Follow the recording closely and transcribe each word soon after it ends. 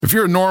If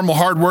you're a normal,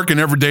 hardworking,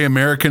 everyday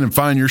American and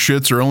find your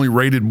shits are only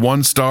rated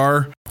 1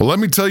 star, well, let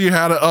me tell you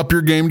how to up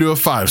your game to a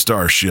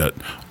 5-star shit.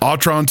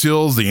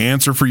 Atrantil's the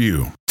answer for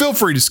you. Feel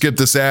free to skip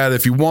this ad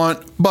if you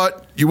want,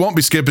 but you won't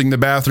be skipping the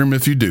bathroom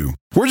if you do.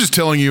 We're just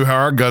telling you how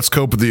our guts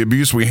cope with the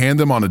abuse we hand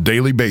them on a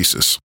daily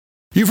basis.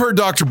 You've heard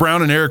Dr.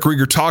 Brown and Eric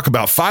Rieger talk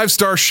about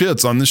 5-star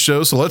shits on this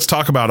show, so let's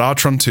talk about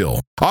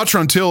Atrantil.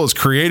 Atrantil is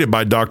created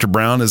by Dr.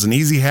 Brown as an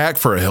easy hack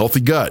for a healthy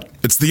gut.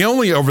 It's the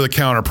only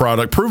over-the-counter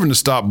product proven to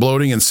stop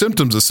bloating and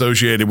symptoms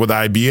associated with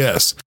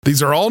IBS.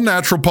 These are all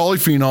natural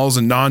polyphenols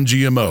and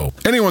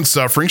non-GMO. Anyone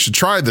suffering should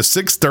try the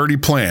 630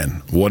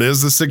 plan. What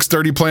is the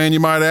 630 plan, you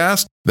might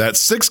ask? That's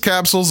 6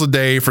 capsules a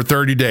day for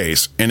 30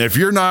 days. And if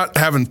you're not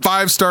having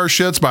 5-star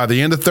shits by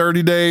the end of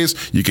 30 days,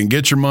 you can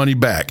get your money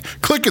back.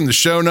 Click in the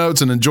show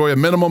notes and enjoy a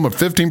minimum of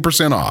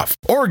 15% off.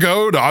 Or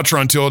go to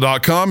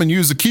Atrantil.com and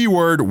use the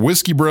keyword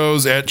Whiskey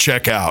Bros at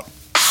checkout.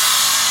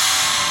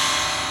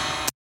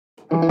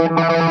 So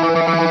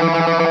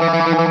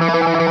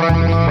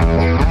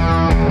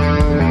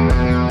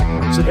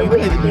do you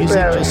play the music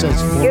just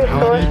as your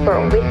source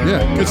for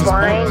whiskey,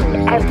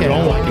 wine, everything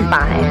you can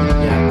find.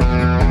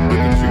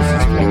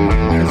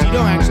 Because you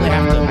don't actually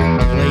have to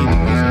play the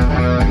music,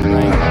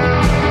 right?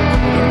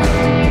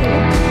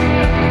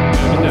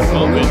 Get that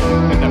bump in.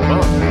 Get that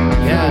bump.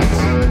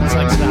 Yeah, it's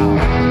like style.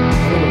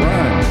 For the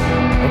rhyme.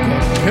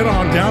 Okay. Head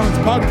on down. It's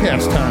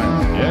podcast time.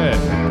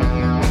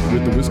 Yeah.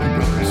 With the Whiskey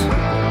Bros.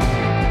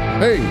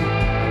 Hey,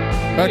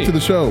 back to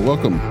the show.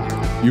 Welcome.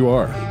 You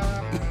are.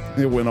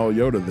 It went all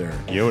Yoda there.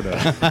 Yoda.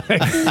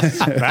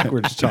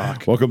 Backwards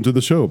talk. Welcome to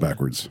the show,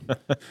 backwards.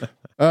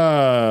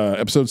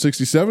 Episode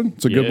 67.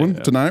 It's a good one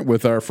tonight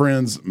with our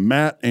friends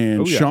Matt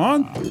and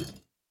Shon.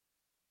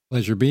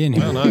 Pleasure being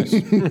here. Oh, nice.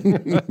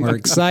 We're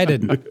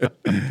excited.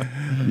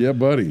 Yeah,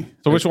 buddy.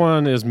 So which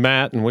one is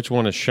Matt and which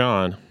one is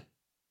Shon?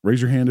 Raise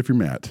your hand if you're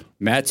Matt.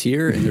 Matt's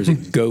here, and there's a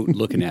goat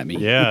looking at me.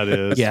 Yeah, it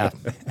is. Yeah.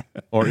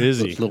 Or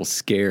is A he? little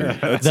scared.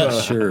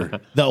 That's sure.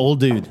 The old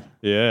dude.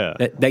 Yeah.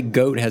 That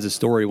goat has a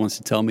story he wants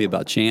to tell me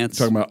about Chance.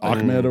 Talking about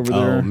Ahmed over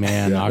there. Oh,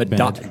 man. But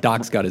Ahmed.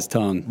 Doc's got his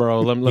tongue.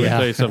 Bro, let me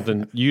tell you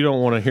something. You don't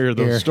want to hear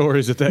those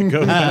stories that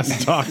goat has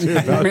to talk to you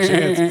about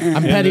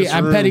Chance.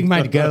 I'm petting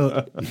my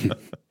goat.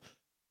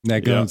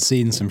 That goat's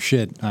seen some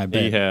shit, I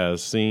bet. He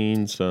has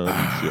seen some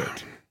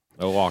shit.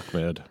 Oh,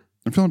 Ahmed.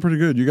 I'm feeling pretty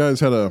good. You guys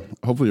had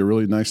hopefully a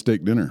really nice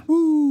steak dinner.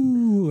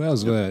 Ooh, that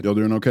was good. Y'all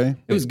doing okay?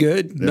 It was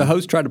good. The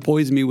host tried to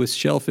poison me with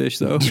shellfish,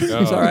 though.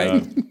 It's all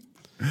right.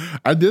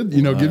 I did,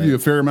 give you a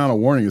fair amount of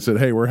warning. It said,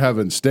 hey, we're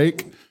having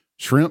steak,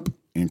 shrimp,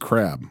 and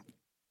crab.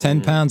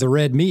 10 pounds of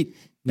red meat.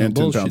 No and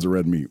 10 bullshit. pounds of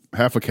red meat.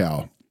 Half a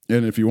cow.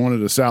 And if you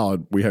wanted a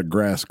salad, we had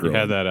grass growing. You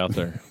had that out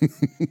there.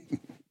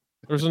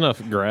 There's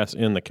enough grass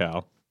in the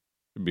cow.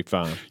 It'd be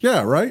fine.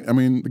 Yeah, right? I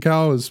mean, the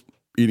cow is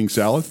eating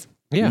salad.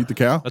 Yeah. You eat the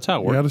cow. That's how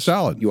it You works. had a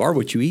salad. You are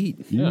what you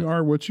eat. You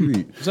are what you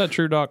eat. Is that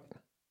true, Doc?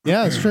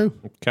 Yeah, it's true.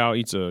 If a cow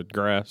eats a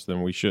grass,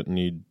 then we shouldn't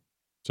eat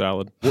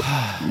salad.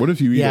 What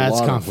if you eat Yeah, a it's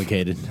lot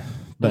complicated.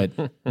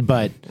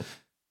 But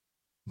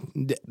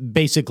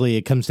basically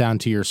it comes down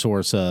to your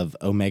source of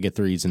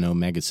omega-3s and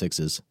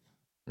omega-6s.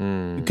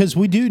 Because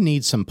we do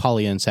need some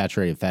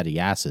polyunsaturated fatty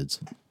acids.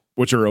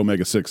 which are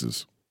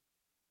omega-6s?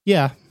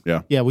 Yeah.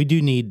 Yeah. Yeah, we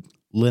do need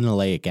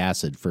linoleic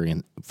acid, for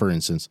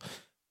instance.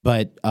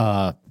 But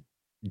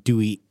do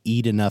we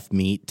eat enough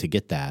meat to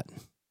get that?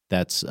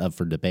 That's up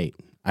for debate.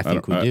 I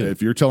think we do.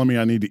 If you're telling me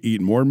I need to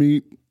eat more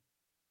meat,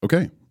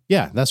 okay.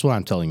 Yeah, that's what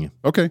I'm telling you.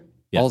 Okay.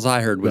 Yeah. All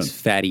I heard was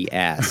fatty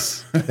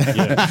ass.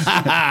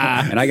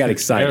 And I got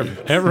excited.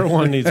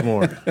 Everyone needs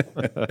more.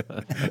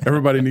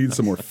 Everybody needs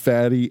some more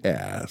fatty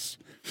ass.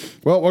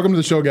 Well, welcome to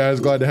the show, guys.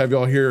 Glad to have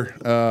y'all here.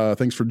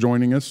 Thanks for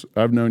joining us.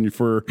 I've known you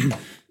for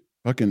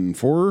fucking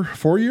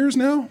four years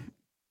now.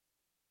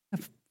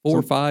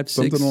 4, 5, 6.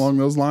 Something along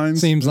those lines.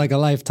 Seems like a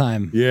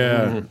lifetime.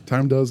 Yeah,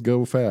 time does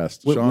go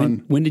fast.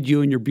 Shon, When did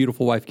you and your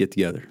beautiful wife get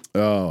together?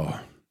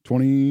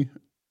 20,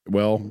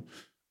 well,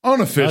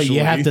 unofficially. Oh,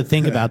 you have to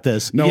think about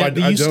this. No, yeah, I but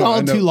you don't.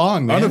 stalled too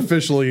long, man.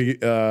 Unofficially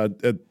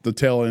at the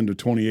tail end of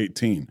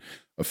 2018.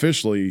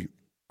 Officially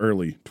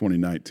early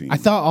 2019. I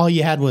thought all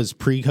you had was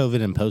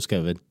pre-COVID and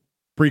post-COVID.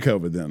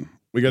 Pre-COVID then.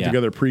 We got Yeah.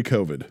 together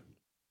pre-COVID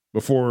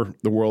before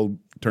the world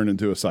turned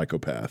into a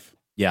psychopath.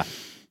 Yeah.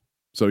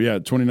 So yeah,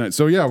 29.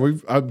 So yeah,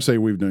 I'd say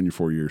we've known you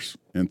 4 years.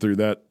 And through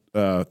that,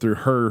 through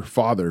her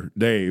father,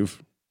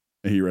 Dave,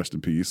 may he rest in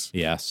peace.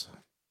 Yes.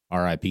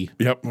 R.I.P.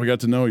 Yep, we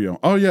got to know you.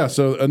 Oh yeah,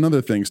 so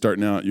another thing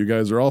starting out, you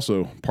guys are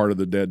also part of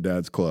the Dead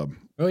Dads Club.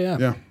 Oh, yeah.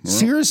 Yeah.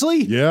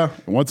 Seriously? Yeah.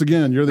 Once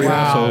again, you're the Wow.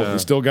 asshole. You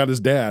still got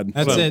his dad.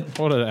 That's it.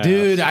 What an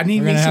Dude, ass. I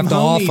need We're me gonna some have to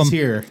off homies 'em.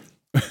 here.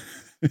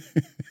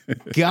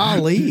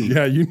 Golly.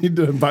 Yeah, you need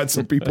to invite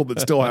some people that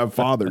still have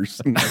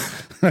fathers.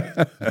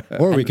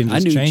 Or we can I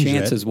just knew change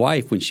Chance's it.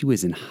 wife when she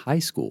was in high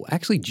school,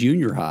 actually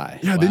junior high.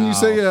 Yeah, didn't you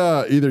say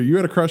either you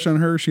had a crush on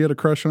her, she had a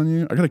crush on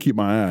you? I got to keep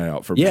my eye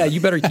out for Yeah,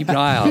 you better keep an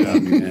eye out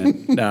on me,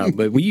 man. No,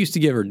 but we used to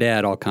give her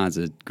dad all kinds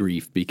of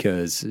grief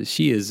because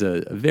she is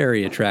a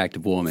very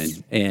attractive woman,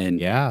 and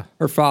Yeah.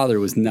 her father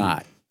was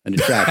not an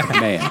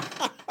attractive man.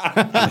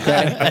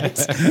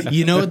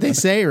 You know what they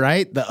say,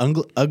 right?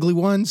 The ugly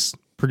ones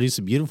produce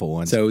the beautiful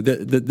ones. So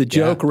the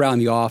joke around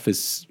the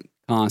office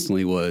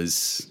constantly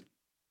was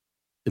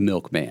the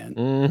milkman.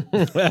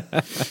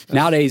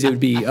 Nowadays, it would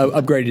be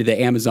upgraded to the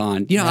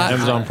Amazon.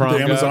 Amazon Prime.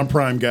 The Amazon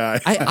Prime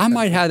guy. I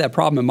might have that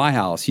problem in my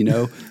house.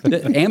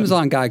 The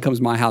Amazon guy comes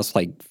to my house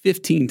like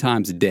 15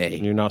 times a day.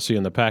 You're not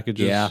seeing the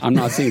packages. Yeah. I'm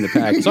not seeing the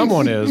package.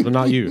 Someone is, but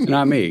not you.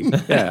 Not me.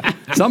 Yeah.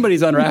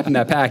 Somebody's unwrapping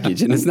that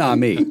package, and it's not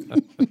me.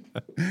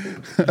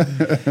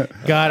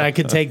 God, I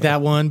could take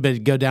that one,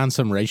 but go down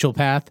some racial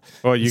path.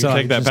 Oh, you can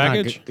take that just not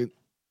package?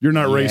 You're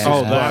not racist.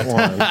 Oh, that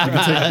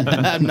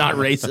one. I'm not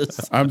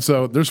racist.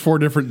 So there's 4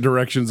 different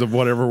directions of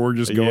whatever we're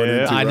just going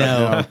Yeah. into. I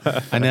know.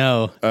 I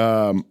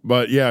know.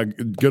 But yeah,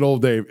 good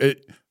old Dave.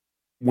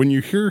 When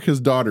you hear his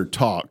daughter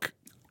talk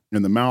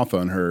and the mouth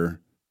on her,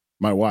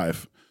 my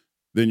wife,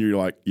 then you're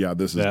like, yeah,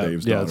 this is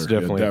Dave's daughter. It's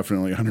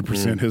definitely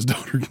 100% his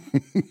daughter.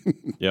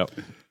 Yep.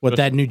 What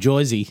that New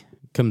Jersey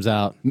comes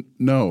out.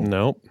 No,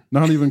 Nope.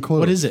 not even close.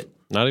 What is it?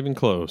 Not even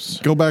close.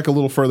 Go back a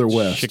little further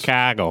west.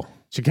 Chicago.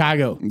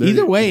 Chicago.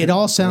 Either way, it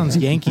all sounds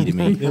Yankee to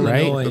me,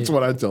 right? That's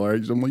what I tell her.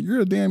 I'm like, you're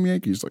a damn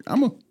Yankee. She's like,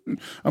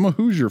 I'm a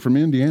Hoosier from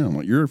Indiana. I'm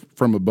like, you're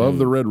from above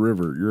the Red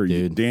River. You're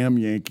a damn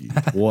Yankee.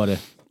 What a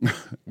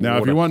Now,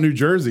 if you want New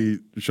Jersey,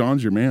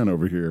 Sean's your man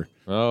over here.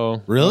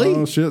 Oh. really?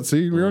 Oh shit!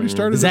 See, we already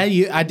started. Is that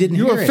you? I didn't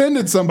You hear it.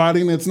 offended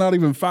somebody, and it's not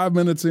even 5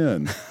 minutes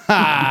in.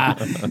 How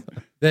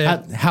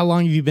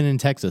long have you been in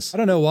Texas? I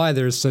don't know why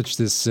there's such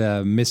this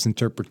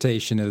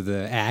misinterpretation of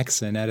the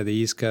accent out of the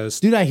East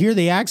Coast. Dude, I hear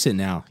the accent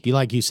now.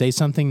 You say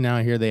something, now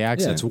I hear the Yeah,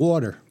 accent. it's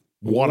water.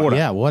 Water.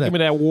 Yeah, what Give me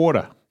a, that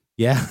water.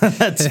 yeah,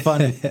 that's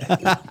funny.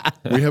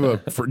 We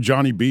have for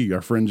Johnny B,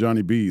 our friend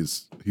Johnny B.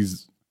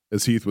 He's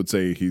as Heath would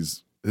say,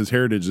 his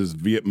heritage is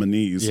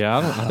Vietnamese. Yeah,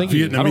 I think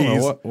Vietnamese. I don't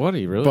know what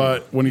he really.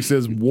 But when he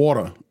says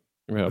water,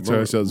 yeah, that's how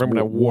he says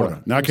remember that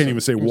water. Now I can't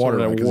even say water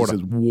That because water. he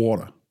says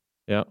water.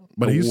 Yeah,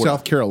 But the he's water.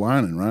 South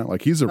Carolinian, right?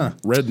 Like he's a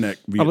redneck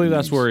Vietnamese. I believe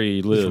that's where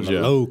he lives. Yeah.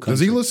 Low Does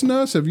he listen to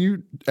us? Have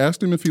you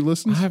asked him if he I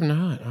listens? have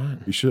not.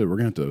 He should. We're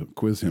going to have to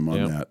quiz him on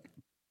Yeah. that.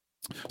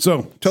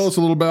 So tell us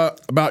a little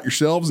about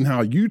yourselves and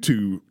how you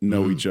two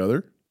know each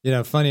other.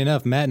 Funny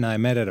enough, Matt and I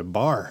met at a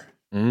bar.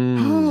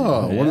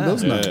 Oh, one of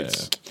those Yeah.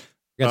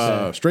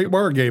 nights. Straight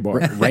bar or gay bar?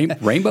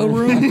 Rainbow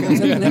Room? Is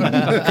that the name of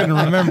it? I couldn't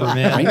remember,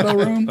 man. Rainbow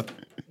Room?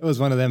 It was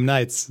one of them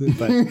nights.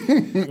 But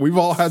We've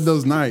all had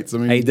those nights. I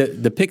mean, Hey,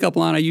 the pickup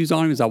line I used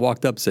on him is I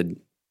walked up and said,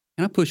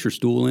 "Can I push your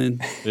stool in?"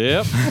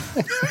 Yep.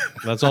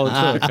 That's all it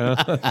took,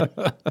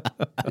 huh?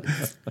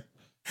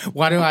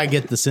 Why do I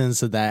get the sense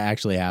that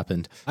actually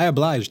happened? I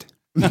obliged.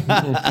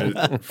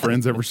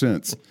 friends ever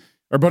since.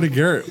 Our buddy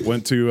Garrett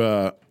went to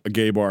a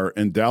gay bar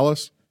in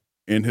Dallas,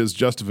 and his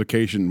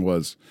justification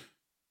was,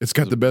 "It's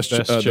got the best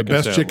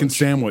chicken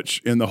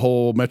sandwich in the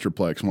whole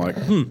Metroplex." I'm like,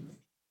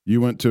 you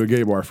went to a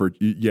gay bar for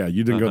you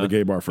didn't go to the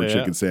gay bar for a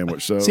chicken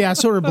sandwich. So See, I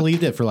sort of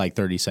believed it for like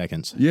 30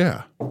 seconds.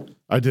 yeah,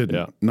 I didn't.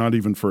 Yeah. Not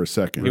even for a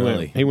second.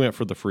 He went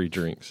for the free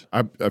drinks.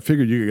 I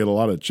figured you could get a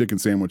lot of chicken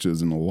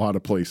sandwiches in a lot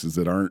of places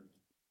that aren't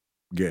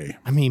gay.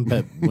 I mean,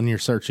 but when you're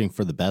searching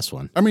for the best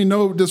one. I mean,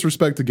 no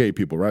disrespect to gay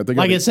people, right? They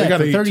Like I said,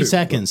 gotta for eat 30 too.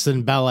 seconds, then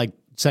about like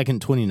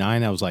second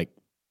 29, I was like,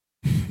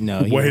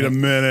 no. Wait a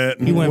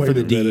minute. He went for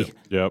the D. minute.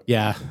 Yep.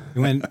 Yeah.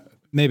 We went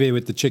maybe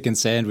with the chicken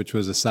sandwich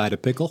was a side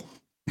of pickle.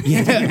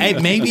 Yeah. Hey,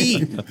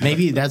 maybe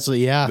that's,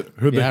 yeah.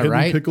 The Yeah, hidden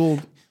right?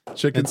 pickled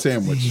chicken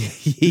sandwich.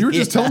 You were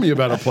just telling me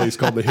about a place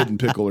called the Hidden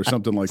Pickle or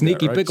something like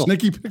Sneaky that, right? Pickle.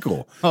 Sneaky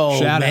Pickle. Oh,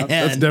 Shout man. out.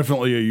 That's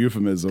definitely a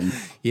euphemism.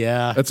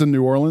 Yeah. That's in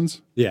New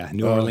Orleans. Yeah,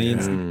 New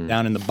Orleans,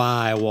 down in the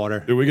Bywater.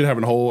 Dude, we could have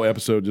a whole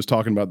episode just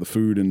talking about the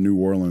food in New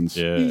Orleans.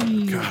 Yeah.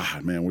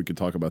 God, man, we could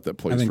talk about that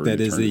place. I think for an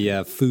that is eternity.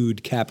 the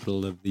food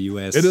capital of the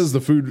U.S. It is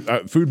the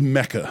food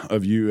mecca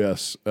of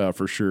U.S.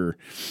 For sure.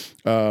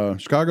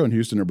 Chicago and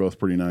Houston are both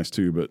pretty nice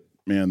too, but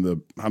man,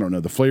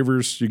 the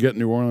flavors you get in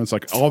New Orleans,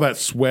 like all that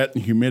sweat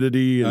and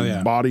humidity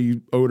and body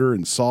odor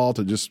and salt,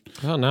 it just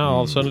Oh, now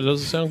all of a sudden it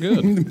doesn't sound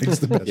good. makes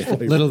the best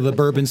flavor. Little of the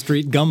Bourbon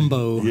Street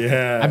gumbo.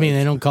 Yeah, I mean,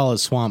 they don't call it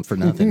swamp for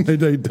nothing.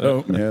 they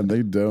don't, man,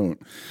 they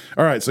don't.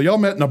 All right, so y'all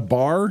met in a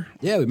bar.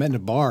 Yeah, we met in a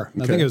bar.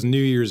 I think it was New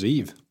Year's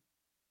Eve.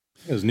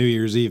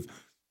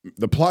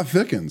 The plot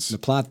thickens. The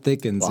plot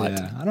thickens.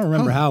 Yeah. I don't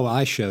remember how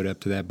I showed up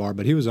to that bar,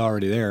 but he was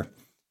already there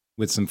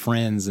with some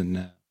friends,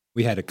 and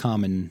we had a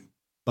common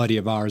buddy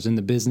of ours in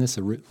the business,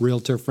 a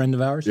realtor friend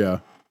of ours. Yeah,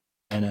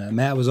 And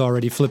Matt was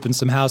already flipping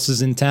some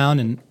houses in town,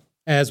 and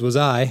as was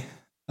I.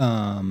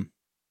 And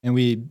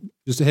we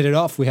just hit it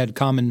off. We had a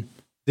common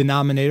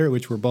denominator,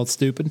 which we're both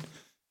stupid.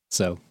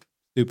 So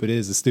stupid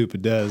is as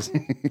stupid does.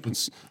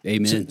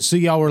 Amen. So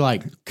y'all were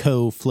like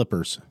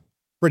co-flippers.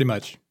 Pretty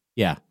much.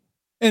 Yeah.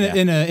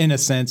 In a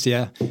sense,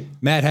 yeah.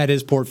 Matt had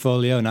his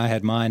portfolio and I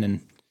had mine,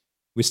 and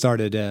we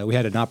started. We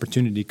had an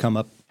opportunity to come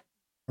up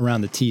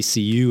around the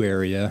TCU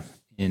area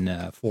in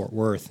Fort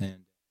Worth, and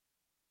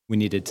we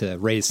needed to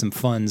raise some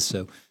funds,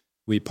 so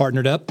we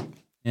partnered up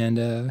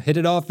and hit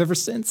it off ever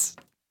since.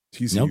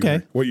 TCU.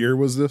 Okay. What year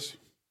was this?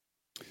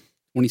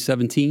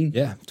 2017.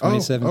 Yeah,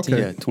 2017.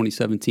 okay. Yeah,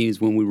 2017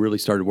 is when we really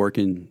started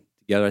working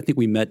together. I think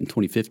we met in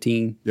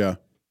 2015. Yeah.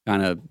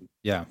 Kind of,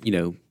 Yeah.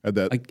 Had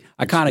that.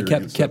 I kind of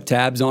experience kept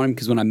tabs on him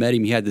because when I met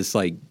him, he had this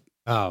like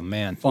Oh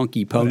man,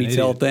 funky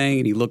ponytail thing,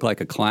 and he looked like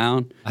a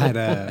clown. I had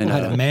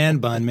a man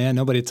bun, man.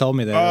 Nobody told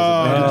me that.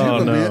 I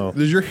was a man.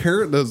 Does your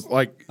hair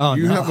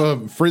you have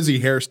a frizzy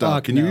hairstyle?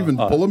 Fuck Can you no. even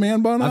pull a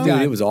man bun on?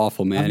 Dude, it was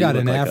awful, man. I've got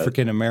He an looked like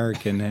African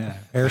American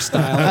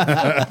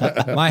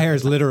hairstyle. My hair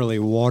is literally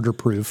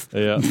waterproof.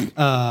 Yeah.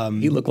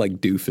 he looked like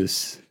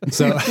doofus.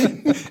 So,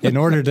 in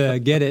order to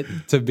get it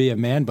to be a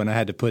man bun, I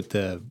had to put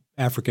the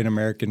African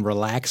American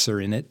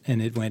relaxer in it,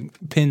 and it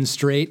went pin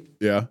straight.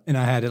 Yeah. And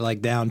I had it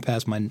like down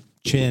past my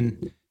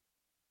chin.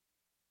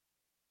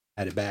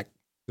 Had it back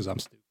because I'm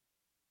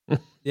stupid.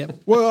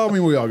 Yep. Well, I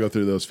mean, we all go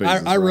through those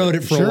phases. I rode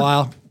it for Sure. a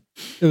while.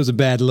 It was a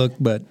bad look,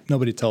 but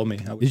nobody told me.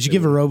 Did you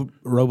give a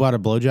robot a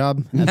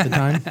blowjob at the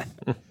time?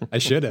 I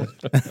should have.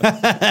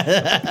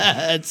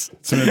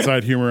 It's an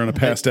inside humor on a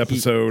past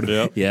episode.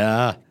 Yep.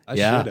 Yeah. I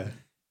should have.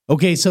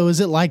 Okay, so is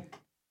it like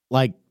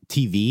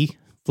TV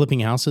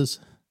flipping houses?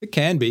 It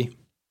can be.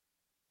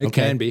 It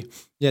Okay. can be.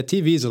 Yeah,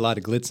 TV is a lot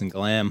of glitz and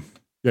glam.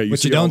 Yeah,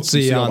 What you don't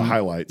see all on the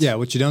highlights. Yeah,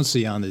 what you don't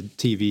see on the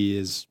TV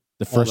is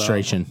The all the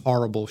frustration.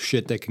 horrible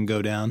shit that can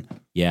go down,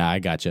 Yeah, I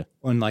gotcha.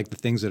 and like the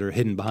things that are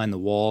hidden behind the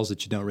walls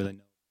that you don't really know.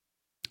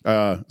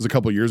 It was a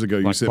couple of years ago.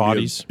 You Like sent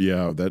bodies? me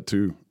that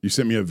too. You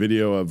sent me a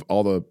video of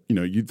all the,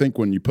 you'd think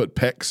when you put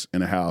PEX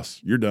in a house,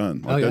 you're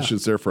done. Like Oh, yeah. that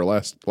shit's there for a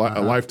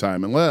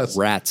lifetime, unless.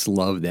 Rats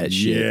love that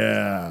shit.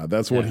 Yeah,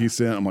 that's what Yeah. he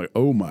sent. I'm like,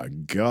 oh my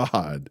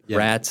God. Yeah.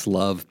 Rats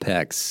love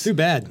pecs. Too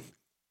bad.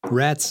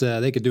 Rats,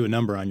 they could do a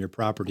number on your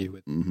property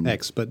with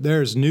X, but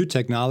there's new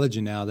technology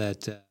now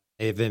that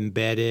they've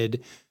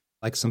embedded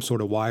like some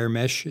sort of wire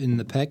mesh in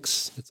the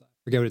PEX. I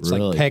forget what it's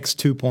Really? like, PEX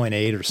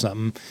 2.8 or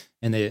something,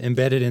 and they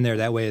embed it in there.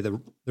 That way the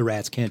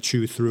rats can't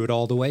chew through it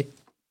all the way.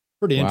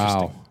 Pretty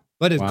interesting.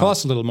 But it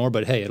costs a little more,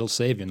 but hey, it'll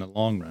save you in the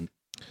long run.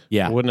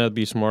 Yeah. Wouldn't that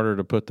be smarter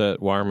to put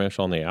that wire mesh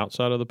on the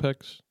outside of the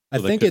PEX? I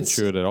So they think couldn't it's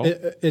chew it at all.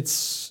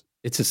 It's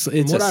a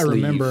from what a I sleeve.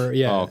 remember.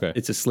 Yeah. Oh, okay.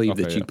 It's a sleeve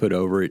Okay, that you yeah. put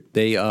over it.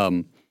 They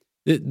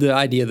the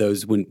idea though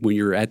is when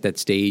you're at that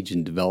stage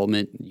in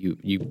development,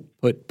 you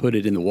put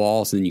it in the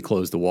walls and then you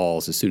close the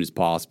walls as soon as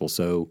possible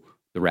so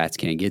the rats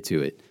can't get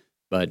to it.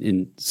 But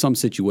in some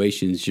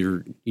situations,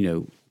 you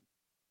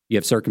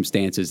have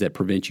circumstances that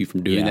prevent you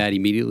from doing that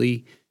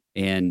immediately.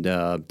 And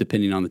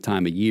depending on the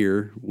time of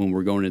year, when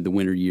we're going into the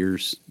winter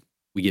years,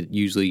 we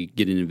usually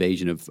get an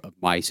invasion of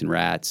mice and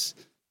rats.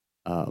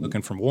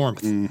 Looking for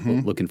warmth.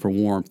 Looking for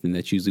warmth, and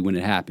that's usually when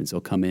it happens. They'll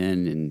come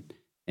in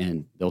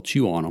and they'll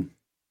chew on them.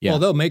 Yeah. Well,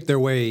 they'll make their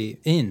way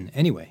in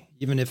anyway,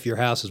 even if your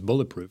house is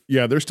bulletproof.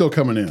 Yeah, they're still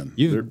coming in.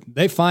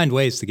 They find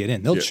ways to get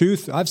in. They'll Yeah. chew.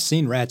 I've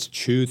seen rats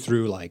chew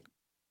through like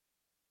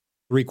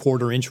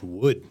 3/4 inch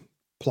wood,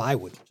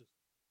 plywood. Just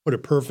put a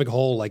perfect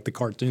hole like the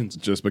cartoons.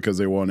 Just because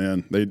they want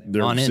in.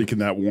 They're Want in. seeking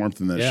that warmth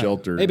and that Yeah.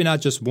 shelter. Maybe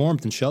not just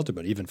warmth and shelter,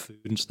 but even food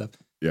and stuff.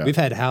 Yeah. We've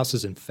had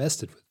houses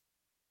infested with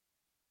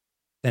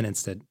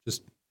tenants that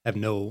just have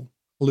no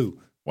clue.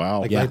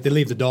 Wow. Like they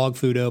leave the dog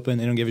food open.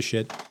 They don't give a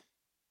shit.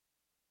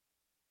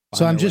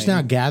 So Find I'm their just way now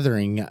in.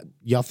 gathering.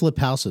 Y'all flip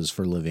houses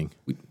for a living.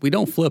 We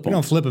don't flip We them.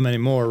 don't flip them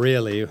anymore,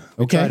 really. We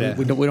Okay. try to-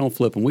 We don't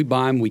flip them. We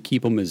buy them. We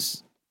keep them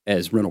as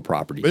rental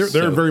properties. They're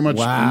So- very much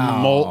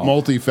Wow.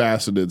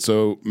 multifaceted.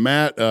 So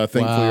Matt,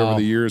 thankfully, Wow. over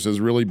the years, has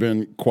really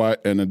been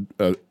quite an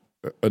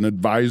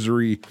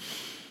advisory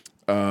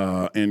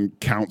and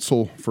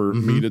counsel for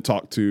me to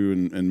talk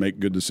to and make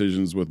good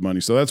decisions with money.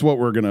 So that's what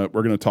we're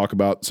gonna talk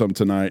about some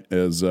tonight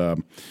as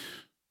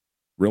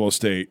real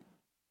estate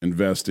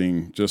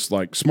investing, just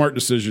like smart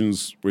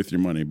decisions with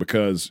your money.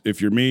 Because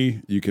if you're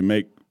me, you can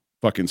make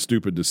fucking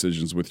stupid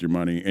decisions with your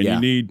money, and Yeah.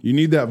 you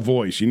need that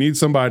voice. You need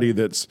somebody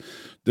that's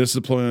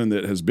disciplined,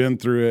 that has been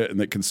through it, and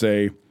that can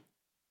say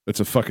it's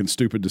a fucking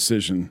stupid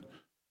decision.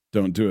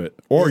 Don't do it.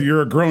 Or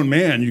you're a grown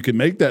man, you can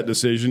make that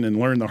decision and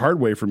learn the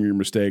hard way from your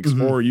mistakes,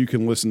 or you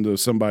can listen to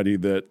somebody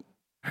that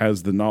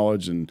has the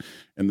knowledge and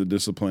the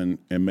discipline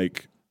and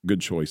make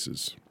good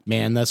choices.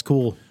 Man, that's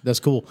cool. That's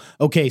cool.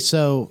 Okay,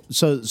 so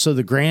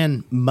the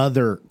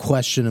grandmother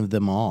question of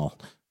them all,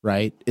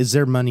 right? Is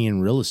there money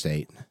in real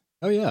estate?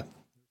 Oh, yeah.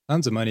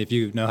 Tons of money if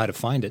you know how to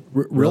find it.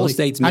 Real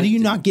estate's How do meant you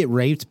to- not get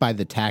raped by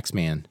the tax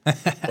man?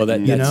 Well,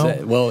 You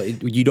know?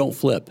 you don't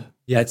flip.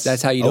 Yes.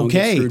 That's how you don't get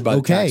Okay, screwed by the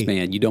okay. tax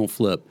man. You don't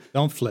flip.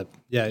 Don't flip.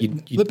 Yeah, You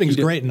flipping's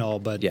do- great and all,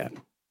 but Yeah.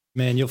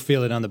 man, you'll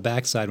feel it on the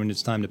backside when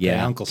it's time to pay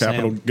Yeah. Uncle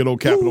Capital, Sam. good old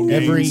capital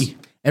gains.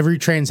 Every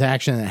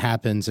transaction that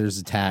happens, there's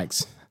a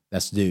tax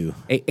that's due.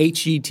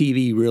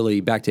 HGTV really,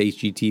 back to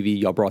HGTV,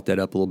 y'all brought that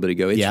up a little bit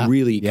ago. It's Yeah,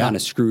 really yeah. kind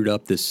of screwed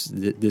up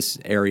this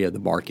area of the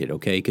market,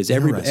 okay? Because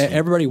Interesting.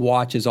 everybody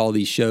watches all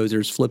these shows.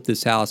 There's flip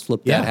this house,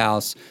 flip Yeah. that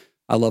house.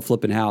 I love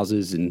flipping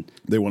houses and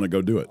They want to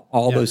go do it.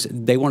 all those.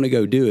 They want to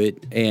go do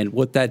it. And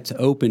what that's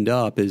opened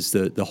up is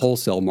the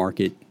wholesale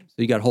market. So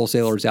you got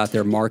wholesalers out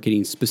there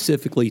marketing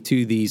specifically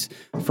to these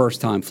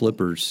first-time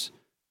flippers.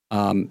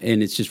 And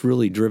it's just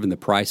really driven the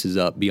prices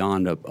up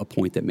beyond a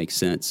point that makes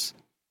sense.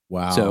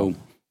 Wow. So,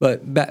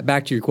 but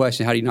back to your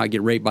question, how do you not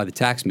get raped by the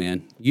tax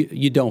man?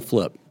 You don't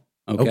flip.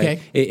 Okay. Okay.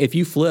 If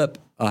you flip,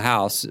 a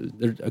house,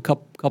 there's a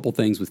couple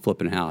things with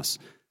flipping a house.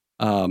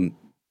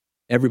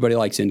 Everybody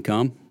likes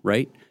income,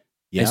 right?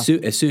 Yeah. As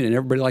soon, and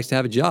everybody likes to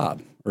have a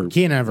job. Or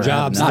Can't ever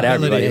Jobs, not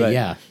everybody, but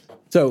yeah.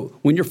 So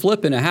when you're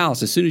flipping a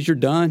house, as soon as you're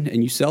done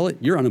and you sell it,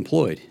 you're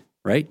unemployed,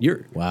 right?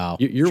 You're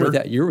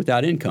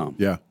without income.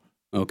 Yeah.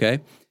 Okay.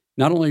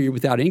 Not only are you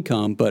without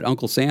income, but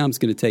Uncle Sam's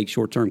going to take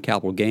short-term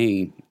capital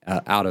gain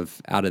out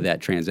of that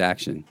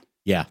transaction.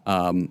 Yeah.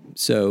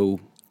 So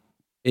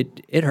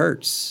it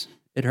hurts.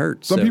 It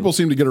hurts. Some So- people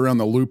seem to get around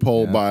the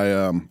loophole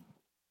by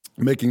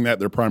making that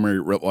their primary.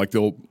 Like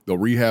they'll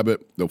rehab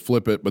it, they'll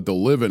flip it, but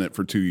they'll live in it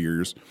for 2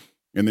 years,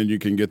 and then you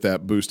can get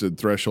that boosted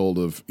threshold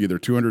of either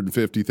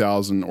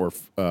 $250,000 or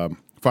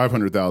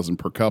 $500,000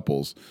 per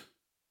couples.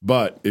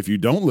 But if you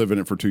don't live in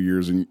it for 2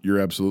 years, and you're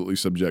absolutely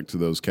subject to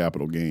those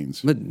capital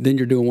gains. But then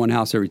you're doing one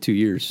house every 2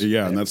 years.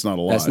 Yeah, and that's not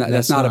a lot.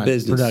 That's not a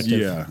business. productive.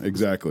 Yeah,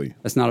 exactly.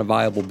 That's not a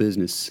viable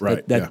business.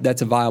 Right, yeah.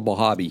 That's a viable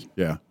hobby.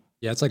 Yeah.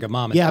 Yeah, it's like a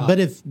mom and Yeah, pop.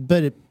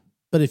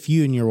 but if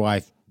you and your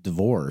wife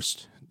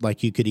divorced,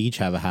 like you could each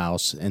have a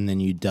house and then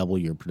you double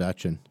your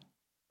production.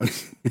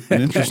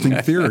 An interesting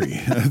theory.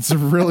 It's a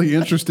really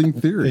interesting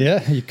theory.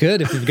 Yeah, you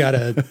could if you've got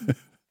a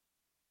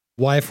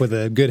wife with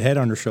a good head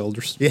on her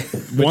shoulders. Yeah.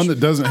 One that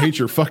doesn't hate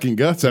your fucking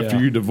guts after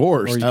Yeah. you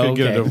divorced. Or you could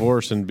get a okay.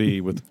 divorce and be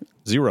with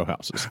 0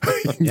 houses.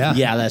 Yeah.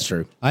 Yeah, that's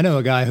true. I know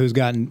a guy who's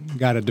got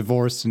a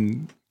divorce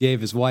and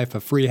gave his wife a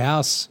free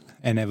house,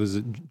 and it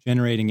was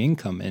generating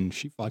income, and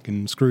she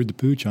fucking screwed the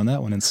pooch on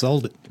that one and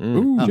sold it. She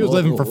was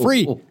living for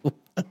free.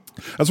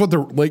 That's what the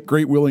late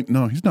great Willie.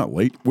 No, he's not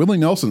late. Willie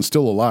Nelson's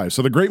still alive.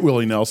 So the great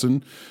Willie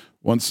Nelson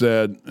once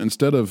said,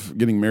 "Instead of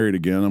getting married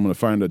again, I'm going to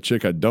find a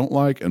chick I don't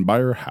like and buy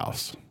her a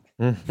house."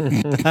 But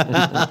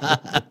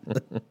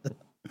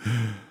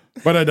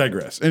I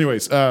digress.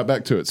 Anyways,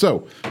 back to it.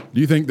 So,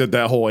 do you think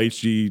that whole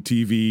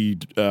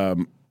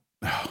HGTV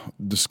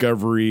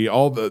discovery,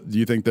 do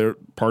you think they're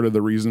part of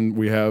the reason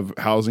we have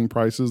housing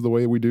prices the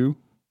way we do?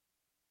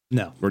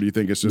 No. Or do you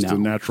think it's just No. a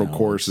natural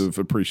course of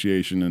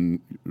appreciation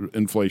and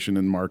inflation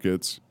in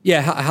markets?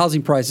 Yeah,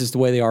 housing prices the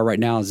way they are right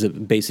now is a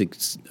basic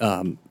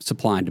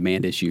supply and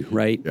demand issue,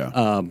 right?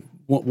 Yeah.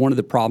 One of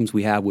the problems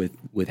we have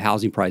with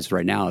housing prices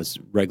right now is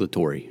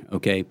regulatory.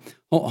 Okay,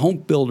 home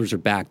builders are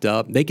backed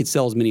up; they could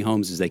sell as many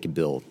homes as they can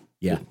build.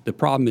 Yeah. The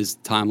problem is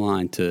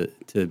timeline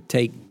to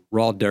take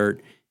raw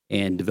dirt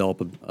and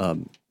develop a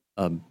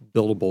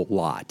buildable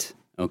lot.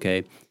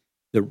 Okay.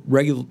 The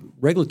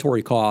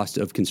regulatory cost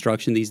of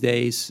construction these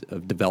days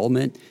of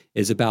development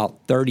is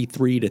about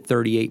 33 to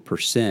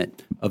 38%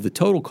 of the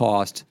total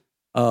cost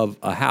of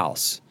a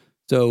house.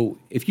 So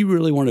if you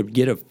really want to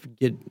get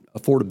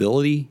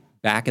affordability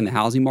back in the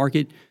housing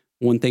market,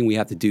 one thing we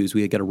have to do is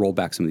we got to roll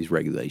back some of these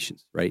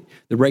regulations, right?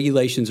 The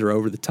regulations are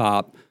over the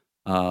top.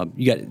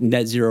 You got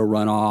net zero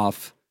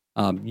runoff.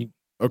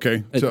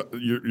 Okay, so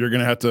you're going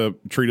to have to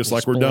treat us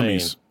like we're Explain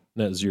dummies.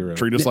 Net zero.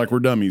 Treat us like we're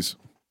dummies.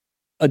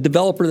 A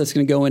developer that's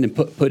going to go in and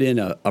put in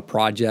a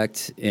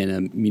project in a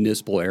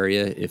municipal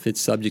area, if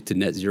it's subject to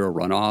net zero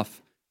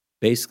runoff,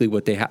 basically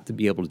what they have to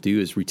be able to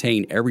do is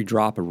retain every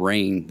drop of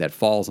rain that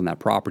falls on that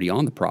property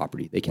on the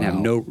property. They can have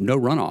no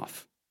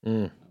runoff.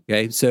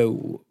 Okay,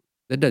 so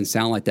that doesn't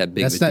sound like that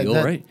big of a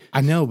deal, right? I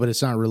know, but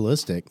it's not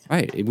realistic.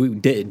 Right. If we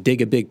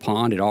dig a big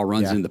pond, it all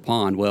runs into the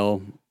pond.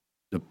 Well,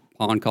 the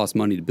pond costs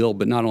money to build,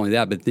 but not only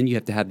that, but then you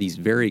have to have these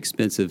very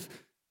expensive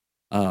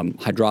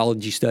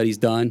hydrology studies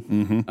done.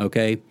 Mm-hmm.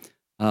 Okay.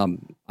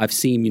 I've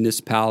seen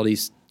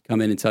municipalities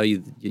come in and tell you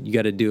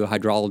got to do a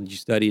hydrology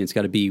study and it's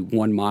got to be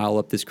 1 mile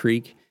up this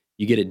creek.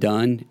 You get it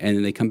done, and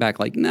then they come back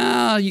like,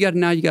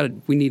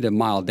 we need a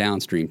mile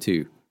downstream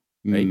too.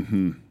 Right.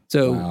 Mm-hmm.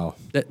 So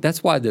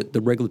that's why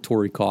the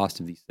regulatory cost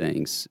of these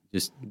things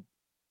just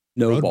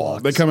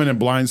snowballs. They come in and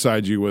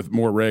blindside you with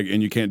more reg,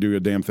 and you can't do a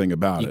damn thing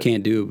about it. You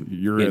can't do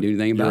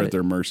anything about You're it. at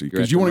their mercy You're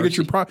because at you their want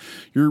to get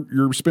your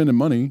you're spending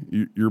money,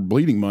 you're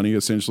bleeding money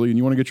essentially, and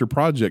you want to get your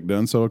project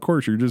done. So of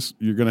course you're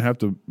going to have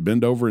to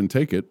bend over and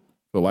take it,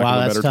 for lack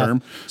of a better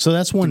term. So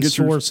that's one get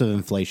your- source of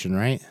inflation,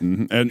 right?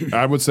 Mm-hmm. And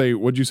I would say,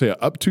 what'd you say,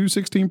 up to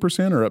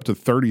 16% or up to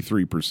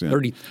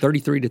 33%?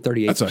 33 to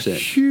 38%. That's a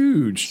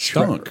huge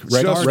chunk.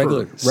 Just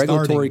for-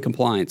 Regulatory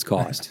compliance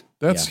cost.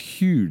 That's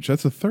huge.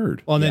 That's a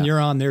third. Well, and then you're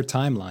on their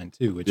timeline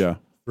too, which Yeah.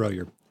 throw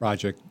your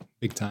project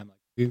big time.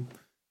 Like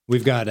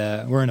we've got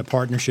we're in a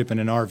partnership in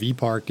an RV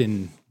park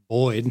in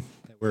Boyd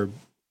that we're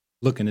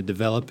looking to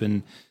develop,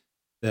 and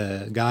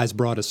the guys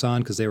brought us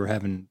on because they were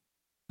having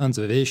tons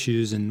of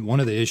issues, and one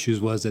of the issues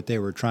was that they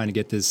were trying to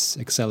get this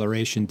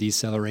acceleration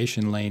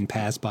deceleration lane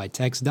passed by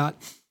TxDOT,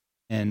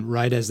 and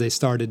right as they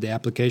started the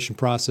application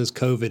process,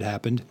 COVID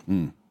happened.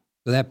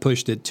 So that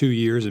pushed it 2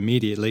 years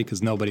immediately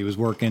because nobody was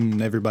working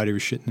and everybody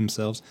was shitting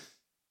themselves.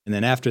 And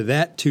then after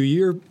that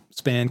 2-year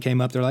span came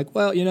up, they're like,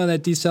 well,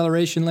 that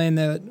deceleration lane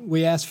that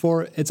we asked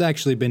for, it's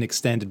actually been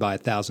extended by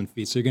 1,000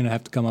 feet. So you're going to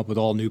have to come up with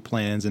all new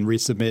plans and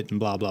resubmit and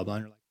blah, blah, blah.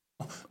 And you're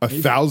like,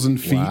 1,000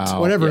 feet.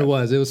 whatever it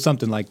was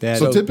something like that.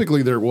 So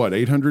typically they're what,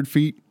 800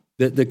 feet?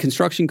 The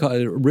construction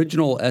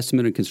original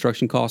estimate of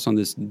construction costs on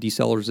this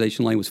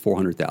deceleration lane was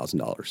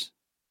 $400,000.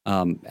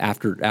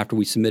 After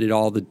we submitted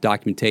all the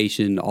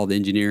documentation, all the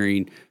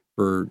engineering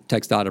for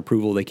TxDOT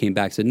approval, they came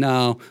back and said,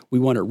 no, we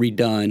want it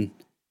redone.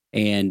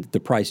 And the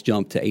price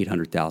jumped to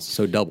 $800,000,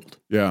 so doubled.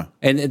 Yeah.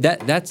 And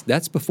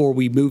that's before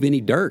we move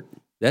any dirt.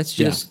 That's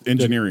just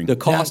engineering. The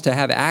cost to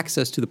have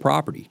access to the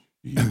property.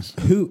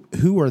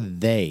 Who are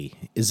they?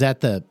 Is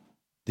that the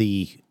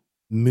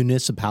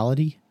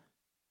municipality?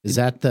 Is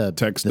that the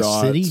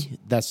TxDOT. city?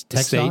 That's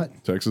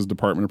TxDOT? Texas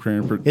Department of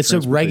Transportation. It's a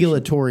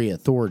regulatory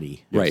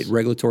authority. Yes. Right,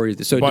 regulatory.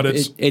 So But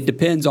it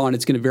depends on,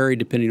 it's going to vary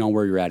depending on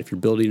where you're at. If you're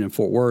building in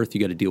Fort Worth,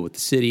 you got to deal with the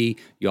city.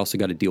 You also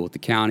got to deal with the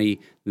county,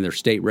 and there's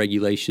state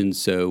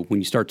regulations. So when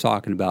you start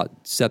talking about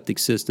septic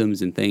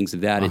systems and things of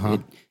that,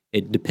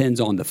 it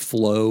depends on the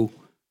flow,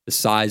 the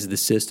size of the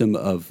system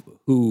of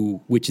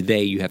which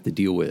they you have to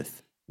deal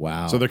with.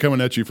 Wow. So they're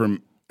coming at you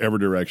from every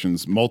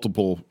directions,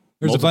 multiple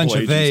There's a bunch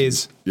of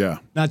agencies. theys. Yeah.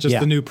 Not just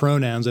the new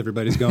pronouns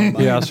everybody's going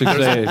by. Yeah, I was going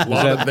to say,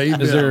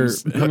 is there,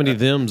 thems. how many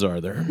thems are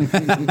there?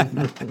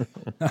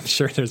 I'm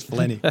sure there's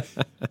plenty.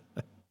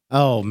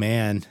 Oh,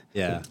 man.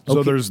 Yeah.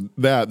 So there's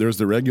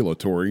the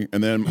regulatory.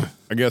 And then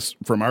I guess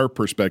from our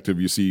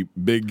perspective, you see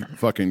big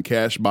fucking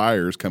cash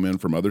buyers come in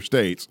from other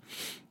states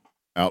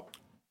out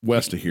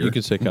west of here. You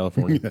could say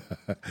California.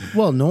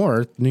 Well,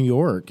 north, New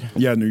York.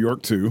 Yeah, New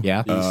York too.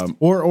 Yeah.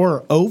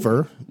 Or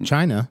over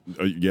China.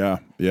 Yeah.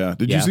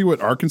 Did Yeah. you see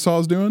what Arkansas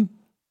is doing?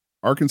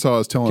 Arkansas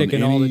is telling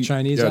Kicking all the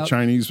Chinese out?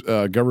 Chinese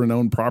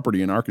government-owned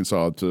property in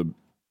Arkansas to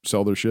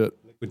sell their shit.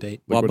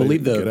 Liquidate. Well, I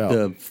believe Get out.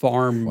 the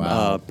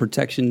farm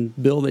protection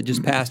bill that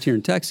just passed here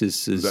in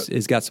Texas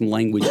has got some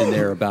language in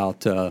there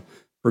about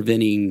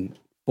preventing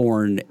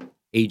foreign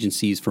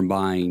agencies from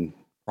buying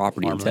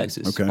property in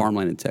Texas,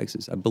 farmland in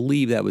Texas. I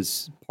believe that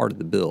was part of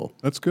the bill.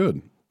 That's good.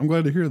 I'm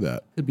glad to hear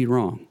that. Could be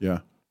wrong. Yeah.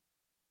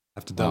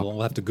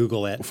 We'll have to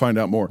Google it. We'll find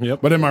out more.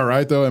 Yep. But am I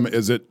right though?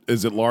 Is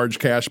it large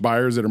cash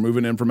buyers that are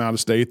moving in from out of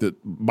state that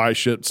buy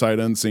shit sight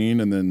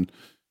unseen, and then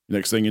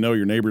next thing you know,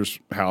 your neighbor's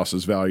house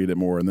is valued at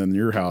more, and then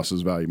your house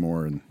is valued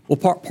more? And Well,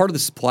 part of the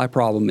supply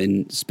problem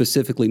in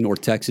specifically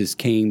North Texas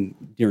came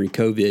during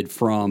COVID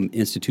from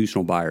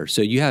institutional buyers.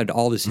 So you had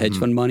all this hedge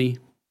fund money.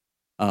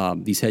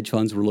 These hedge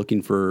funds were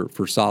looking for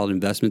solid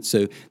investments.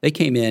 So they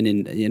came in,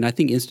 and I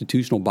think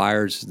institutional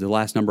buyers, the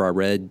last number I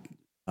read,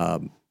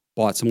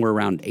 bought somewhere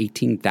around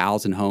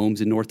 18,000 homes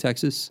in North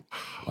Texas.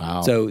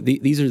 Wow. So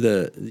these are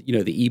the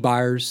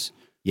e-buyers.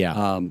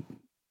 Yeah.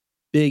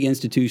 Big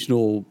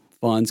institutional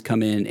funds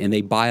come in and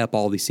they buy up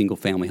all these single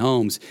family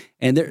homes.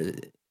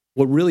 And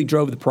what really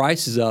drove the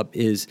prices up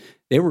is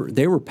they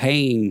were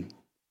paying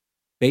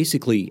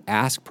basically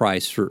ask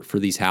price for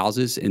these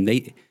houses, and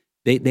they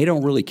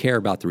don't really care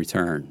about the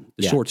return,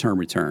 the short-term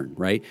return,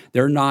 right?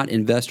 They're not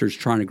investors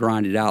trying to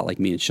grind it out like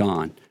me and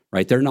Shon,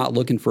 right? They're not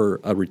looking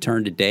for a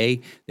return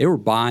today. They were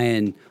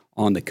buying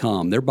on the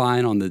come. They're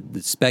buying on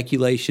the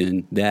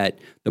speculation that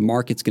the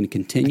market's going to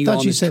continue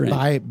on this trend. I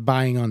thought you said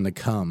buying on the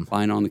come.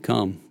 Buying on the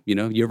come. You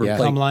know, you ever play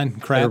Come line,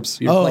 crabs.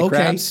 You ever play Okay.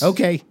 craps?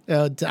 Okay.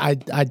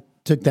 I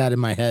took that in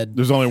my head.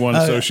 there's only one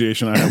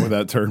association I have with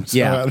that term. So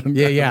Yeah. I'm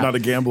Yeah. not a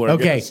gambler. I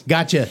Okay. guess.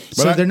 Gotcha.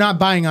 So they're not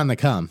buying on the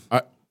come.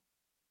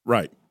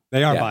 Right.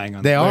 They are Yeah. buying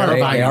on They are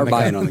They buying are on the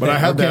buying come. on the But I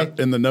have Okay. that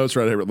in the notes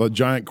right here. The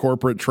giant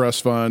corporate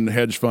trust fund,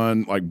 hedge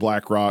fund, like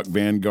BlackRock,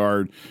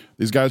 Vanguard.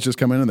 These guys just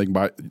come in and they can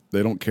buy.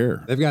 They don't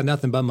care. They've got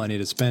nothing but money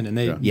to spend, and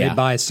they Yeah.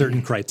 buy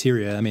certain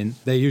criteria. I mean,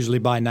 they usually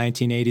buy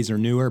 1980s or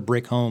newer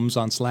brick homes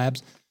on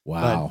slabs.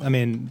 Wow. But, I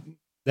mean,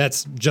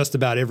 that's just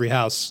about every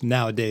house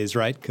nowadays,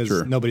 right?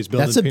 Because nobody's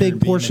building. That's a pier and big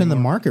beam portion of the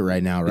anymore. market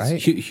right now, right?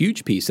 It's a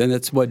huge piece, and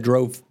that's what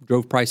drove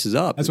prices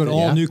up. That's what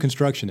all new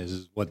construction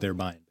is what they're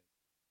buying.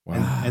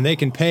 Wow. And they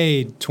can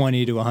pay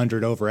 20 to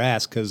 100 over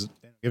ask because they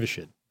don't give a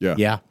shit.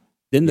 Yeah.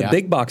 Then the Yeah.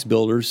 big box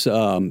builders,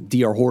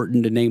 D.R.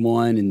 Horton to name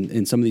one,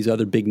 and some of these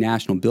other big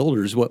national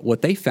builders,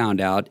 what they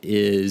found out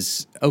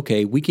is,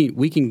 okay, we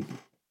can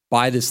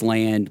buy this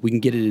land, we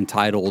can get it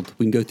entitled,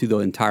 we can go through the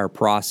entire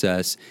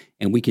process,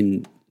 and we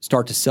can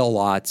start to sell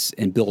lots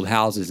and build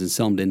houses and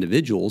sell them to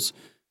individuals.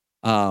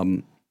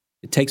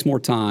 It takes more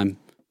time,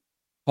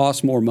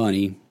 costs more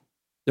money.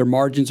 Their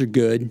margins are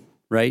good,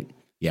 right?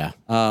 Yeah.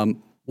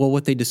 Well,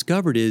 what they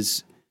discovered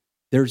is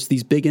there's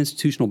these big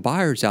institutional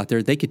buyers out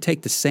there. They could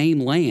take the same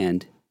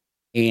land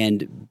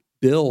and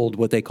build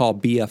what they call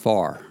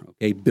BFR,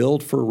 okay,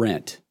 build for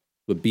rent,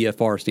 what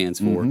BFR stands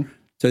for.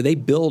 So they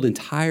build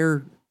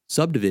entire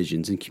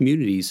subdivisions and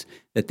communities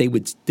that they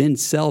would then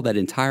sell that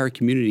entire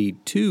community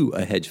to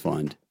a hedge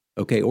fund,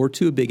 okay, or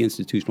to a big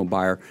institutional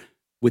buyer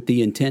with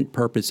the intent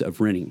purpose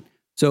of renting.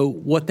 So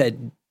what that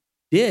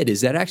did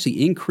is that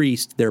actually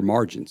increased their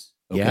margins.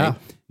 Okay?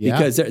 Yeah.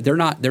 Because they're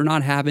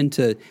not having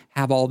to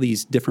have all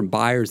these different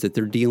buyers that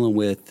they're dealing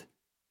with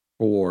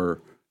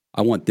for,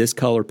 I want this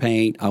color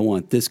paint, I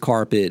want this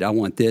carpet, I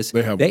want this.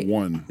 They have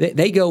one.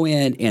 They go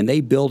in and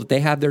they build it. They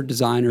have their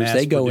designers. Mass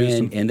They go produce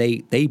in them.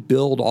 and they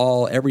build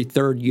every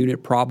third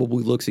unit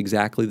probably looks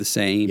exactly the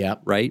same.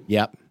 Yep. Right?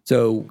 Yep.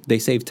 So they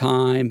save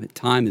time.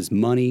 Time is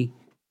money.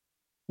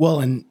 Well,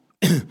 and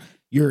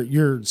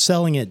you're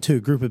selling it to a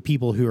group of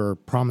people who are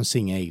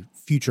promising a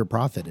future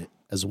profit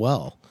as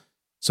well.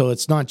 So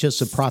it's not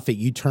just a profit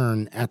you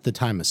turn at the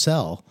time of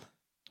sell,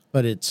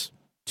 but it's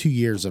 2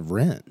 years of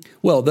rent.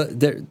 Well,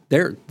 the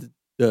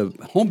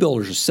home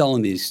builders are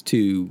selling these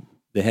to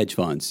the hedge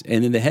funds,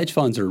 and then the hedge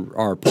funds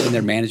are putting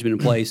their management in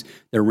place.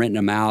 They're renting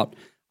them out.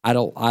 I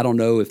don't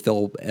know if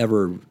they'll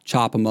ever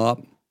chop them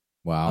up.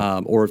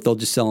 Wow. Or if they'll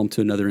just sell them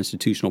to another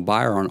institutional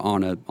buyer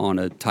on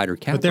a tighter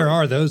cap. But there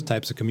are those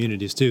types of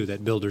communities too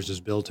that builders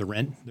just build to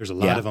rent. There's a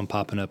lot of them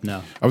popping up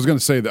now. I was going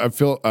to say that I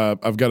feel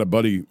I've got a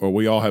buddy, or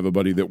we all have a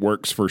buddy that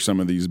works for some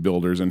of these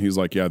builders, and he's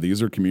like, yeah,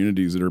 these are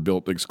communities that are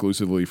built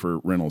exclusively for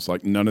rentals.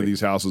 Like none of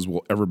these houses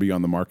will ever be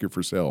on the market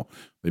for sale.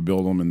 They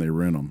build them and they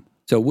rent them.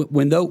 So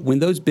when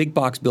those big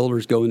box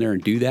builders go in there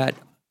and do that,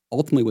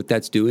 ultimately what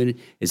that's doing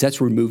is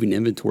that's removing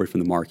inventory from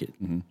the market.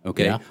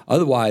 Okay. Yeah.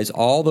 Otherwise,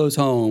 all those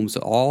homes,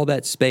 all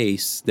that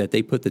space that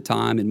they put the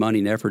time and money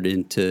and effort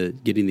into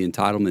getting the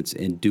entitlements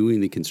and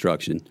doing the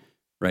construction,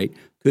 right,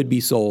 could be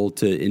sold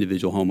to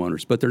individual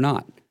homeowners, but they're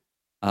not.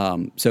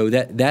 So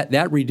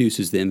that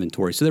reduces the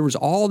inventory. So there was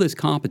all this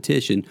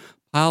competition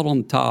piled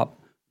on top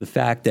the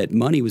fact that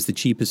money was the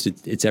cheapest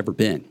it's ever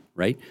been.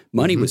 Right,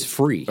 money was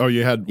free. Oh,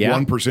 you had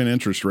 1%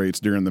 interest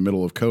rates during the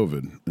middle of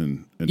COVID,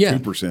 and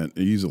 2%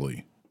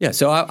 easily. Yeah,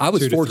 so I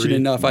was fortunate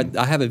enough.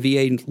 I have a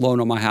VA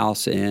loan on my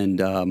house, and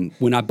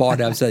when I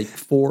bought it, I was like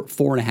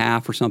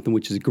 4.5 or something,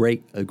 which is a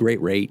great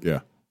rate.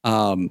 Yeah.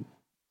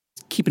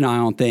 Keep an eye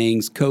on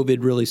things.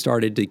 COVID really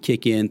started to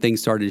kick in.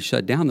 Things started to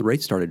shut down. The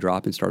rates started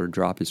dropping. So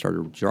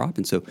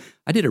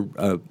I did a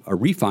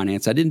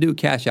refinance. I didn't do a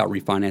cash out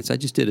refinance. I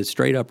just did a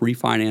straight up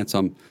refinance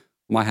on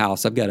my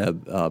house. I've got a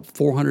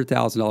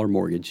 $400,000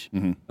 mortgage.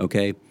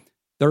 Okay.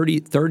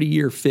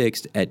 30-year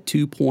fixed at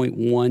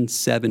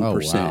 2.17%. Oh,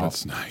 wow.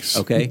 That's nice.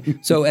 Okay.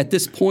 So at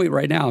this point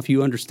right now, if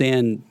you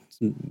understand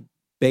some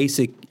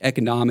basic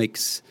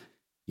economics,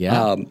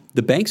 the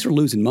banks are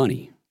losing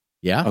money.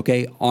 Yeah.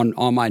 Okay.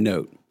 On my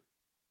note,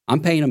 I'm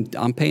paying them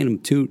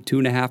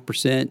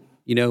 2.5%,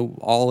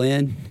 all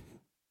in, a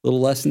little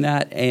less than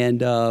that. And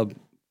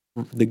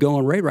the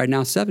going rate right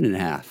now is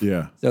 7.5%.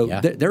 Yeah. So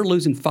they're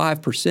losing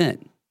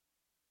 5%.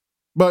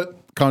 But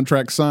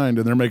contract signed,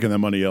 and they're making that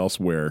money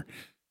elsewhere.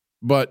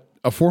 But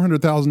a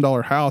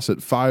 $400,000 house at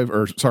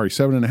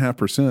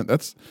 7.5%.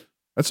 That's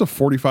a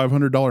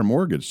 $4,500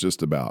 mortgage,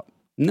 just about.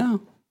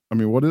 No, I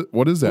mean, what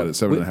is that at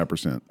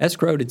 7.5%?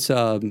 Escrowed, it's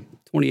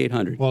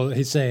 $2,800. Well,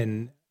 he's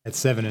saying at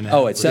 7.5.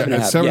 Oh, at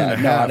 7.5. Yeah,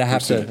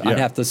 No, I'd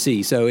have to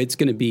see. So it's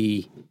going to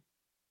be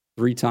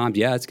 3 times.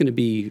 Yeah, it's going to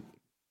be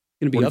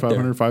up there.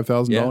 $4,500,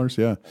 $5,000.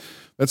 Yeah,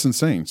 that's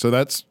insane. So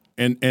that's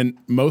and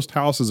most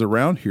houses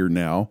around here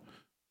now,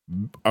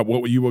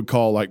 what you would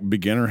call like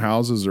beginner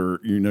houses or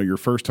your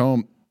first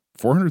home,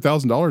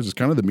 $400,000 is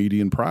kind of the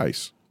median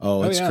price.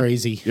 Oh, it's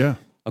crazy. Yeah.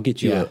 I'll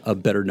get you a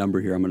better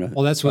number here. I'm gonna.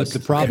 Well, that's what the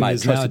problem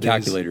is nowadays.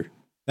 Calculator.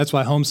 That's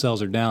why home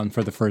sales are down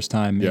for the first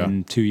time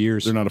in 2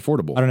 years. They're not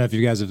affordable. I don't know if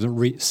you guys have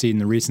seen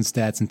the recent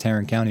stats in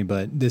Tarrant County,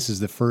 but this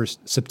is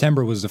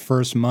September was the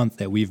first month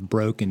that we've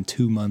broken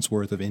 2 months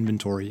worth of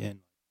inventory in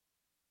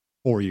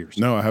 4 years.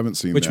 No, I haven't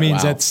seen Which that.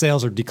 means that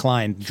sales are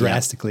declined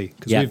drastically.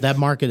 Yeah, that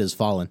market has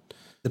fallen.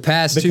 The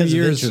past because 2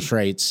 years, of interest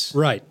rates.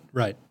 Right.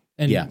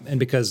 And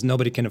because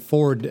nobody can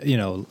afford,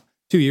 2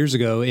 years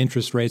ago,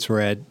 interest rates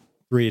were at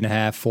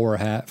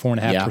 3.5%,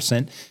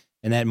 4.5%.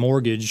 And that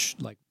mortgage,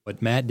 like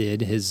what Matt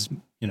did, his,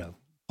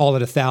 call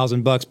it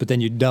 $1,000, but then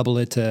you double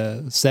it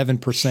to 7%,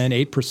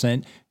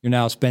 8%, you're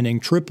now spending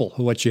triple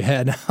what you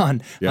had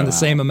on the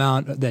same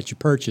amount that you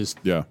purchased.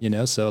 Yeah.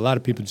 So a lot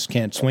of people just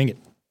can't swing it.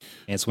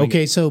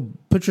 So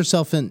put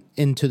yourself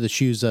into the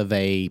shoes of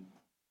a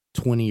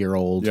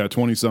 20-year-old. Yeah,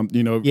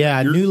 20-something,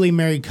 newly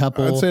married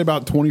couple. I'd say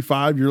about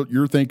 25,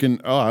 you're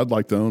thinking, oh, I'd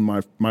like to own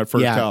my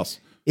first house.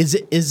 Is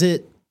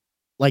it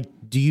like,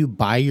 do you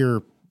buy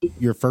your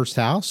first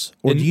house,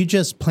 or do you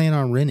just plan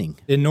on renting?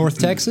 In North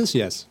Texas,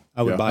 yes.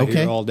 I would buy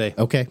here all day.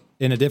 Okay.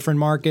 In a different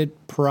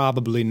market,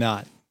 probably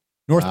not.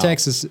 North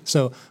Texas,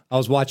 so I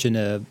was watching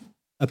a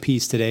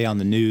piece today on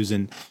the news,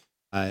 and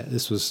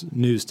this was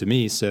news to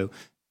me. So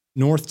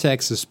North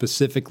Texas,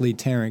 specifically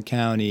Tarrant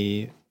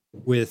County,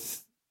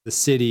 with the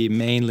city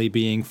mainly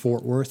being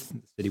Fort Worth,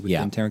 the city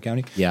within Tarrant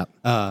County,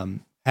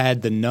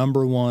 had the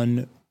number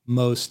one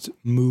most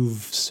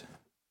moves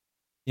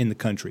in the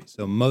country.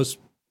 So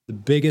the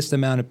biggest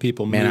amount of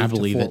people moved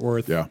to Fort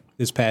Worth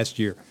this past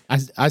year.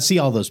 I see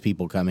all those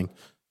people coming.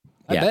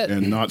 I bet.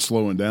 And not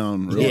slowing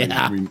down, really.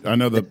 Yeah. I mean, I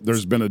know that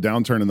there's been a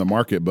downturn in the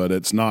market, but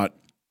it's not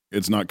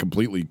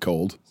completely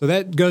cold. So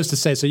that goes to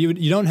say, so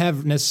you don't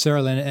have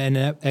necessarily an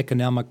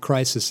economic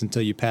crisis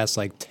until you pass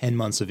like 10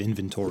 months of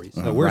inventory.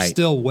 So we're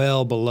still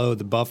well below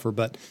the buffer,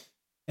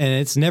 and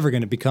it's never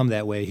going to become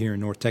that way here in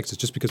North Texas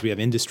just because we have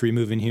industry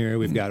moving here.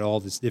 We've got all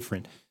this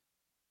different.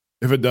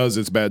 If it does,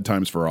 it's bad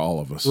times for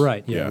all of us.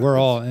 Right. Yeah. We're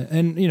all,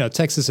 and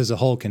Texas as a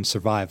whole can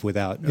survive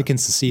without, it can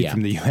secede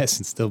from the U.S.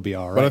 and still be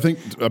all right. But I think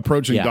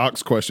approaching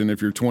Doc's question, if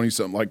you're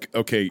 20-something, like,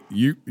 okay,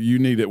 you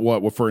need it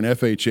what? Well, for an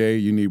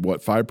FHA, you need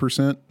what,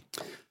 5%?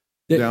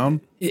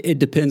 down? It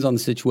depends on the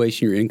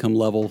situation, your income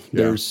level.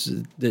 Yeah.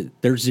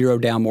 There's zero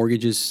down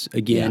mortgages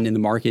again in the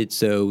market,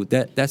 so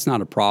that's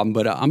not a problem.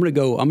 But I'm gonna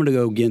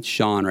go against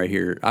Shon right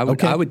here. I would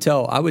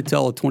tell a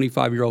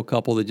 25-year-old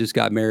couple that just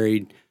got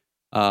married.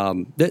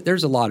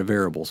 There's a lot of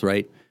variables,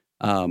 right?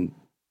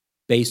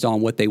 Based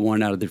on what they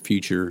want out of their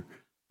future.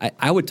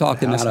 I would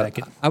talk them out of.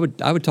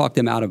 I would talk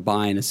them out of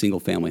buying a single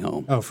family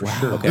home. Oh, for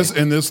sure. Okay.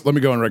 This, let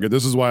me go on record.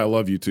 This is why I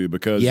love you two,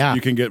 because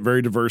you can get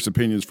very diverse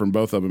opinions from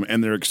both of them,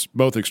 and they're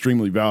both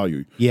extremely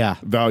valued.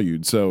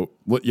 So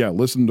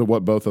listen to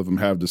what both of them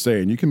have to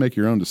say, and you can make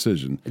your own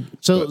decision.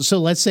 So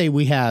let's say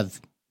we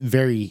have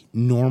very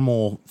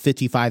normal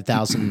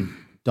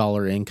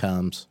 $55,000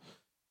 incomes,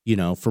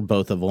 for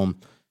both of them,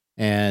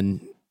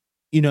 and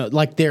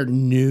like they're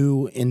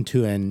new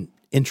into an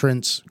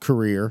entrance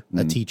career,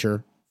 a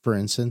teacher, for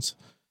instance.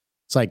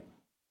 It's like,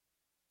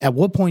 at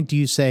what point do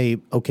you say,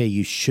 okay,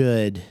 you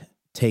should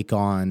take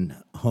on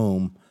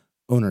home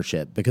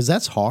ownership? Because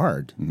that's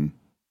hard. Mm-hmm.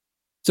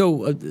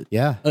 So,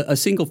 a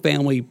single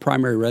family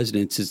primary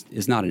residence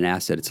is not an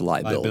asset; it's a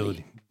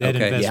liability.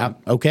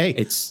 Okay.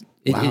 It's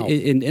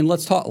and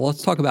let's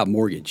talk about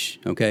mortgage.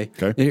 Okay.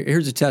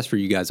 Here's a test for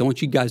you guys. I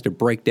want you guys to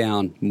break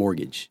down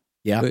mortgage.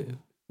 Yeah.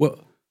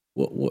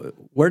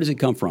 Where does it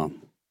come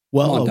from?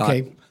 Well,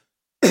 okay.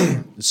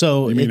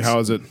 So you mean how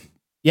is it?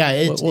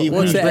 Yeah, when you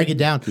break it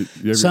down,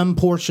 some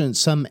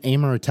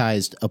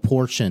amortized a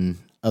portion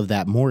of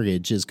that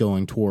mortgage is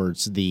going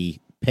towards the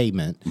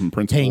payment,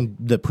 paying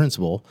the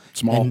principal.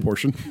 Small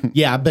portion.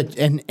 But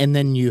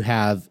then you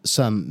have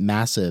some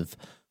massive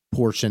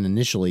portion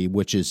initially,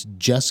 which is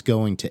just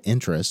going to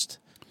interest,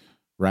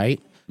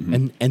 right?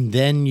 Mm-hmm. And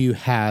then you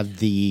have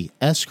the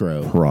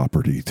escrow.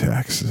 Property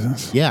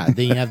taxes. Yeah,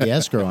 then you have the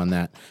escrow on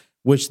that,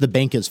 which the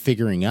bank is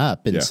figuring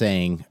up and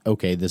saying,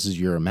 okay, this is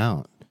your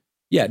amount.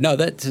 Yeah, no,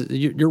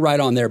 you're right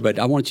on there. But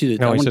I want you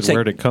to. No,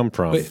 where did it come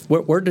from?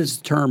 Where does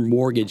the term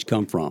mortgage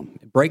come from?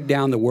 Break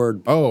down the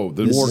word. Oh,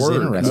 the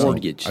word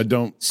mortgage. I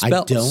don't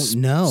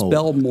know.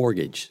 Spell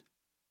mortgage.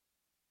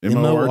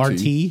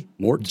 MORT.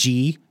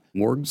 Mortgage.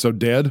 Mortgage. So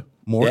dead.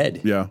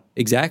 Dead. Yeah.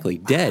 Exactly.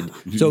 Dead.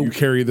 So you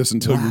carry this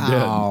until you're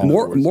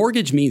dead.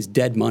 Mortgage means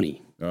dead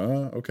money.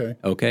 Okay.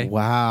 Okay.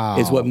 Wow.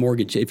 Is what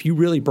mortgage. If you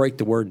really break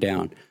the word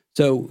down,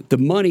 so the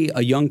money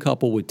a young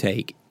couple would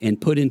take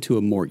and put into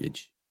a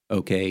mortgage.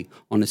 Okay,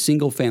 on a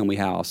single family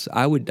house,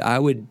 I would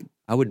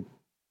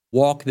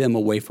walk them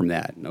away from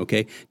that.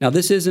 Okay, now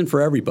this isn't for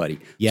everybody.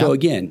 Yeah. So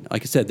again,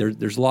 like I said,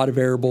 there's a lot of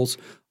variables.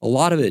 A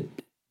lot of it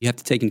you have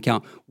to take into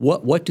account.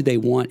 What do they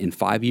want in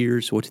 5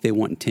 years? What do they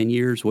want in 10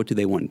 years? What do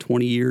they want in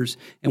 20 years?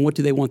 And what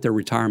do they want their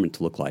retirement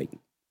to look like?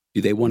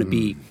 Do they want to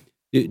be?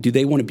 Do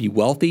they want to be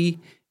wealthy?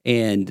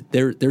 And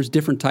there's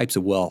different types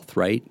of wealth,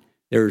 right?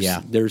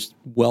 There's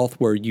wealth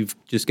where you've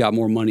just got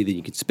more money than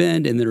you can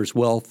spend, and there's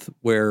wealth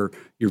where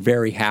you're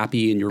very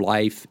happy in your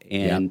life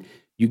and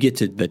you get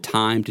to the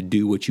time to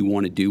do what you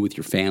want to do with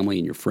your family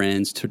and your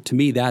friends. To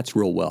me, that's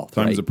real wealth.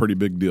 Time's a pretty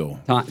big deal.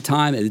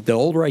 Time. The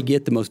older I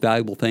get, the most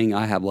valuable thing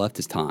I have left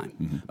is time.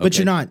 Mm-hmm. Okay? But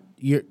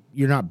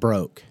you're not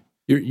broke.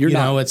 You're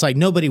not. It's like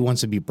nobody wants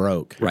to be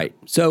broke. Right.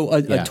 So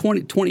any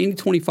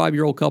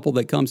 25-year-old couple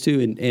that comes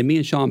to, and me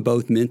and Shon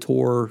both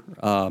mentor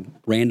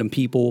random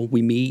people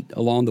we meet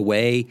along the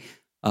way.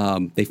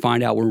 They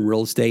find out we're in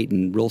real estate,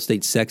 and real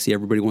estate's sexy.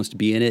 Everybody wants to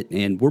be in it,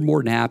 and we're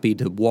more than happy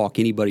to walk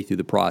anybody through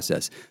the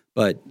process.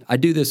 But I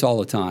do this all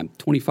the time.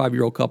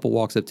 25-year-old couple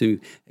walks up to me,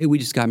 hey, we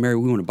just got married.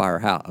 We want to buy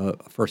our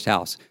first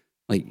house.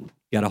 Like,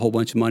 got a whole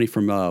bunch of money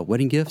from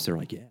wedding gifts? They're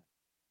like, yeah,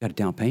 got a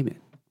down payment.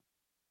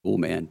 Cool,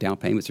 man. Down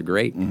payments are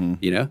great.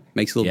 Mm-hmm.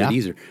 Makes it a little bit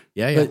easier.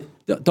 Yeah.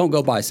 But don't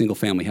go buy a single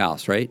family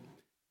house, right?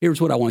 Here's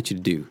what I want you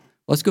to do.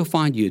 Let's go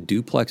find you a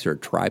duplex or a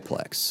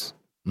triplex.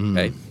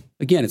 Okay.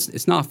 Again,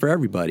 it's not for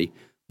everybody.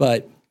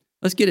 But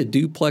let's get a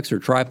duplex or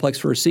triplex.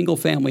 For a single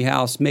family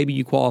house, maybe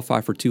you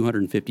qualify for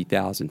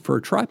 $250,000. For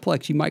a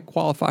triplex, you might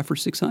qualify for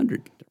 $600,000.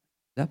 Is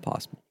that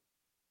possible?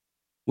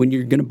 When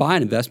you're going to buy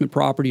an investment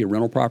property, a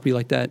rental property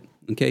like that,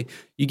 okay,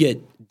 you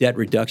get debt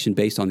reduction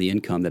based on the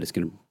income that it's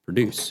going to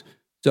produce.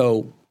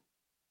 So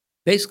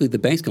basically, the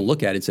bank's going to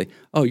look at it and say,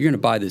 "Oh, you're going to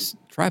buy this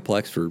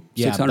triplex for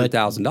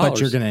 $600,000,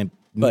 but you're going to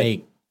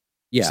make."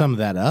 Some of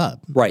that up.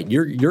 Right.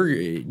 You're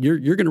going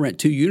to rent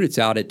 2 units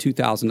out at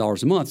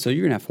 $2,000 a month, so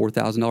you're going to have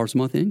 $4,000 a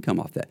month in income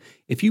off that.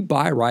 If you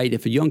buy right,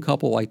 if a young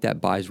couple like that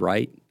buys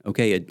right,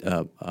 okay,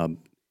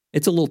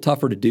 it's a little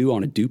tougher to do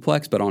on a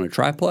duplex, but on a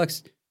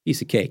triplex,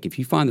 piece of cake. If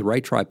you find the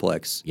right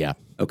triplex,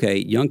 okay,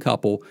 young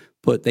couple,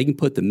 they can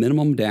put the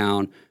minimum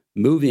down,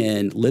 move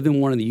in, live in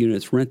one of the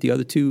units, rent the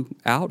other 2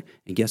 out,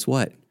 and guess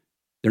what?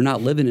 They're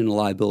not living in a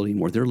liability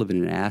anymore. They're living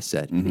in an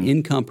asset, an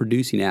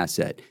income-producing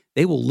asset.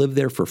 They will live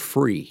there for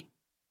free.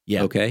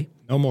 Yeah. Okay.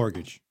 No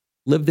mortgage.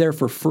 Live there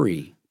for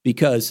free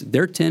because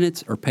their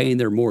tenants are paying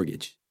their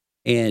mortgage.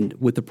 And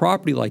with a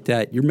property like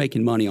that, you're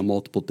making money on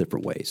multiple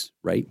different ways,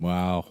 right?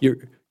 Wow.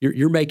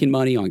 You're making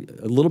money on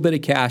a little bit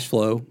of cash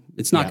flow.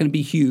 It's not going to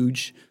be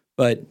huge,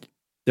 but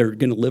they're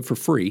going to live for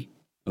free.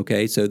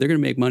 Okay. So they're going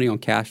to make money on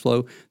cash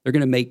flow. They're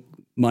going to make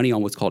money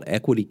on what's called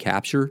equity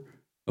capture.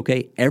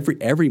 Okay.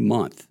 Every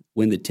month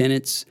when the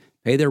tenants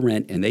pay their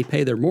rent and they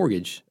pay their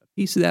mortgage, a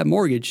piece of that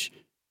mortgage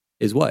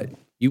is what?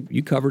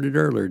 You covered it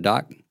earlier,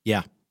 Doc.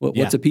 Yeah.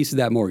 What's a piece of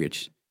that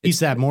mortgage? Piece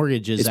of that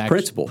mortgage is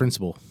principal.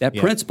 Principal. That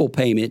principal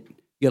payment,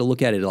 you got to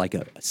look at it like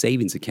a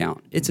savings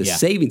account. It's a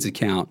savings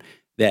account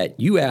that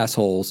you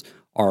assholes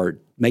are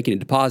making a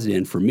deposit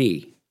in for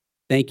me.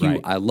 Thank you.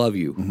 Right. I love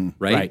you. Mm-hmm.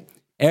 Right?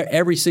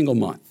 Every single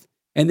month.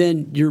 And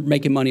then you're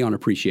making money on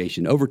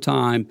appreciation. Over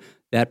time,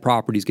 that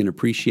property is going to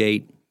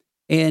appreciate.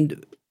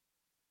 And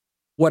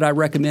what I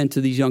recommend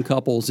to these young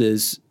couples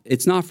is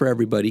it's not for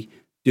everybody.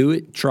 Do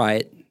it. Try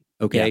it.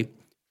 Okay? Yeah.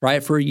 Try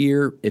it for a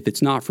year. If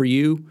it's not for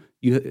you,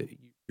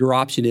 your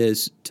option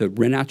is to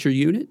rent out your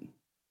unit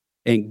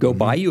and go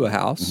buy you a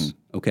house.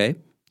 Okay?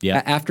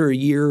 Yeah. After a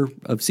year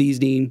of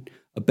seasoning,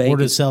 a bank, or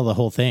to sell the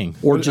whole thing,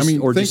 or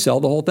just sell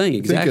the whole thing.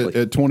 Exactly.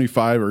 At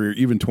 25 or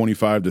even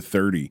 25 to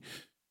 30,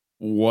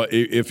 what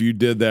if you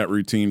did that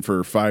routine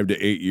for 5 to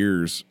 8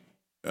 years?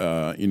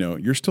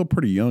 You're still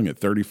pretty young at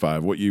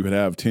 35. What you would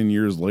have 10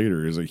 years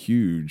later is a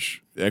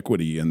huge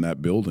equity in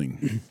that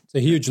building. It's a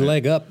huge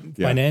leg up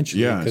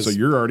financially. Yeah, so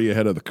you're already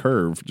ahead of the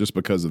curve just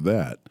because of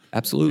that.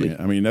 Absolutely.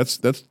 Yeah, I mean, that's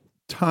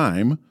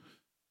time,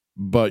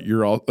 but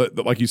you're all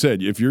like you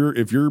said. If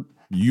your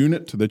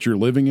unit that you're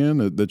living in,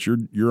 that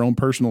your own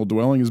personal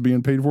dwelling is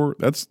being paid for,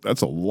 that's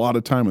a lot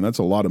of time and that's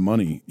a lot of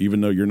money,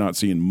 even though you're not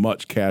seeing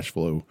much cash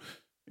flow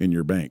in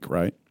your bank,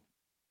 right?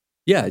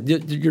 Yeah,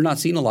 you're not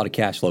seeing a lot of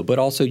cash flow, but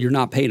also you're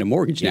not paying a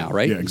mortgage now,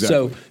 right? Yeah,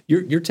 exactly. So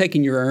you're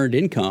taking your earned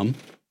income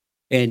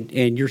and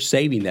you're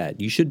saving that.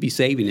 You should be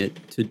saving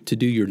it to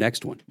do your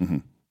next one. Mm-hmm.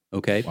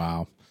 Okay.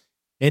 Wow.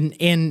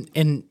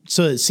 And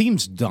so it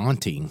seems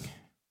daunting,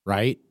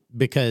 right?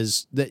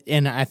 Because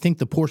and I think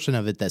the portion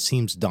of it that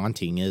seems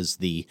daunting is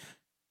the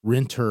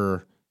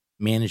renter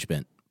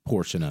management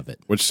portion of it,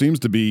 which seems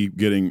to be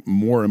getting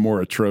more and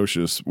more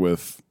atrocious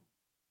with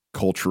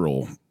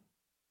cultural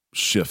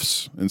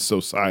shifts and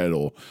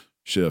societal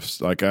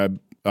shifts. Like I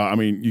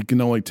mean, you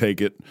can only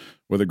take it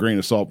with a grain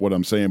of salt what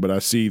I'm saying, but I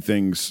see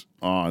things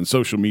on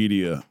social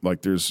media,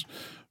 like there's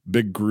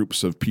big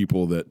groups of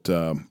people that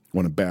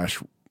want to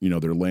bash,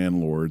 their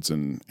landlords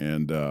and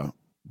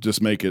just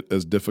make it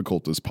as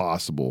difficult as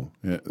possible.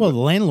 Well, the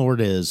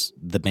landlord is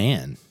the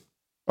man.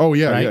 Oh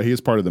yeah, right? yeah, he is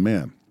part of the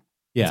man.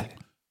 Yeah.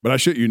 But I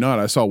shit you not,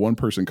 I saw one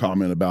person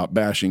comment about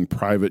bashing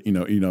private,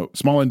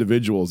 small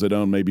individuals that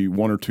own maybe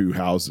one or two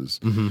houses.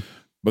 Mm-hmm.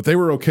 But they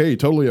were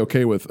totally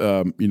okay with,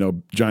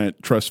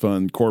 giant trust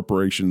fund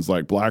corporations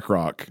like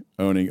BlackRock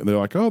owning. They're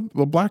like, oh,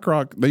 well,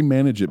 BlackRock, they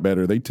manage it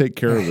better. They take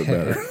care of it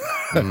better.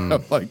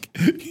 I'm like,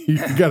 you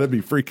got to be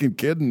freaking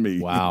kidding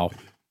me. Wow.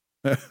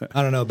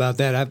 I don't know about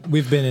that.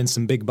 We've been in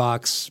some big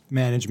box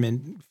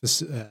management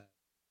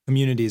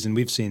communities, and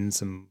we've seen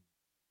some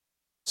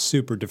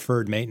super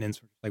deferred maintenance.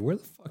 Like, where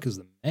the fuck is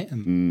the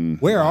man?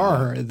 Where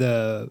are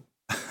the...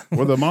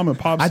 Well, the mom and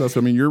pop stuff,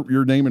 I mean,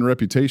 your name and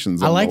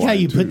reputation's on I like the how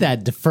line, you too. put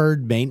that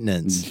deferred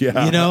maintenance.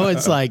 Yeah.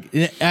 It's like,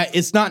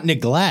 it's not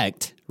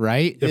neglect,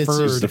 right?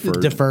 Deferred. It's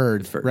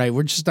deferred, right?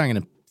 We're just not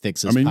going to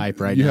fix this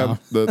pipe right you now.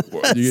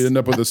 You end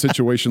up with a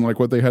situation like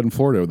what they had in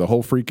Florida. The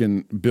whole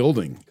freaking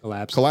building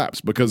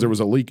collapsed because there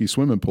was a leaky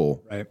swimming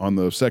pool on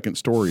the second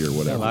story or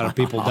whatever. A lot of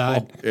people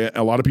died.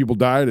 A lot of people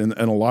died, and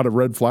a lot of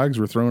red flags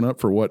were thrown up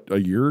for a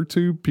year or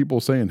two.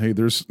 People saying, "Hey,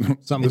 there's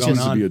something going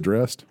needs on to be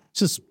addressed." It's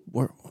just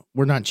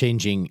we're not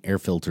changing air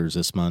filters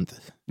this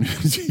month.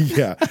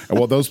 Yeah,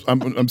 well,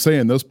 I'm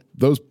saying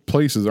those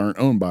places aren't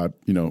owned by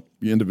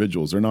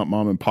individuals. They're not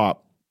mom and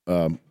pop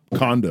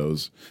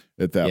condos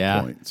at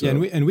that point. So.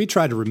 Yeah, and we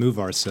try to remove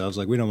ourselves.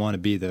 Like, we don't want to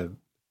be the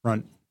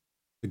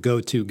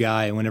go-to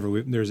guy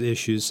whenever there's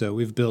issues. So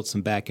we've built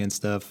some back-end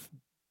stuff,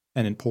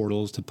 tenant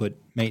portals to put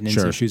maintenance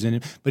issues in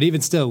it. But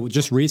even still,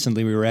 just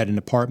recently we were at an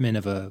apartment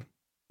of a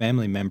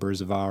family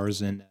members of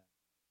ours, and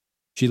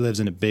she lives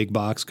in a big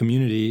box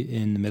community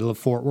in the middle of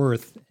Fort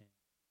Worth.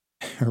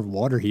 Her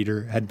water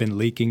heater had been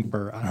leaking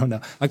for, I don't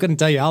know, I couldn't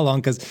tell you how long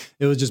because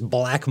it was just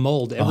black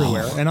mold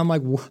everywhere. And I'm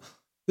like,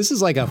 this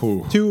is like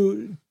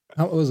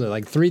what was it,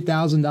 like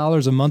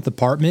 $3,000 a month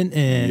apartment,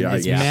 and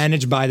it's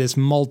managed by this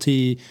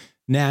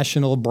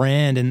multinational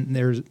brand,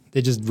 and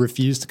they just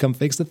refuse to come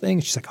fix the thing.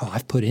 She's like, oh,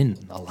 I've put in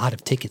a lot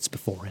of tickets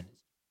before, and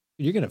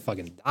you're gonna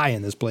fucking die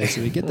in this place.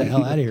 So we get the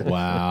hell out of here.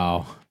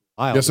 Wow.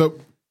 Yeah. So,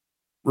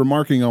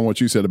 remarking on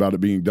what you said about it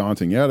being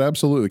daunting, yeah, it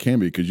absolutely can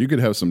be, because you could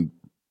have some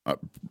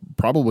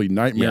probably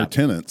nightmare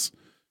tenants.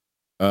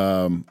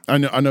 I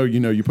know.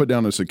 You put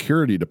down a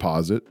security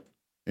deposit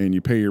and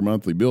you pay your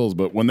monthly bills,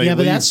 but when they leave,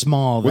 but that's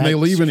small. When they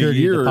leave in a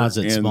year,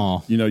 and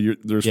small.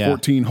 There's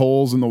 14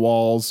 holes in the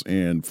walls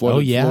and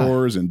flooded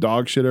floors and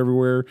dog shit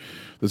everywhere.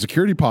 The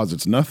security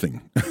deposit's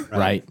nothing.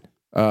 Right.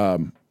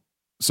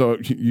 So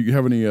you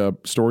have any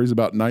stories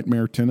about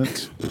nightmare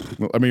tenants?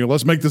 I mean,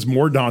 let's make this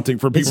more daunting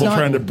for people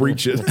trying to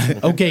breach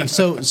it. Okay,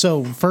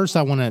 so first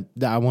I want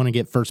to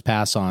get first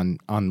pass on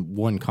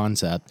one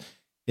concept.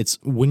 It's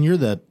when you're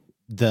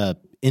the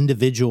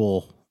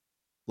individual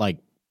like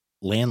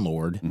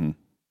landlord. Mm-hmm.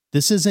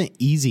 This isn't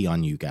easy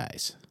on you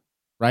guys,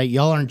 right?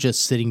 Y'all aren't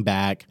just sitting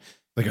back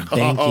Like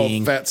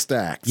banking. fat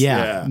stacks.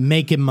 Yeah,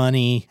 making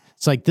money.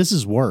 It's like, this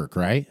is work,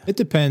 right? It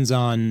depends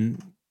on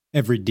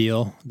every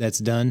deal that's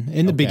done.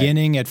 In the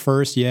beginning, at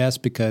first, yes,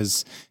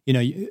 because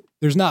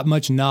there's not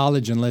much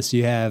knowledge unless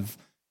you have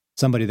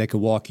somebody that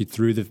could walk you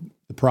through the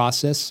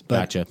process.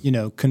 But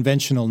Gotcha.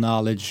 Conventional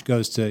knowledge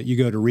you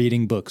go to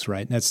reading books,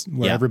 right? That's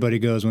where everybody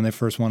goes when they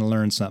first want to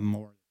learn something,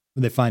 or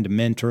they find a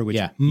mentor, which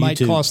might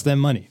YouTube. cost them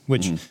money.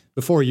 Which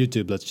before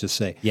YouTube, let's just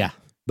say,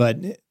 But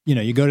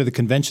you go to the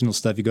conventional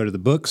stuff. You go to the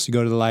books. You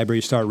go to the library.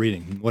 You start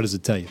reading. What does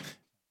it tell you?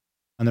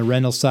 On the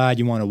rental side,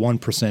 you want a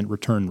 1%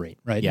 return rate,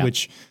 right? Yeah.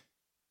 Which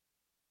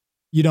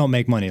you don't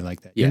make money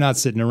like that. Yeah. You're not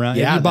sitting around.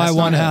 Yeah, If you buy that's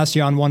one not house,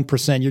 you're on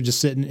 1%. You're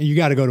just sitting. You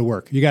got to go to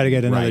work. You got to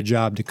get another Right.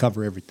 job to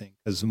cover everything,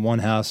 because one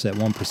house at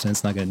 1%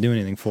 is not going to do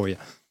anything for you.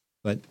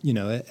 But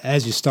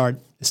as you start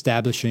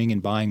establishing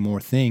and buying more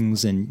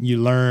things, and you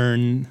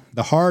learn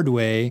the hard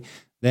way,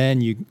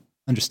 then you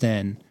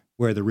understand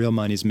where the real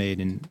money's made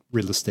in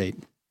real estate.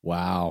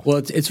 Wow. Well,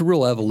 it's a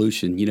real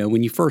evolution.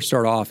 When you first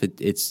start off,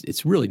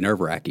 it's really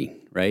nerve-wracking,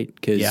 right?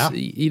 Because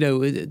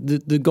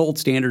the gold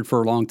standard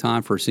for a long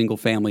time for a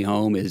single-family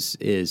home is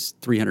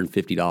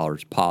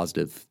 $350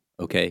 positive.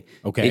 Okay.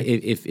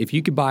 If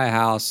you could buy a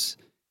house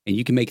and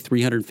you can make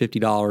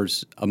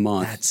 $350 a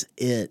month, That's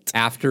it.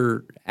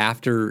 after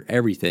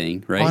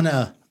everything, right? On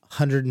a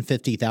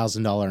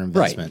 $150,000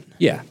 investment. Right.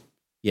 Yeah.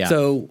 Yeah.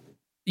 So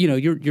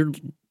your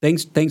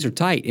things are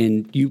tight,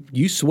 and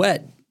you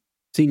sweat.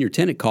 Senior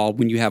tenant called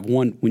when you have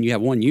one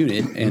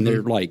unit, and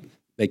they're like,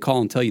 they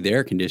call and tell you the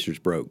air conditioner's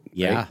broke.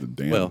 Yeah. Right?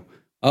 Damn.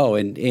 Well,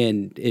 and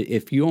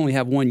if you only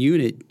have one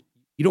unit,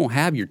 you don't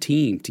have your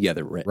team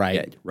together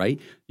yet,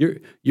 right?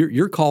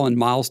 You're calling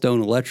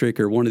Milestone Electric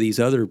or one of these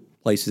other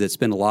places that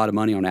spend a lot of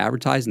money on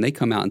advertising. They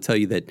come out and tell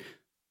you that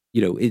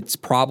it's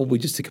probably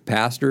just a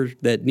capacitor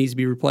that needs to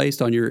be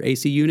replaced on your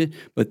AC unit,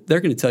 but they're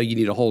going to tell you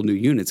need a whole new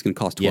unit. It's going to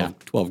cost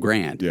 $12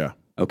 grand. Yeah.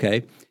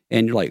 Okay.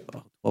 And you're like,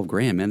 $12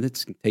 grand, man.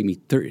 That's going to take me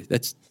 30.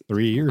 That's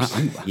 3 years.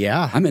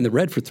 I'm in the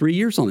red for 3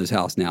 years on this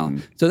house now.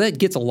 So that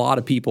gets a lot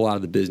of people out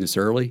of the business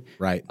early.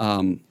 Right.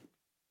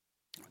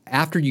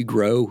 After you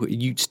grow,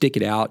 you stick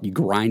it out, you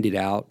grind it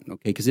out. Okay.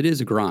 Because it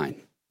is a grind.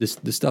 This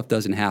stuff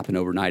doesn't happen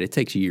overnight. It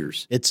takes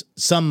years. It's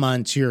some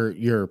months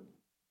you're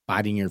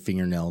biting your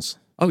fingernails.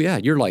 Oh yeah.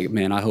 You're like,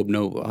 man, I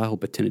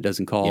hope a tenant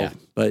doesn't call. Yeah.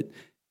 But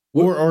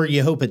Or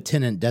you hope a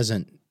tenant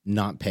doesn't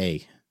not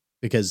pay,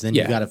 because then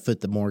you got to foot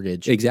the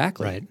mortgage.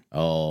 exactly. Right.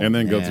 Oh, And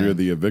then go man. through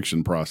the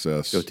eviction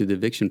process. Go through the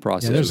eviction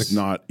process. It's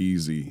not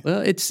easy.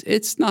 Well,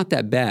 it's not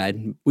that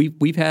bad.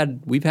 We've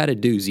had a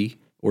doozy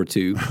or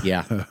two.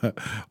 Yeah.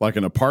 Like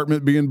an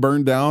apartment being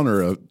burned down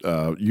or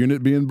a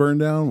unit being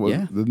burned down.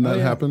 Yeah. Didn't that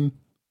happen?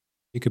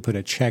 You could put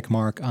a check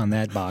mark on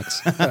that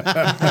box.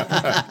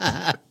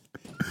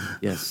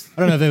 Yes. I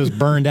don't know if it was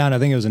burned down. I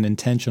think it was an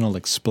intentional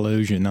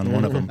explosion on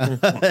one of them.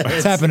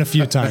 It's happened a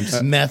few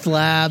times. Meth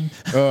lab.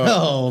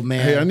 Oh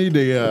man. Hey, I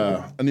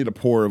need a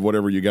pour of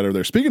whatever you got over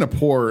there. Speaking of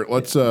pour,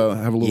 let's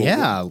have a little.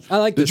 Yeah. I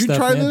like Did this you stuff,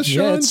 try man. this,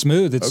 Yeah, Shon? it's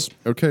smooth. It's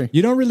Okay.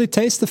 You don't really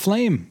taste the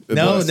flame.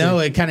 No, does.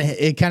 it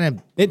kind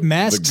of It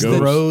masks The the, ghost.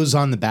 grows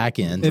on the back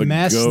end. it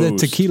masks the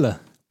ghost.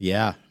 tequila.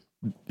 Yeah.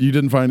 You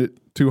didn't find it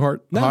too hot?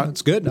 No, hot?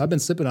 it's good. I've been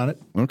sipping on it.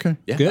 Okay.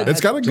 Yeah. Good.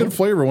 It's got a good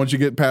flavor once you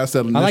get past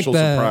that I like initial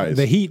surprise.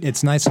 the heat.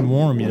 It's nice and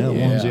warm. It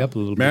warms you up a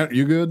little bit. Matt,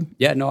 you good?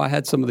 Yeah, no, I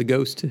had some of the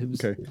Ghost. It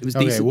was, Okay. it was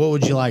Okay, decent. what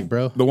would you like,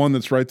 bro? The one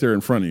that's right there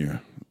in front of you.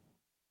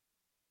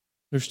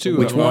 There's two.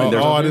 Which of them. one?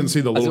 There's- I didn't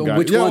see the little guy.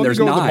 which yeah, one? let's There's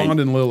go with 9. the Bond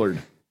and Lillard.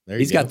 There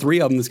He's you go. got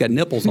 3 of them that's got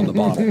nipples on the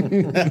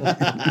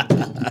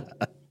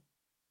bottle.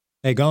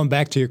 Hey, going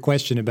back to your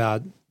question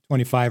about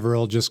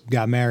 25-year-old just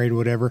got married,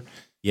 whatever.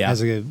 Yeah.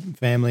 Has a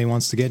family,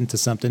 wants to get into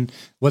something.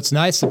 What's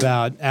nice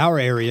about our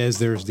area is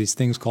there's these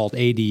things called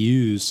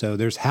ADUs. So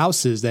there's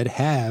houses that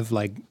have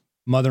like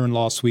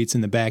mother-in-law suites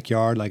in the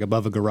backyard, like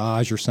above a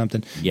garage or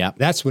something. Yeah.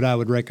 That's what I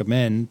would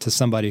recommend to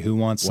somebody who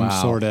wants some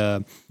Wow. sort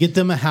of, Get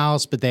them a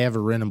house, but they have a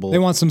rentable. they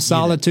want some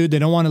solitude. They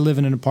don't want to live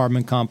in an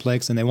apartment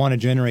complex, and they want to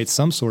generate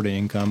some sort of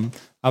income.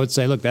 I would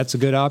say, look, that's a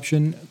good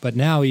option. But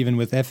now even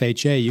with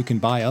FHA, you can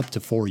buy up to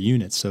 4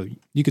 units. So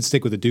you could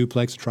stick with a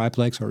duplex, a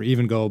triplex, or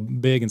even go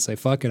big and say,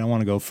 fuck it, I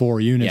want to go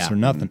 4 units Yeah. or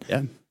nothing.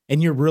 Yeah.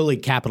 And you're really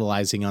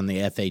capitalizing on the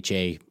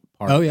FHA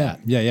part. Oh, of yeah.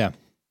 that. Yeah.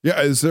 Yeah,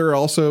 is there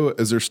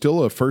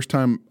still a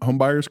first-time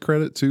homebuyers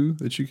credit too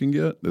that you can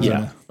get?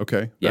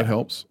 Okay, Yeah. that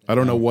helps. I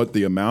don't know what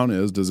the amount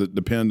is. Does it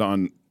depend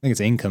on I think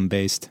it's income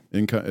based.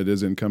 income? It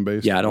is income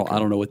based. Yeah, I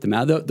don't know what the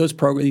amount.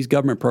 These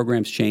government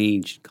programs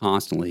change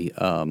constantly.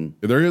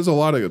 There is a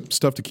lot of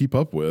stuff to keep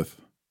up with,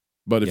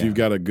 but if you've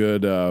got a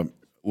good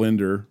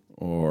lender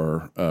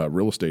or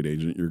real estate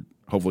agent, you're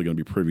hopefully going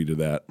to be privy to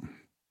that.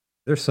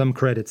 There's some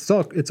credits.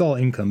 It's all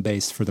income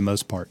based for the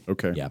most part.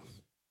 Okay. Yeah.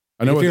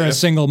 I know If with you're a F-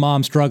 single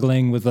mom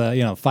struggling with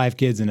 5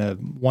 kids and a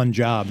one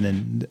job,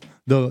 then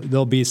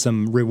there'll be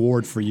some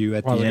reward for you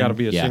at Well, the there got to end.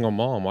 be a single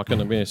mom. Why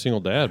couldn't it be a single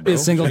dad, Be bro? a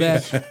single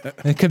dad.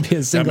 It could be a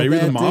yeah, single maybe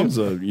dad the mom's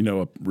too.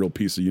 a real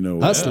piece of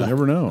Hustler. You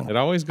never know. It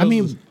always goes. I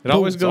mean, it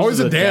always goes. always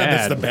to a the dad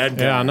that's the bad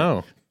guy. Yeah, I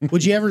know.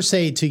 Would you ever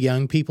say to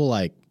young people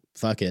like,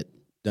 "Fuck it,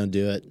 don't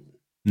do it"?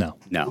 No.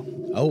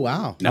 Oh,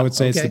 wow. I would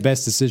say it's Okay. the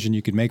best decision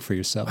you could make for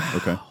yourself.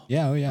 Okay.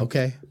 Yeah, oh yeah.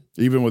 Okay.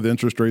 Even with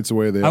interest rates the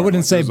way they are. I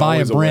wouldn't say there's buy a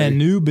always brand way.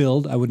 new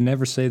build. I would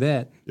never say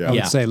that. Yeah. I would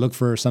Yeah. say look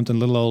for something a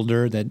little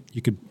older that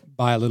you could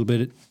buy a little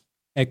bit of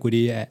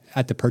equity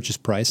at the purchase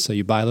price. So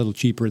you buy a little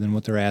cheaper than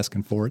what they're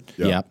asking for it.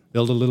 Yeah. Yep.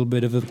 Build a little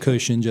bit of a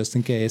cushion just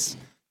in case,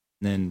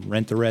 and then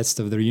rent the rest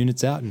of their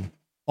units out and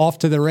off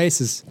to the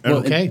races. And,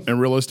 Okay.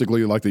 And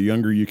realistically, like the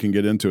younger you can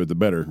get into it, the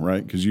better,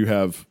 right? Because you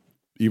have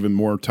even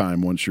more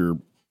time once you're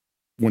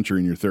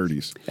in your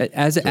 30s.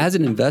 As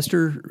an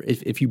investor,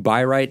 if you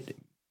buy right,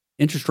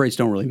 interest rates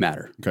don't really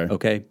matter.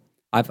 Okay.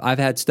 I've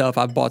had stuff,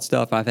 I've bought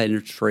stuff, I've had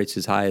interest rates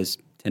as high as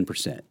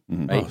 10%.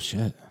 Right? Oh,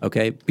 shit.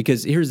 Okay,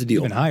 because here's the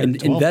deal: Even higher,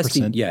 12%.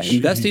 investing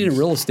Jeez. in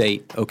real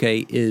estate,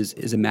 okay,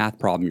 is a math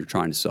problem you're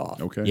trying to solve.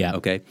 Okay. Yeah.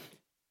 Okay,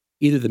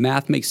 either the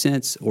math makes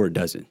sense or it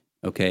doesn't.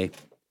 Okay,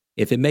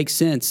 if it makes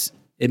sense,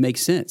 it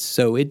makes sense.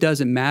 So it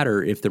doesn't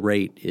matter if the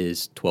rate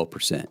is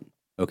 12%.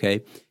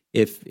 Okay,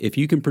 if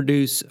you can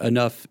produce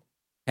enough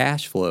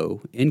cash flow,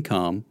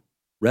 income,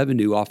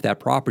 revenue off that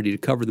property to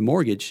cover the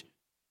mortgage,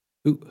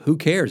 who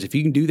cares? If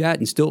you can do that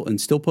and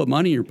still put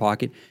money in your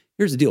pocket.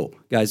 Here's the deal,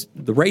 guys.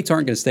 The rates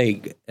aren't going to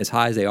stay as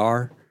high as they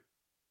are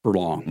for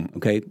long,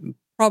 okay?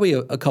 Probably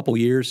a couple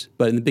years,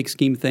 but in the big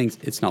scheme of things,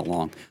 it's not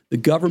long. The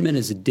government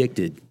is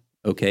addicted,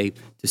 okay,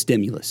 to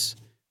stimulus.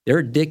 They're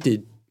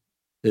addicted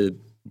to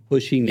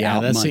pushing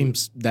out money.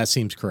 That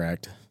seems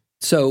correct.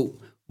 So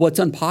what's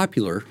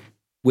unpopular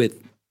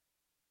with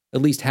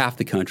at least half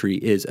the country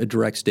is a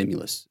direct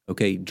stimulus,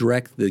 okay?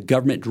 The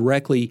government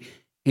directly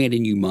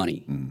handing you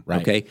money,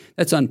 Right. okay?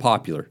 That's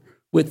unpopular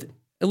with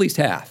at least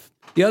half.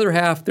 The other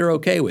half, they're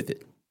okay with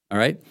it, all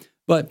right?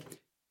 But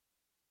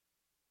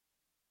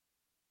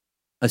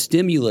a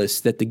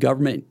stimulus that the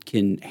government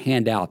can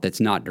hand out that's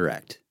not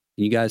direct.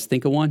 Can you guys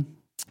think of one?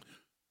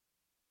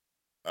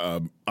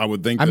 I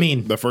would think. I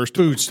mean, the first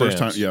food time,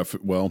 stamps. yeah.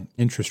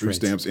 Interest Food rates.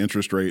 stamps,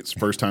 interest rates,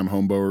 first time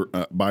home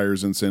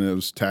buyers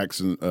incentives, tax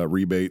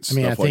rebates. I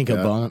mean, I stuff think like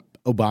that.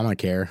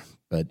 Obamacare,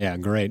 but Yeah,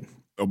 great.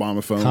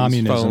 Obama phones.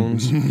 Communism.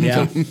 Phones.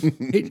 yeah.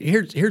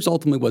 Here's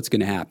ultimately what's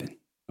going to happen,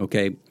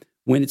 okay?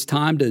 When it's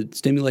time to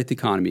stimulate the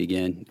economy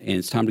again and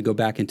it's time to go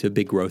back into a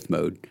big growth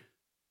mode,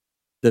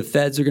 the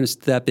feds are going to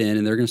step in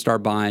and they're going to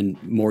start buying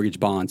mortgage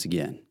bonds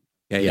again.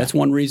 Okay, that's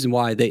one reason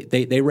why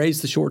they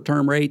raise the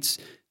short-term rates.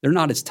 They're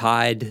not as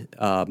tied.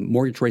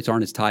 Mortgage rates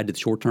aren't as tied to the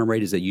short-term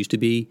rate as they used to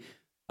be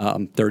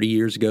 30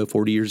 years ago,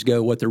 40 years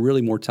ago. What they're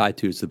really more tied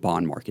to is the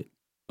bond market.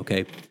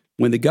 Okay,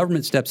 when the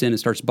government steps in and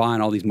starts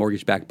buying all these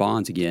mortgage-backed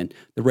bonds again,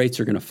 the rates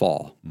are going to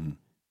fall.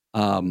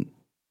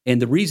 And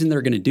the reason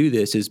they're going to do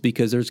this is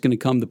because there's going to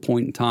come the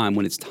point in time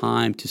when it's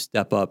time to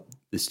step up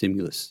the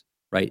stimulus,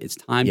 right? It's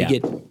time to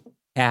get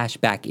cash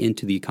back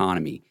into the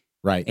economy.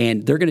 Right.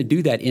 And they're going to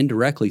do that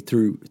indirectly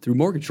through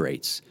mortgage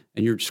rates.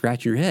 And you're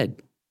scratching your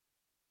head.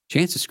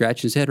 Chance is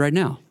scratching his head right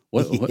now.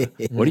 What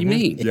do you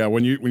mean? Yeah,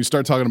 when you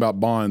start talking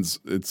about bonds,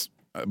 it's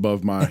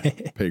above my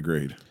pay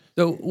grade.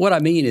 So what I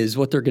mean is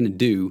what they're going to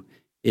do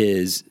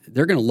is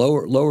they're going to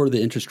lower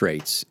the interest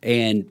rates,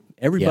 and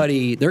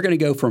everybody they're going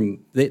to go from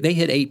they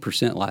hit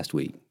 8% last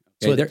week.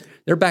 Okay? So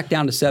they're back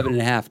down to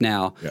 7.5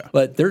 now. Yeah.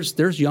 But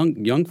there's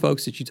young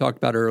folks that you talked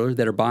about earlier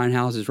that are buying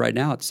houses right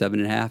now at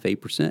 7.5%,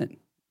 8%.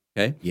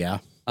 Okay. Yeah.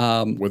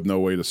 With no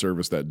way to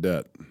service that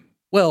debt.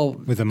 Well,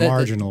 With a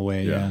marginal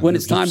way, yeah. When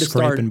it's time to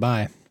start scraping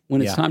by.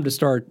 When it's time to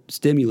start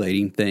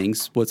stimulating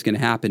things, what's going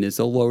to happen is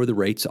they'll lower the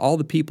rates. All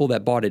the people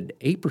that bought at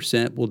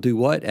 8% will do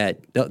what?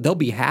 They'll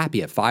be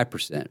happy at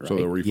 5%, right? So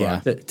they'll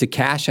refi. To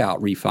cash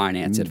out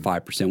refinance at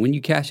 5%. When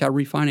you cash out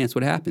refinance,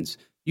 what happens?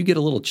 You get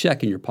a little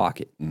check in your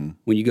pocket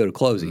when you go to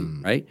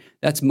closing, right?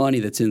 That's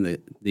money that's in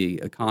the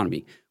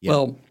economy. Yeah.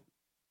 Well,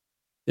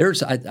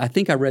 I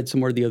think I read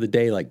somewhere the other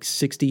day like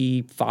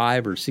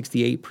 65 or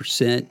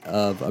 68%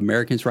 of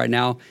Americans right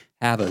now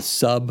have a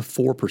sub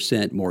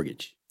 4%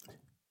 mortgage.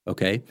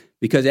 Okay,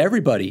 because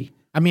everybody.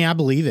 I mean, I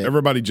believe it.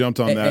 Everybody jumped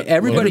on that.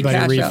 Everybody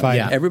cashed out.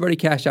 Yeah. Everybody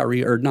cashed out,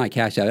 or not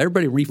cashed out.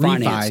 Everybody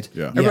refinanced.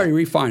 Yeah. Everybody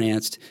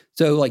refinanced.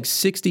 So like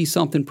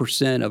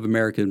 60-something% of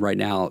Americans right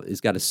now has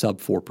got a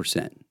sub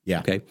 4%. Yeah.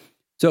 Okay.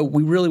 So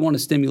we really want to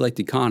stimulate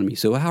the economy.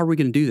 So how are we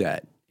going to do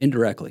that?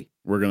 Indirectly.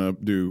 We're going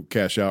to do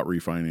cash out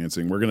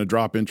refinancing. We're going to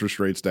drop interest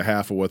rates to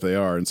half of what they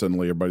are, and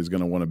suddenly everybody's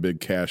going to want a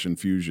big cash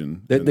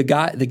infusion. The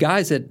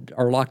guys that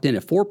are locked in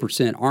at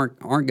 4%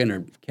 aren't going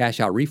to cash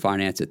out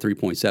refinance at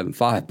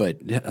 3.75.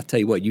 But I'll tell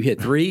you what, you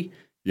hit 3,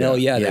 hell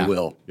yeah, they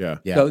will. Yeah.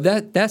 So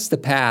that's the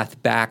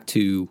path back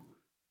to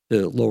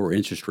the lower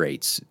interest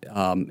rates,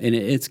 and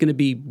it's going to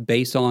be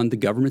based on the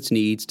government's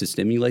needs to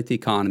stimulate the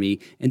economy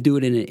and do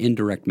it in an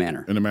indirect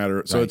manner.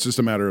 So it's just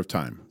a matter of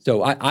time.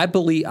 So I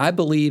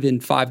believe in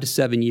 5 to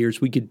 7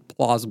 years we could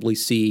plausibly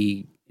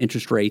see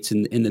interest rates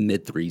in the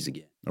mid 3s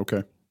again.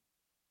 Okay.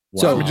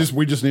 Wow. So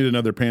we just need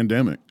another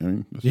pandemic. I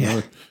mean,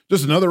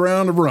 just another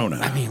round of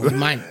Rona. I mean,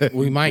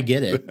 we might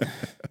get it.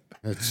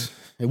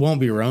 It won't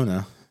be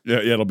Rona. Yeah,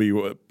 it'll be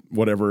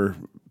whatever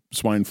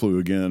swine flu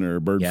again,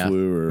 or bird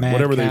flu, or Mad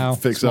whatever cow, they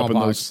fix up in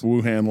those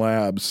Wuhan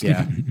labs.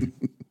 Yeah.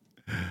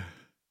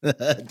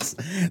 That's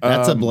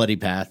a bloody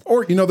path.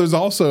 Or, there's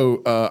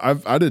also,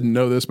 I didn't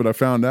know this, but I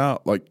found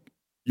out, like,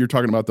 you're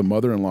talking about the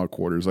mother-in-law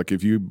quarters. Like,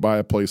 if you buy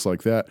a place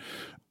like that,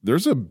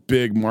 there's a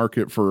big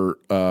market for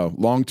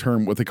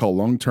long-term, what they call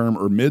long-term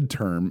or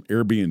mid-term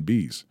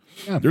Airbnbs.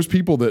 Yeah. There's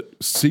people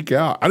that seek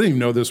out, I didn't even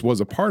know this was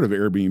a part of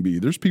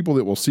Airbnb. There's people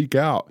that will seek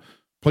out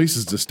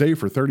places to stay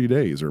for 30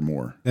 days or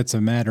more. That's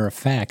a matter of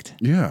fact.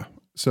 Yeah.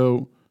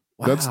 So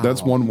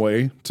that's one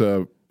way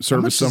to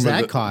service some of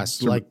that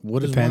cost? Like,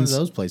 what is one of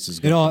those places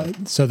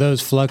going So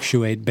those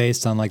fluctuate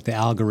based on like the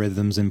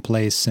algorithms in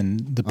place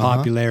and the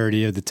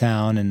popularity of the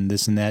town and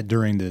this and that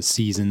during the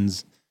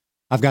seasons.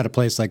 I've got a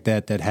place like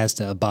that has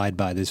to abide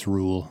by this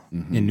rule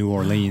in New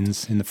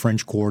Orleans in the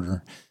French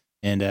Quarter.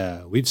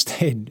 And we've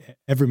stayed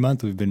every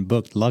month. We've been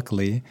booked,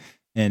 luckily,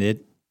 and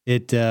it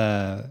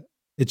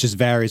just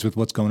varies with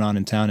what's going on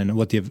in town and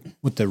what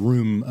the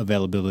room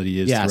availability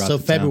is. Yeah, so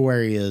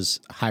February is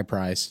high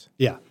priced.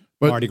 Yeah,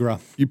 but Mardi Gras.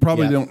 You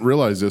probably don't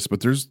realize this, but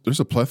there's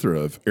a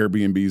plethora of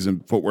Airbnbs in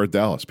Fort Worth,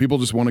 Dallas. People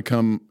just want to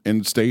come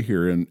and stay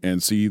here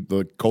and see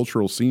the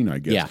cultural scene, I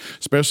guess. Yeah.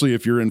 Especially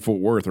if you're in Fort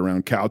Worth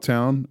around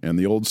Cowtown and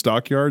the old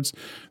stockyards.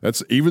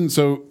 That's even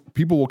so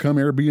people will come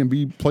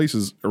Airbnb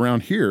places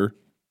around here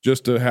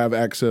just to have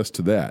access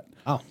to that.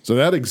 Oh. So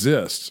that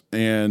exists.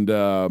 And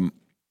the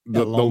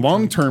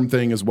long-term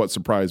thing is what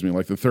surprised me,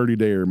 like the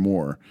 30-day or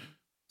more.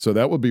 So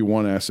that would be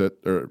one asset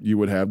you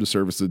would have to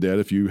service the debt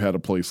if you had a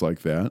place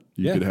like that.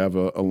 You could have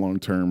a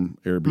long-term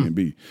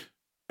Airbnb.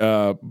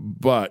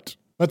 But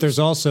there's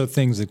also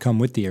things that come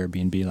with the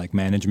Airbnb, like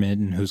management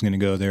and who's going to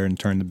go there and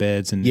turn the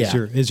beds. And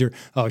is your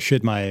oh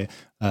shit, my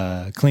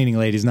cleaning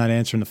lady's not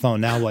answering the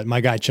phone. Now what? My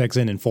guy checks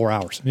in 4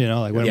 hours.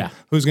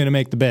 Who's going to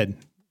make the bed?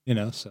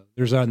 So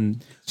there's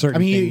certain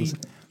things.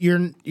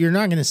 You're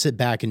not going to sit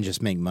back and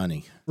just make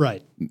money,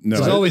 right? No,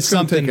 there's always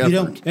something. You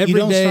don't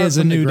day is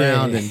a new day,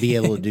 and be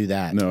able to do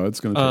that. No, it's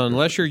going to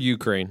unless you're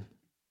Ukraine.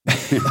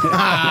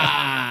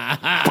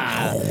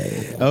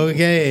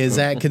 Okay, is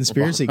that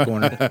conspiracy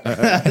corner?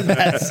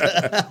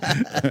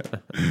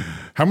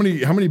 How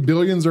many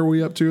billions are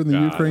we up to in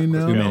the Ukraine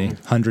now? Too many,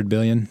 100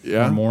 billion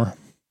or more.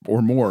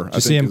 Or more. Did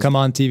you see him come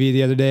on TV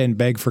the other day and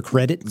beg for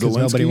credit because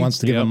nobody wants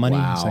to give him money?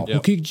 Wow. He's like,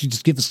 well, could you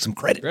just give us some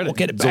credit? We'll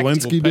get it back.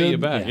 Zelensky we'll pay did? you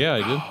back. Yeah,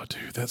 he did. Oh,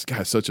 dude, that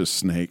guy's such a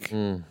snake.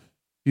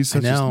 He's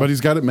such but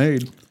he's got it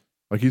made.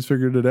 Like, he's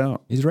figured it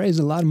out. He's raised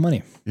a lot of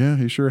money. Yeah,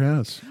 he sure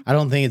has. I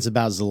don't think it's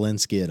about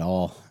Zelensky at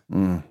all.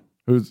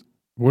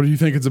 What do you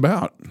think it's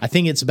about? I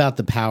think it's about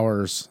the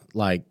powers.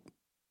 Like,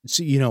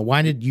 so,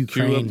 why did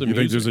Ukraine? You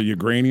think there's a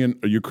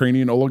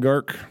Ukrainian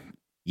oligarch?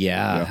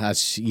 Yeah.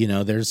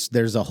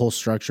 There's a whole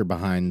structure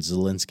behind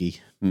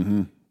Zelensky.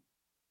 Mm-hmm.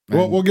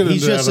 Well, we'll get into that.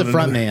 He's just a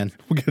front man.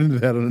 We'll get into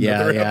that in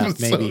another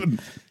episode. Maybe.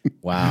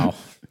 Wow.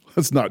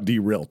 Let's not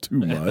derail too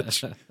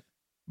much.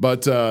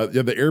 But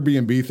the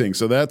Airbnb thing.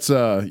 So that's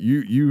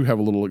you have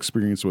a little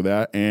experience with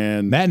that,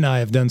 and Matt and I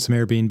have done some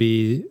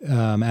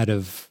Airbnb out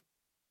of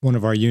one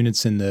of our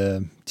units in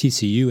the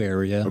TCU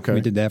area. Okay.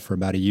 We did that for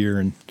about a year,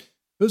 and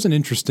it was an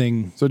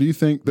interesting. So do you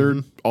think they're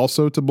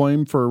also to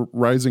blame for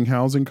rising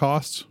housing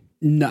costs?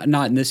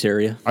 Not in this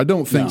area. I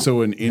don't think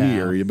so in any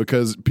area,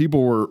 because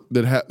people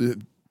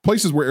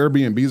places where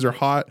Airbnbs are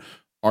hot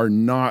are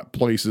not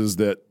places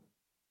that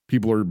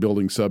people are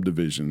building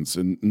subdivisions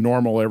and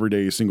normal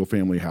everyday single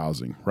family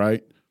housing,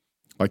 right?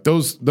 Like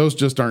those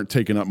just aren't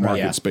taking up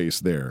market space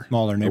there.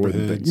 Smaller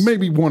neighborhoods.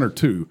 Maybe one or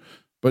two,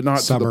 but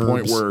not to the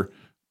point where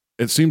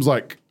it seems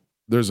like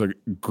there's a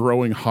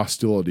growing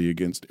hostility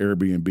against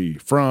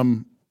Airbnb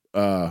from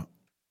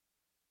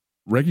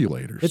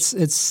regulators.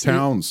 It's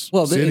towns,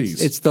 well,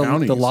 cities, it's the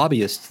counties. the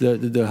lobbyists.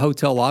 The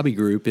hotel lobby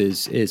group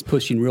is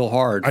pushing real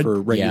hard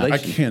for regulation. I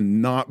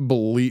cannot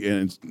believe,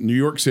 and New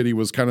York City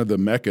was kind of the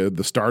mecca,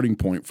 the starting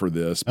point for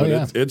this,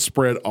 but it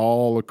spread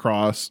all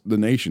across the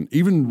nation,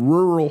 even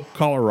rural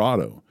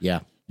Colorado.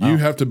 Yeah. You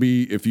have to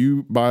be, if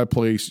you buy a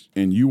place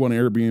and you want to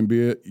Airbnb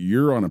it,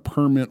 you're on a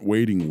permanent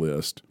waiting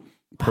list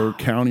per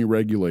county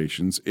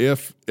regulations.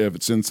 If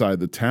it's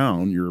inside the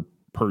town, you're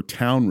per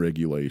town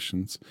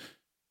regulations.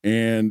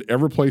 And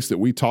every place that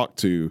we talk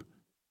to,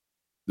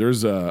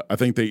 there's I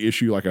think they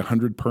issue like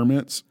 100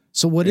 permits.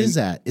 So what is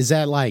that? Is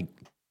that like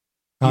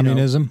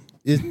communism?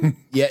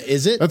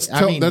 Is it? That's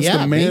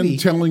the man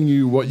telling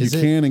you what you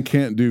can and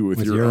can't do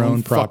with your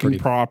own fucking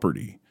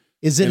property.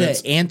 Is it an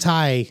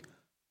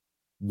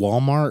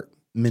anti-Walmart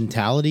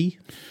mentality?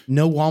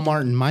 No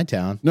Walmart in my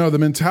town. No, the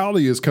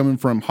mentality is coming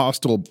from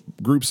hostile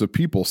groups of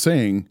people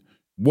saying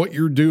what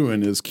you're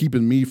doing is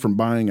keeping me from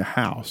buying a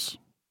house.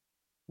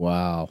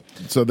 Wow.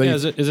 So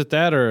is it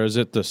that, or is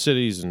it the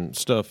cities and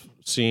stuff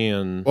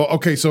seeing? Well,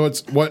 okay, so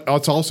it's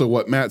also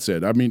what Matt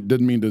said. I mean,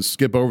 didn't mean to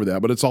skip over that,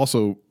 but it's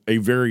also a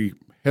very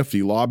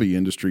hefty lobby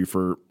industry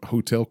for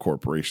hotel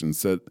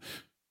corporations that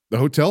the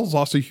hotels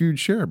lost a huge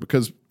share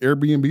because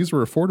Airbnbs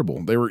were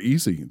affordable. They were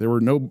easy. There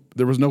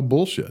was no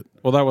bullshit.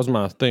 Well, that was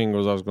my thing.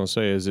 Was I was going to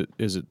say, is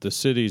it the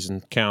cities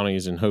and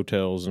counties and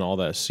hotels and all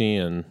that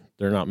seeing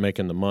they're not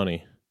making the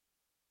money?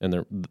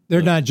 and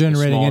they're not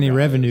generating small any guys,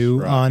 revenue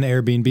right. on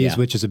Airbnbs, Yeah.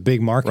 which is a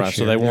big market Right, so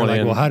share. they They're want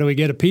like, in- well, how do we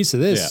get a piece of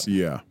this?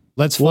 Yeah.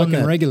 Let's Well,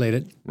 fucking the- regulate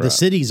it. The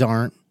cities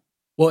aren't.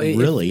 Well,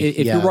 Really?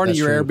 if Yeah, you're running that's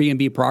your true.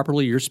 Airbnb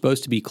properly, you're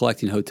supposed to be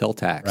collecting hotel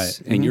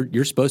tax, Right. and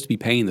you're supposed to be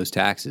paying those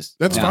taxes.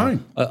 That's Now,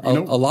 fine.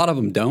 A lot of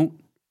them don't.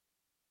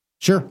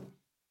 Sure.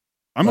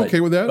 I'm but- okay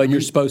with that. but I mean, you're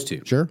supposed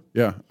to. Sure.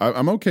 yeah,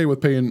 I'm okay with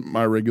paying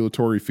my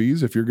regulatory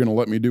fees. If you're going to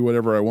let me do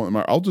whatever I want,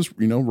 I'll just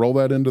roll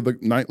that into the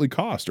nightly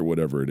cost or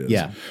whatever it is.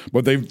 Yeah.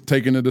 But they've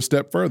taken it a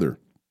step further.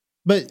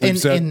 But They've and,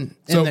 said- and,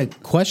 so- and the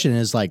question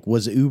is like,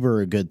 was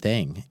Uber a good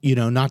thing?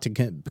 Not to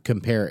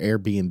compare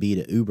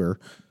Airbnb to Uber,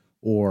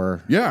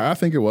 or Yeah, I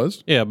think it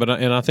was. Yeah, but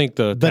I think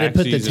the But it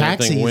put the taxis and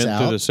everything taxis went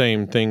out. through the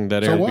same thing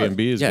that So what? Airbnb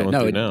is Yeah, going no,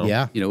 through it- now.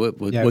 yeah,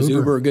 Was Yeah, was Uber.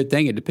 Uber a good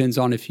thing? It depends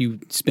on if you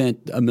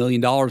spent $1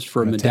 million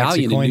for a A taxi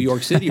medallion in coin. New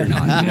York City or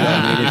not.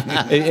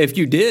 I mean, if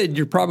you did,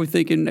 you're probably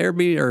thinking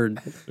Airbnb or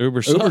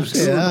Uber sucks.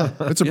 yeah,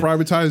 It's a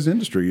privatized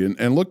industry,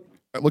 and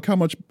look how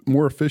much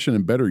more efficient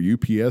and better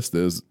UPS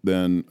is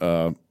than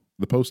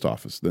the post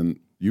office, than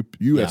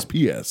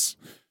USPS.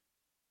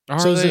 Are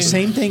So is they? the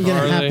same thing going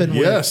Are to they? happen? With,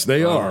 Yes,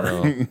 they Oh, are.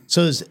 no.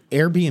 So is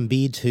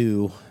Airbnb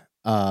to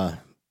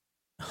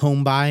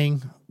home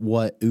buying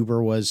what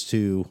Uber was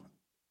to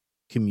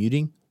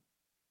commuting?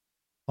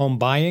 Home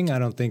buying, I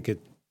don't think it.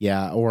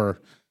 Yeah, or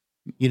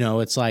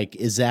it's like,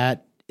 is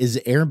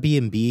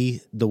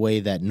Airbnb the way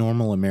that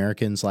normal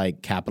Americans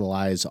like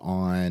capitalize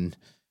on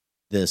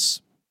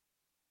this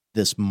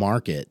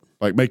market?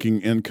 Like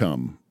making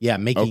income. Yeah,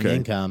 making Okay.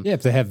 income. Yeah,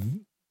 if they have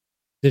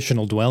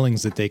additional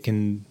dwellings that they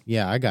can.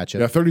 Yeah, I got you.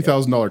 Yeah,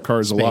 $30,000 car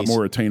is a lot Space.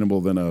 more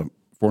attainable than a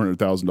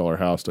 $400,000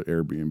 house to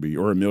Airbnb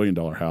or $1 million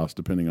house,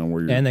 depending on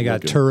where you're. And they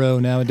got looking. Turo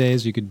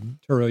nowadays. You could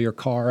Turo your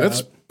car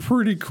That's out.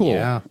 pretty cool.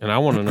 Yeah. And I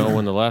want to know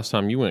when the last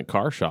time you went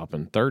car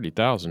shopping,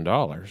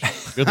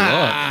 $30,000. Good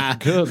luck.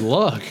 Good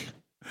luck.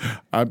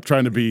 I'm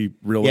trying to be Yeah,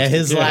 realistic.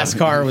 his last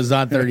car was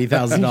not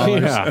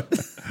 $30,000. Yeah.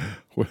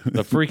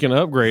 The freaking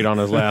upgrade on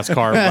his last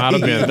car might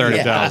have been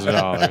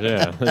 $30,000.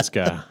 Yeah, this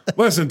guy.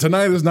 Listen,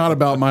 tonight is not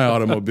about my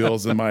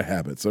automobiles and my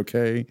habits,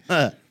 okay?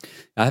 I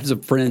have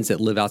some friends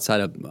that live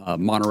outside of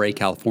Monterey,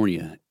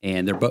 California,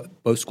 and they're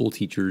both school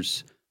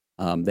teachers.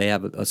 They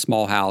have a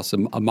small house,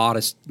 a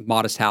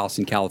modest house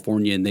in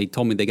California, and they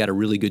told me they got a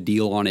really good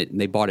deal on it,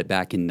 and they bought it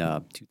back in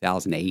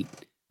 2008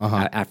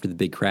 after the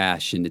big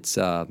crash, and it's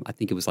I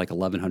think it was like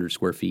 1,100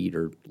 square feet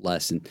or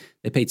less, and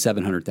they paid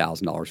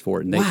 $700,000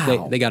 for it, and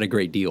Wow. they got a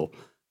great deal.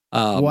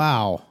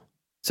 Wow.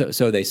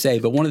 So they say,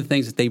 but one of the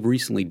things that they've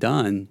recently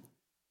done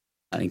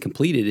and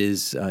completed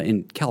is,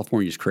 and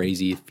California's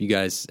crazy. If you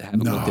guys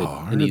haven't No, looked at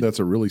I any, heard that's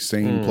a really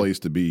sane place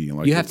to be.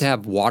 Like you have to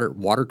have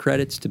water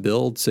credits to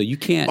build, so you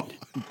can't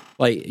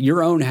like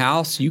your own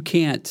house. You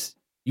can't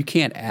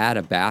add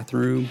a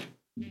bathroom.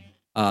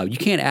 You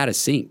can't add a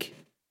sink.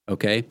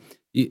 Okay,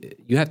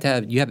 you have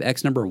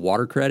X number of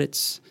water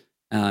credits.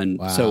 And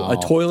so a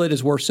Wow. toilet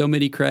is worth so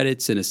many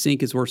credits, and a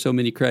sink is worth so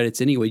many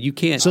credits. Anyway, you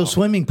can't. So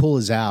swimming pool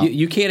is out.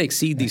 you can't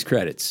exceed these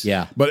credits.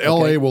 Yeah. But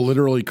LA will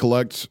literally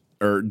collect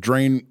or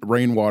drain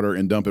rainwater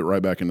and dump it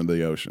right back into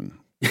the ocean.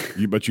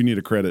 But you need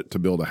a credit to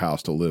build a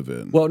house to live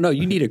in. Well, no,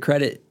 you need a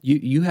credit.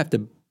 You have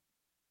to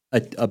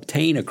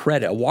obtain a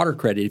credit, a water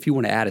credit, if you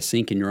want to add a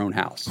sink in your own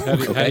house. How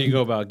do you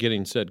go about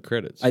getting said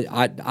credits?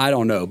 I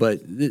don't know, but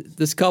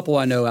this couple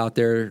I know out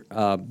there,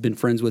 been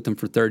friends with them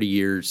for 30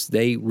 years.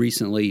 They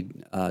recently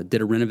did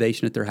a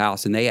renovation at their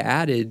house, and they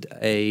added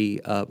a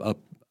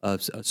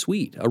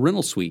suite, a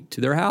rental suite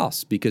to their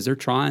house because they're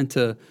trying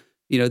to,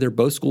 they're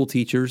both school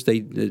teachers.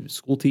 The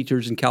school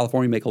teachers in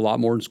California make a lot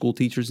more than school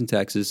teachers in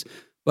Texas,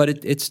 but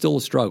it's still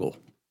a struggle.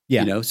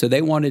 Yeah. So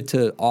they wanted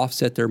to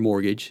offset their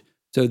mortgage.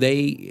 So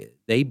they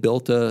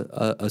built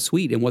a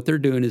suite, and what they're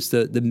doing is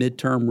the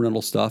midterm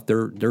rental stuff.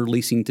 They're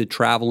leasing to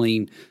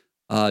traveling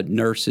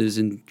nurses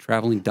and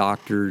traveling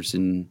doctors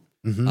and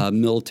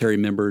military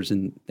members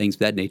and things of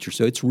that nature.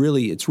 So it's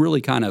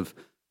really kind of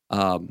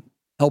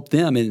helped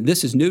them, and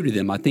this is new to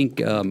them. I think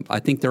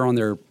they're on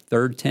their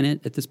third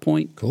tenant at this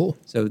point. Cool.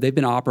 So they've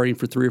been operating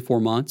for 3 or 4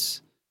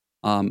 months.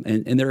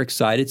 And they're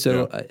excited.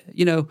 So,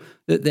 the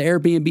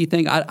Airbnb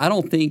thing, I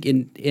don't think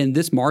in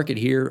this market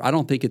here, I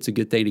don't think it's a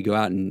good thing to go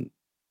out and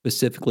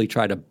specifically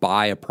try to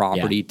buy a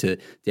property to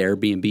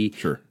Airbnb.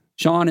 Sure.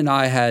 Shon and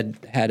I had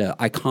an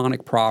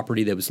iconic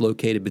property that was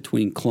located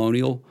between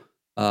Colonial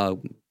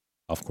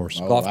Of course.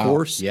 Golf wow.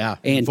 course Yeah.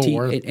 and Fort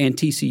Worth. and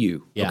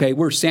TCU. Yeah. Okay,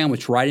 we're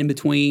sandwiched right in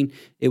between.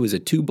 It was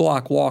a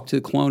 2-block walk to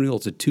Colonial.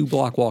 It's a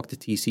 2-block walk to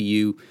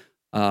TCU.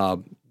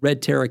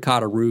 Red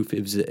terracotta roof.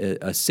 It was a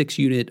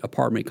 6-unit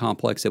apartment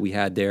complex that we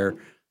had there.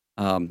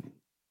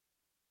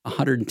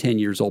 110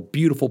 years old,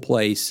 beautiful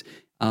place.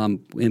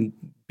 And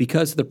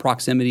because of the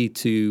proximity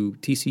to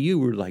TCU,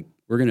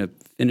 we're going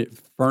to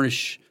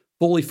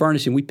fully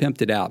furnish, and we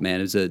pimped it out, man.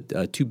 It was a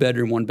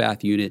 2-bedroom,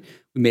 1-bath unit.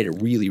 We made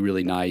it really,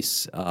 really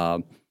nice.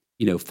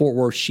 Fort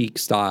Worth chic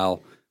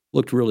style.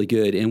 Looked really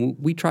good. And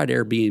we tried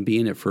Airbnb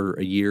in it for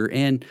a year.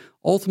 And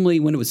ultimately,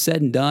 when it was said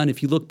and done,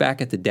 if you look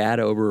back at the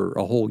data over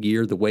a whole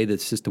year, the way the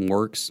system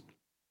works,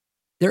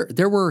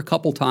 there were a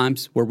couple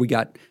times where we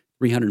got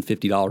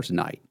 $350 a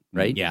night,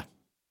 right? Yeah.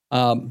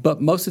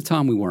 But most of the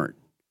time we weren't.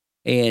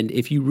 And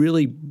if you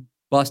really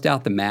bust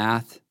out the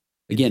math,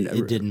 again,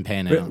 it didn't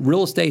pan out.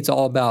 Real estate's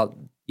all about,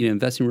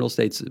 investing in real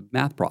estate's a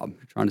math problem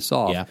you're trying to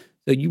solve. Yeah.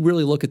 So you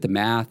really look at the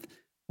math,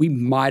 we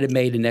might have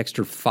made an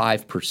extra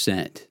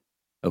 5%.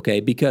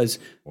 Okay, because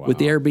with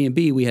the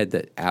Airbnb, we had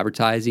the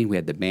advertising, we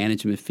had the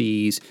management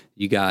fees,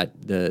 you got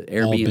the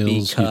Airbnb all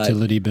bills, cut,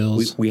 utility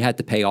bills. We had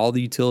to pay all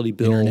the utility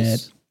bills,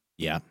 Internet.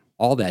 Yeah.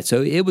 all that.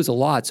 So it was a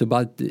lot. So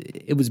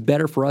it was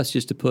better for us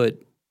just to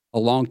put a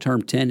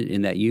long-term tenant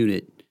in that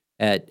unit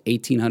at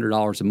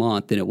 $1,800 a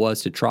month than it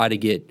was to try to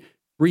get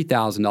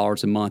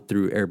 $3,000 a month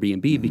through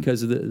Airbnb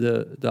because of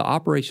the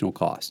operational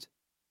cost.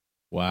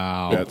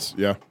 Wow.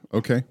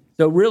 Okay.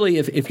 So really,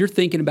 if you're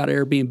thinking about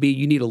Airbnb,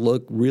 you need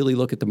to really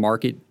look at the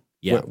market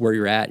where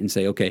you're at and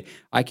say, okay,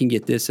 I can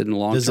get this in a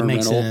long-term rental.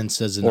 Does it make sense?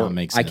 Does it not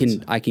make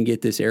sense? I can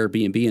get this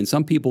Airbnb. And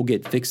some people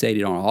get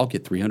fixated on, I'll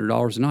get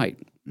 $300 a night.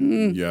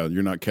 Yeah,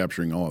 you're not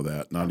capturing all of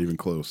that. Not even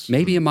close.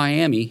 Maybe in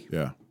Miami.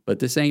 Yeah. But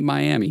this ain't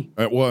Miami.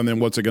 Well, and then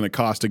what's it going to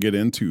cost to get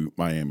into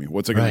Miami?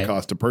 What's it going to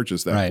cost to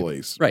purchase that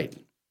place? Right.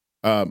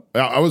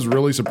 I was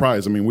really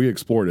surprised. I mean, we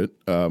explored it.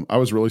 I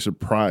was really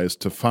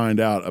surprised to find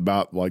out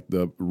about like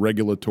the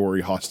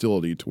regulatory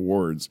hostility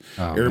towards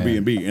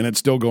Airbnb, and it's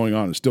still going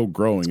on. It's still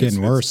growing. It's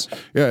getting worse.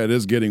 Yeah, it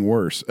is getting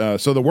worse.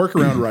 So the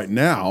workaround right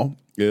now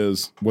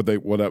is what they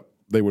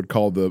would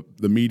call the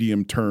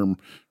medium term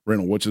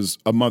rental, which is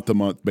a month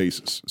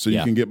basis. So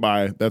you can get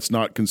by. That's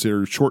not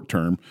considered short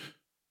term,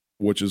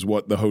 which is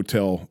what the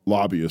hotel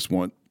lobbyists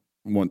want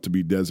to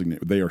be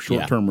designated. They are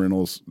short term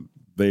rentals.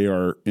 They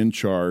are in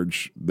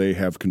charge. They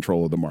have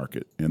control of the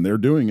market, and they're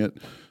doing it.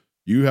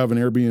 You have an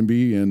Airbnb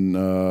in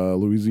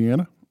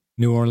Louisiana?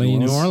 New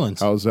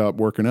Orleans. How's that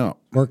working out?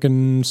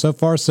 Working so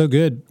far, so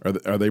good.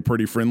 Are they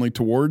pretty friendly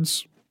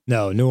towards?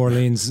 No, New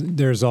Orleans,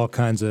 there's all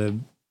kinds of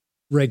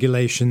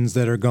regulations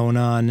that are going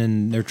on,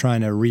 and they're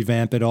trying to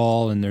revamp it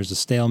all, and there's a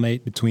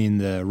stalemate between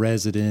the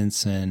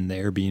residents and the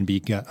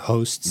Airbnb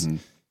hosts. Mm-hmm.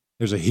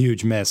 There's a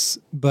huge mess.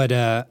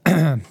 But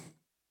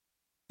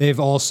they've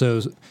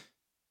also...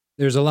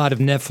 There's a lot of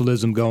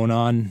nepotism going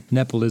on.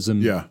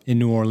 Nepotism in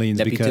New Orleans.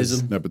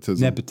 Nepotism?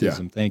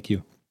 Nepotism, thank you.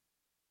 Isn't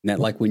that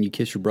like when you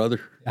kiss your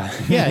brother?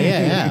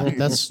 Yeah.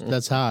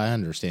 That's how I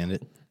understand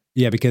it.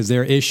 Yeah, because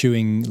they're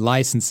issuing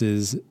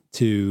licenses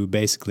to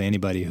basically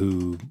anybody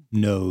who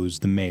knows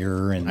the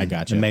mayor and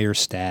the mayor's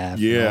staff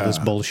and all this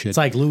bullshit. It's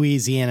like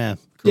Louisiana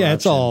corruption. Yeah,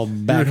 it's all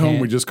backhand. Here at home,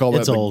 we just call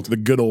that the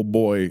good old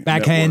boy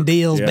backhand network.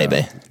 deals,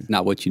 baby.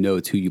 Not what you know,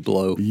 it's who you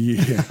blow.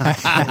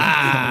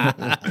 Yeah.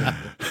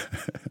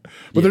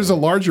 But there's a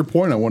larger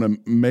point I want to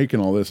make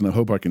in all this, and I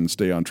hope I can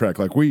stay on track.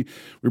 Like we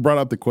brought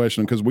up the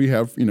question because we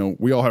have,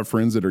 we all have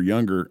friends that are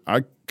younger.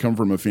 I come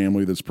from a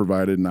family that's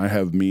provided, and I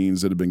have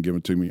means that have been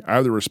given to me. I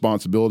have the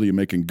responsibility of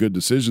making good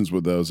decisions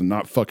with those and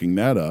not fucking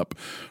that up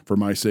for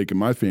my sake and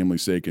my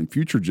family's sake and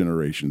future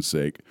generations'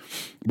 sake.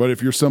 But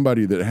if you're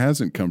somebody that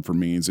hasn't come from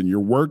means and you're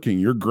working,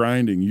 you're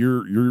grinding,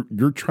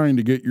 you're trying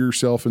to get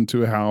yourself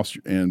into a house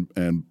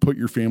and put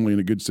your family in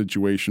a good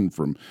situation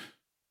from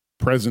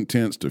present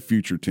tense to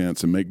future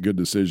tense and make good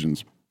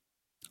decisions.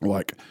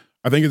 Like,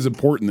 I think it's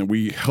important that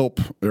we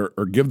help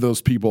or give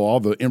those people all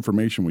the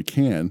information we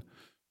can,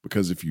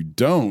 because if you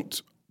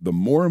don't, the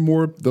more and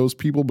more those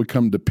people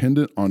become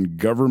dependent on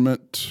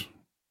government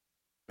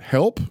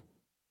help,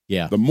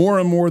 the more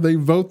and more they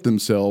vote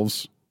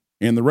themselves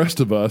and the rest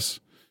of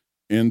us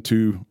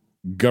into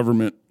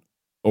government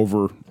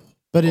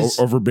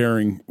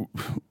overbearing.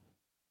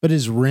 But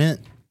is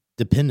rent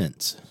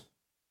dependence?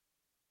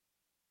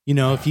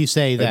 If you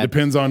say that, it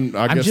depends on,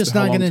 I guess, I'm just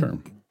how not going to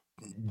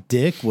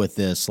dick with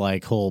this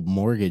like whole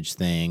mortgage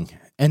thing.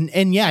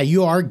 And yeah,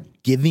 you are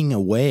giving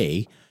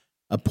away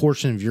a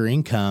portion of your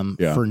income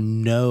for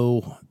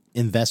no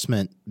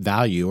investment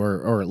value,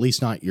 or at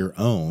least not your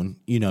own.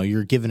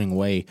 You're giving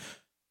away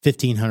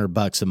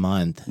 $1,500 a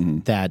month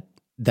that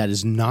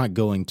is not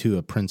going to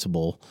a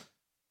principal.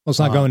 Well, it's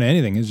not going to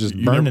anything. It's just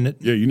burning it.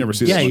 Yeah, you never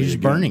see. Yeah, you're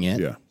just burning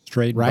it. Yeah,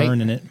 straight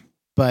burning it.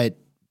 But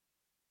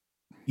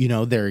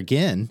there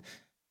again,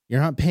 you're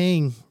not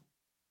paying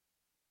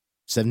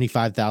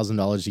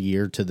 $75,000 a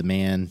year to the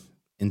man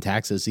in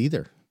taxes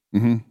either.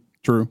 Mm-hmm.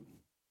 True.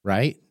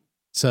 Right?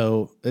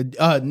 So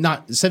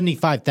not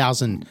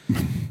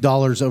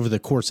 $75,000 over the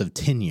course of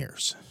 10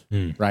 years.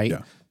 Right?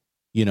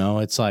 Yeah.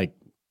 It's like,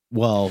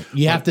 well,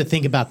 you have to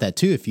think about that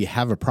too. If you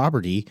have a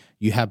property,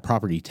 you have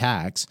property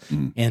tax,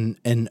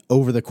 and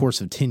over the course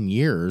of 10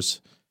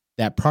 years,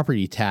 that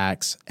property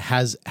tax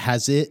has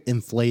it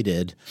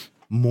inflated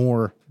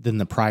more than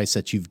the price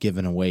that you've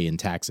given away in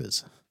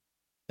taxes.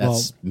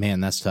 That's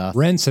tough.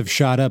 Rents have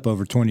shot up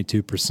over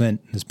 22%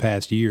 this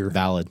past year.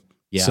 Valid.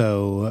 Yeah.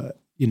 So,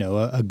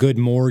 a good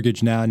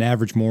mortgage now, an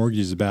average mortgage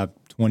is about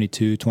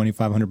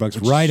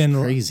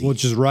 $2,500,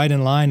 which is right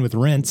in line with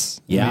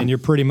rents. Yeah. And you're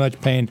pretty much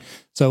paying.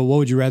 So what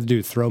would you rather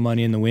do? Throw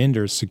money in the wind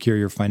or secure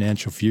your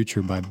financial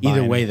future by buying?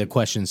 Either way, the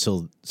question's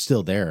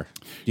still there.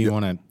 Do you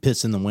want to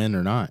piss in the wind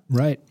or not?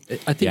 Right.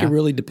 I think it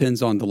really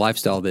depends on the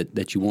lifestyle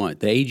that you want,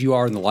 the age you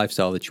are and the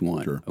lifestyle that you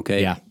want. Sure.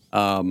 Okay. Yeah.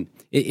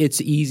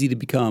 It's easy to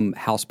become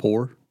house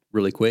poor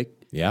really quick.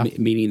 Yeah.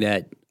 Meaning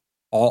that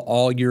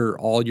all your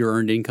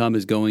earned income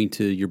is going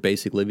to your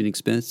basic living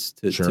expense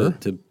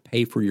to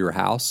pay for your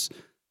house.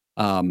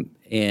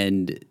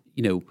 And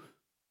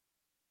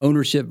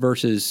ownership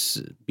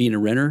versus being a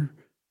renter.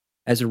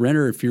 As a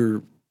renter, if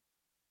your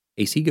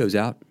AC goes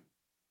out,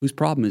 whose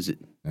problem is it?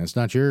 That's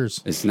not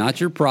yours. It's not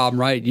your problem,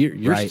 right?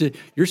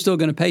 You're still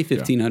going to pay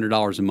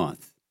 $1,500 a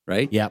month,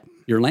 right? Yep.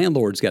 Your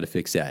landlord's got to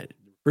fix that.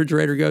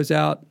 Refrigerator goes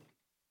out.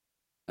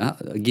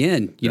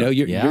 Again,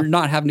 you're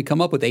not having to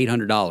come up with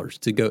 $800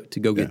 to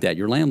go get that.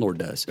 Your landlord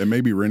does. And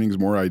maybe renting's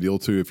more ideal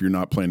too if you're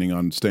not planning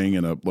on staying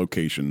in a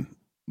location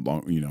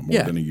more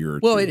than a year or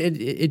well, two.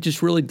 it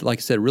just really, like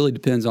I said, really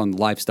depends on the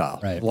lifestyle.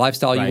 Right. The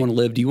lifestyle you want to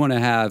live. Do you want to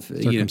have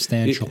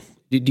Circumstantial.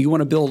 Do you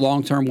want to build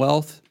long-term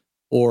wealth,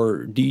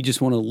 or do you just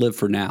want to live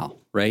for now,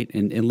 right?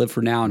 And live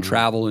for now and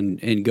travel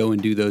and go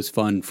and do those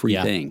fun, free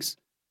things.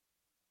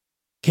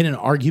 Can an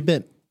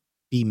argument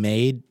be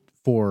made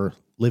for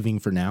living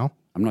for now?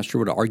 I'm not sure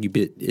what an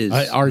argument is.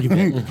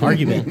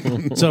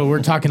 Argument. So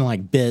we're talking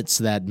like bits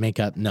that make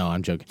up. No,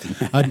 I'm joking.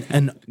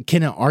 And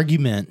can an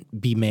argument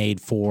be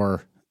made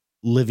for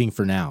living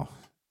for now?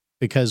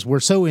 Because we're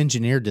so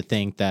engineered to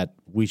think that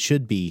we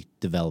should be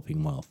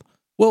developing wealth.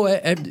 Well,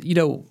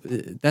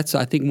 that's,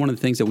 I think, one of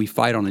the things that we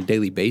fight on a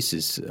daily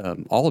basis,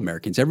 all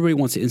Americans. Everybody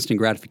wants instant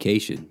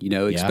gratification,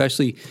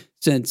 especially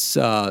since,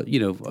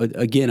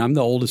 again, I'm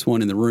the oldest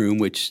one in the room,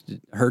 which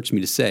hurts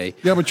me to say.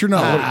 Yeah, but you're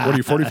not, what are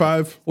you,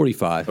 45?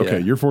 45. Okay,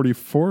 you're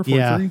 44, 43?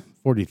 Yeah,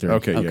 43.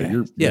 Okay,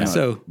 yeah, you're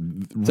so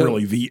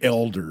really the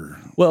elder.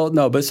 Well,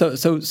 no, but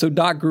so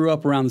Doc grew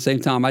up around the same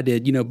time I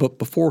did, but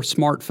before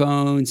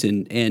smartphones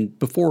and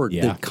before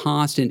the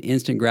constant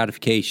instant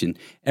gratification.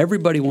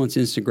 Everybody wants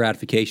instant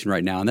gratification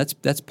right now, and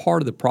that's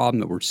part of the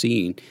problem that we're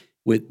seeing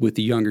with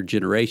the younger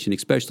generation,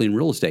 especially in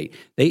real estate.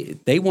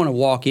 They want to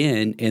walk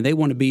in and they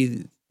want to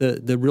be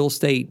the real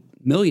estate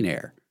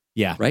millionaire.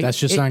 Yeah, right. That's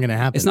just not going to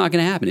happen. It's not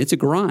going to happen. It's a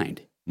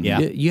grind. Yeah,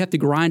 you have to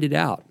grind it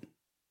out.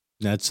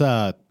 That's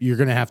you're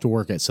going to have to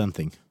work at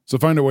something. So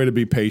find a way to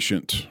be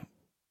patient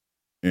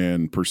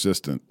and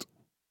persistent.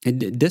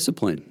 And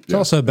discipline. It's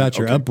also about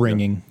your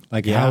upbringing.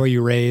 Like, how were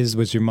you raised?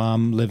 Was your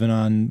mom living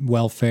on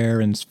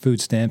welfare and food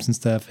stamps and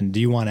stuff? And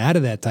do you want out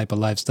of that type of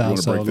lifestyle?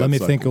 So let me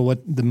think of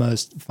what the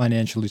most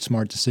financially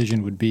smart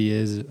decision would be.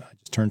 Is I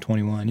just turned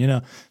 21.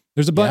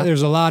 There's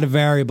a lot of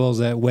variables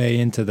that weigh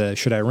into the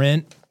should I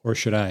rent or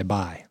should I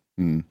buy?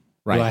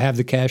 Right. Do I have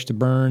the cash to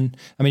burn?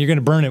 I mean, you're going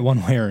to burn it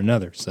one way or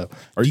another. So,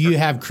 do you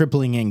have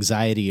crippling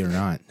anxiety or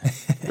not?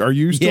 Are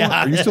you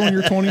still in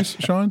your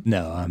 20s, Shon?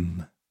 No,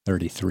 I'm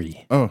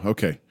 33. Oh,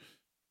 okay.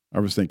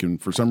 I was thinking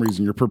for some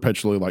reason you're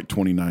perpetually like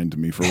 29 to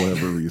me for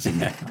whatever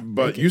reason.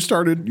 But you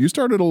started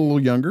a little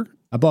younger.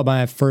 I bought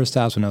my first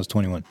house when I was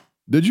 21.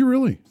 Did you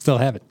really? Still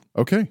have it.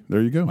 Okay,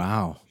 there you go.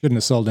 Wow. Shouldn't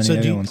have sold any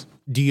other ones.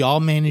 Do y'all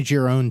manage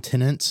your own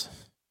tenants?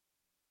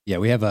 Yeah,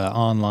 we have an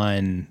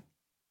online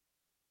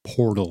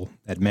portal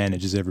that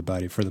manages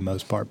everybody for the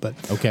most part, but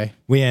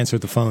we answer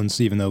the phones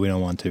even though we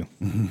don't want to.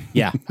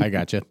 Yeah, I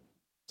gotcha.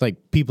 It's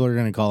like people are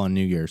going to call on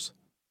New Year's.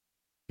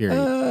 Period.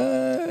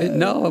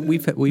 No,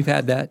 we've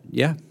had that.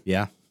 Yeah.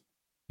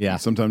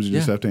 Sometimes you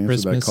just have to answer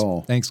Christmas, that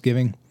call.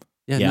 Thanksgiving.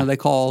 Yeah. No, they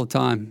call all the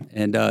time,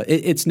 and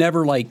it's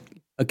never like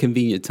a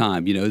convenient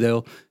time.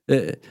 They'll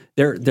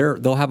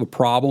have a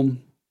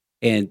problem,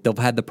 and they'll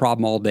have had the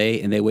problem all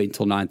day, and they wait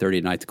until 9:30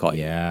 at night to call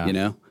you.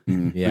 Yeah.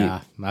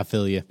 Yeah, I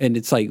feel you. And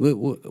it's like,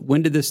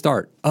 when did this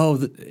start?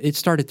 Oh, it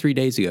started 3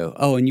 days ago.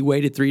 Oh, and you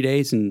waited 3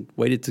 days and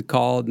waited to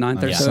call at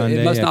 9:30. So Sunday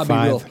it must at not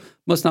 5. be real.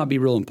 Must not be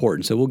real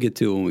important. So we'll get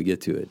to it when we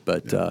get to it.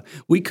 But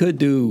we could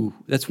do.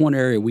 That's one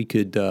area we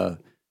could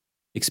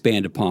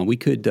expand upon. We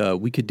could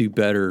do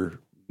better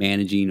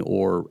managing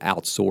or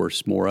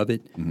outsource more of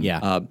it.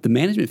 Yeah. The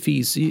management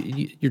fees,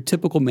 your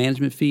typical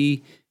management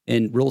fee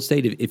in real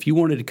estate, if you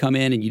wanted to come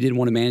in and you didn't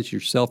want to manage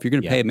yourself, you're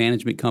going to pay a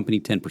management company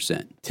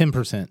 10%.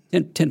 10%.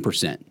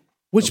 10%.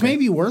 Which may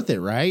be worth it,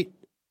 right?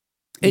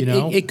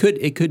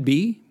 It could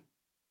be.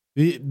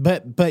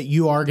 But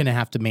you are going to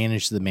have to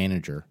manage the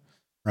manager.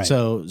 Right.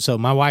 So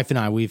my wife and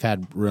I, we've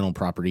had rental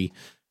property,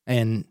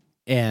 and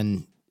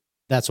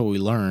that's what we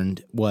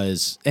learned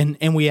was,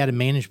 and we had a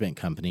management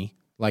company.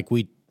 Like,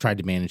 we tried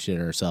to manage it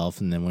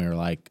ourselves, and then we were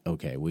like,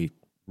 okay, we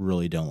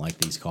really don't like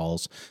these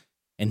calls,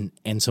 and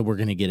so we're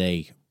going to get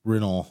a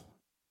rental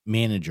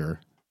manager.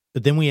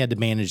 But then we had to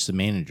manage the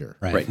manager.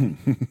 Right.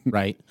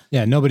 Right.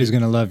 Yeah, nobody's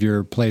going to love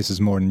your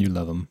places more than you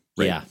love them.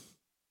 Right.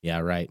 Yeah,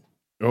 right.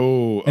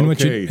 Oh,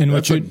 okay.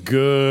 That's a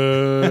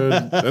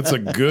good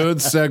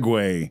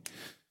segue.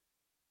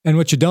 And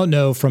what you don't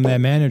know from that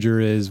manager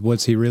is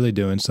what's he really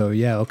doing. So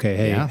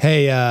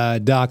hey,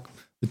 Doc,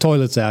 the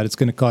toilet's out. It's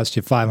going to cost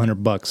you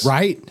 $500.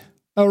 Right.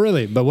 Oh,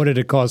 really? But what did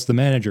it cost the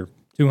manager?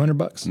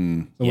 $200. So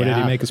what did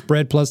he make a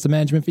spread plus the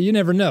management fee? You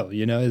never know.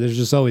 There's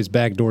just always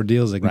backdoor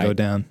deals that can go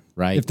down.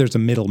 Right. If there's a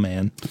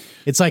middleman.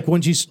 It's like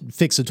once you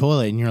fix a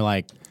toilet and you're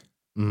like,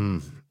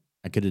 I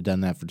could have done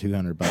that for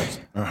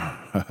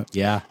 $200.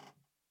 Yeah.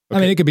 I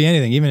mean, it could be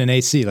anything, even an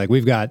AC. Like,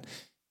 we've got,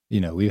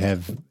 we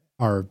have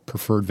our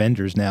preferred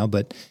vendors now,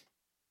 but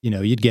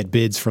you'd get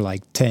bids for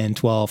like 10,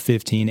 12,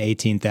 15,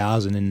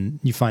 18,000, and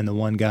you find the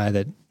one guy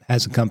that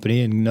has a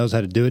company and knows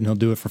how to do it, and he'll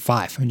do it for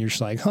 5. And you're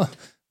just like, huh,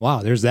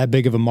 wow, there's that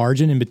big of a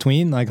margin in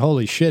between. Like,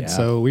 holy shit. Yeah.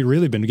 So we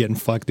really been getting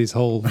fucked these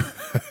whole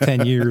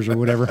 10 years or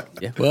whatever.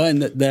 Yeah. Well,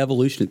 and the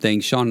evolution of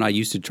things, Shon and I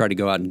used to try to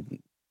go out and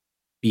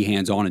be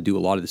hands-on and do a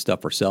lot of the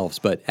stuff ourselves.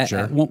 But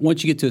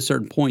once you get to a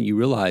certain point, you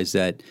realize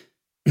that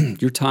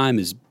your time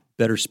is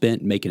better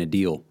spent making a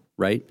deal,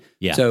 right?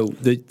 Yeah. So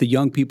the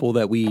young people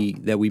that we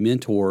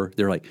mentor,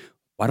 they're like,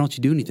 why don't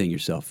you do anything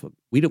yourself?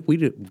 We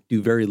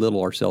do very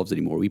little ourselves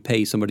anymore. We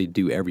pay somebody to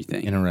do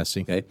everything.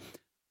 Interesting. Okay.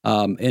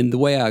 And the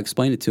way I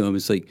explain it to them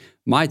is like,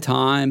 my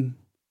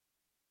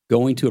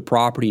going to a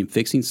property and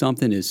fixing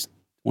something is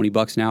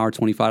 $20 an hour,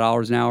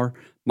 $25 an hour.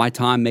 My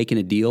time making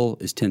a deal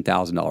is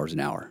 $10,000 an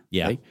hour.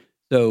 Yeah. Right?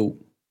 So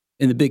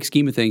in the big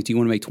scheme of things, do you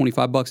want to make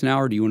 $25 an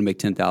hour or do you want to make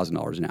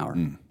 $10,000 an hour?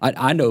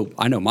 I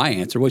know my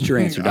answer. What's your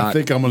answer, Doc? I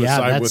think I'm going to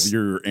side with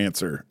your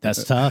answer.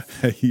 That's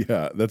tough.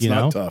 Yeah, that's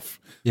not tough.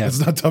 Yeah. It's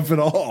not tough at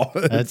all.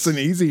 It's an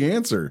easy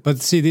answer.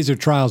 But see, these are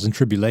trials and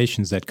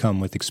tribulations that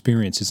come with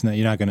experience.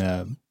 You're not going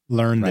to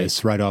learn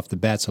this right off the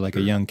bat. So like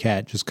a young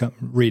cat just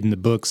reading the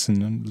books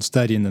and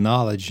studying the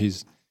knowledge, he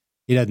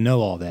doesn't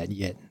know all that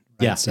yet.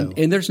 Right? Yeah. So.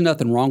 And there's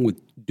nothing wrong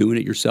with doing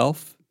it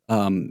yourself.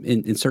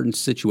 In certain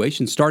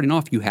situations, starting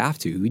off, you have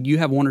to. You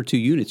have 1 or 2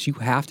 units, you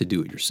have to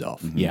do it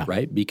yourself,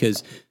 right?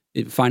 Because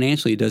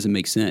financially, it doesn't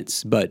make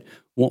sense. But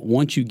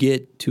once you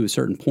get to a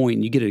certain point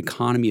and you get an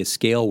economy of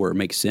scale where it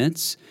makes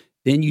sense,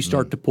 then you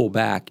start to pull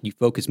back. You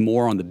focus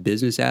more on the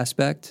business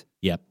aspect,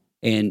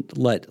 and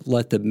let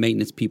the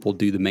maintenance people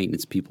do the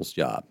maintenance people's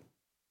job.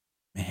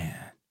 Man.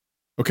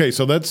 Okay,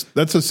 so that's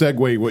a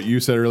segue. What you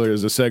said earlier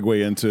is a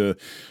segue into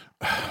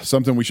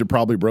something we should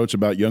probably broach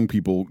about young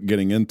people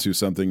getting into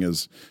something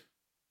is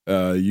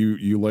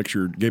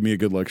you gave me a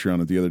good lecture on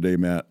it the other day,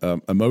 Matt.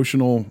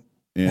 Emotional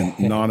and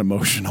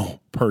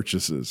non-emotional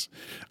purchases.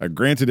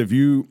 Granted, if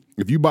you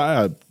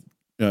buy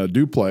a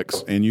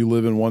duplex and you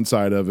live in one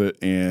side of it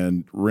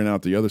and rent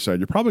out the other side,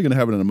 you're probably going to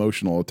have an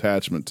emotional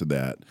attachment to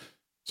that.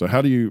 So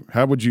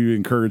how would you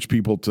encourage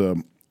people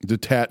to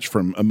detach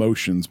from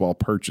emotions while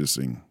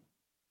purchasing?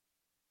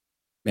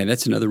 Man,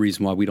 that's another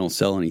reason why we don't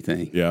sell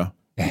anything. Yeah,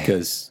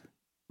 because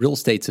real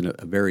estate's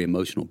a very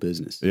emotional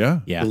business.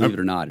 Yeah. Believe it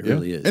or not, it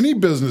really is. Any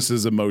business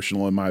is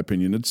emotional, in my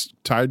opinion. It's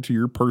tied to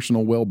your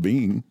personal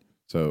well-being.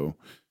 So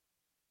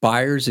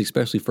buyers,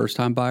 especially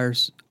first-time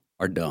buyers,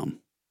 are dumb.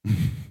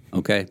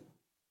 Okay?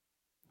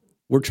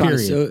 We're trying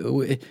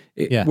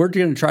we're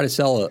going to try to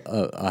sell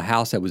a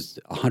house that was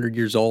 100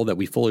 years old that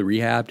we fully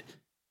rehabbed.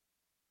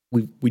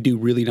 We do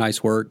really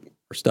nice work.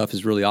 Our stuff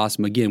is really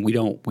awesome. Again,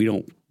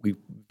 we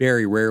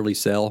very rarely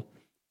sell,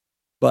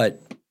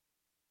 but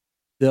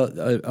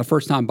a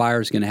first-time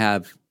buyer is going to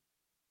have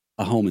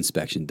a home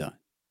inspection done,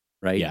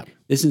 right? Yeah.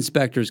 This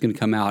inspector is going to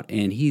come out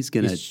and he's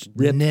going to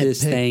rip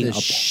this thing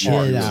apart,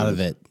 shit out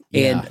of it.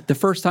 Yeah. And the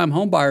first-time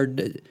home buyer,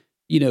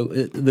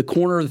 the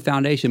corner of the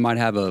foundation might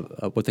have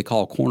a what they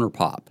call a corner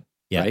pop,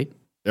 right?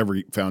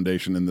 Every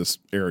foundation in this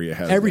area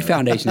has every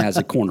foundation has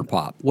a corner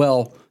pop.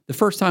 Well, the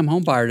first-time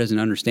home buyer doesn't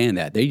understand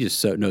that. They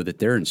just know that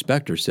their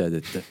inspector said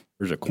that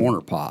there's a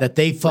corner pop. That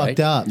they fucked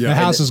up. Yeah. The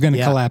house is going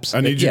to collapse.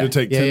 I need you to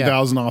take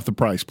 $10,000 off the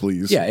price,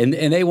 please. Yeah, and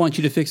they want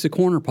you to fix the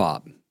corner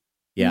pop.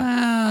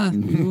 Yeah.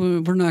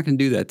 We're not going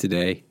to do that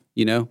today,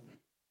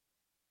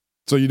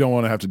 So you don't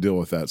want to have to deal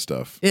with that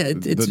stuff. Yeah,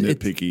 it's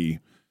nitpicky.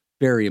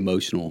 Very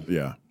emotional.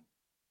 Yeah.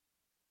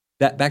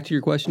 Back to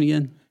your question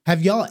again.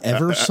 Have y'all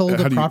ever sold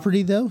a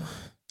property, though?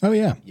 Oh,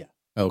 yeah. Yeah.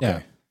 Okay.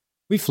 Yeah.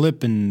 We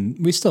flip and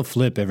we still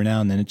flip every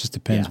now and then. It just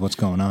depends what's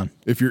going on.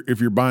 If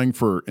you're buying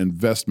for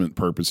investment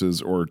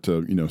purposes or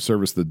to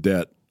service the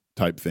debt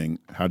type thing,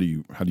 how do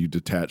you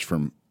detach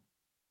from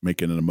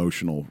making an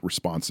emotional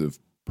responsive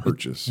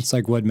purchase? It's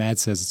like what Matt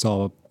says. It's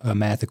all a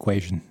math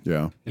equation.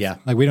 Yeah.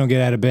 Like we don't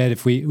get out of bed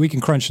if we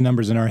can crunch the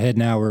numbers in our head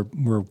now.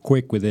 We're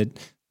quick with it.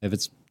 If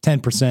it's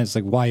 10%, it's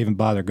like why even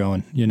bother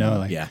going?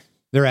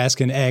 They're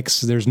asking X.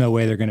 There's no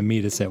way they're going to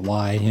meet us at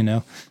Y.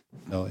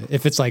 So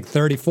if it's like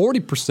 30,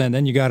 40%,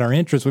 then you got our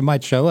interest. We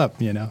might show up,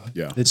 Yeah.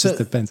 It just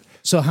depends.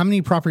 So how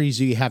many properties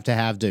do you have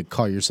to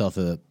call yourself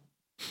a,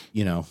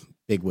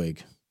 big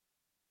wig?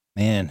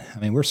 Man, I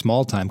mean, we're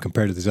small time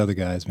compared to these other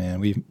guys,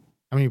 man.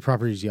 How many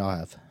properties do y'all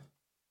have?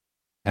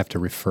 Have to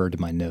refer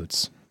to my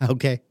notes.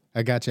 Okay.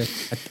 I got you.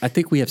 I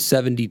think we have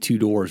 72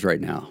 doors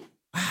right now.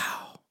 Wow.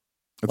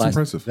 That's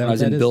impressive. I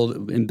was in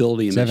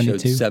building and it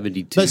showed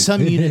 72. But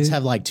some units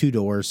have like 2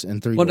 doors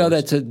and 3 doors. Well, no,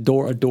 that's a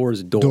door. A door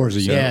is a door. Door's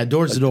a unit. Yeah,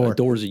 door's a door. A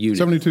door's a unit.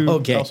 72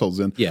 households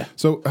in. Yeah.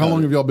 So how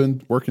long have y'all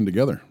been working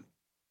together?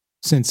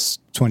 Since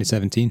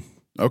 2017.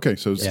 Okay,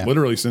 so it's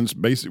literally since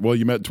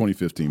you met in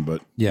 2015,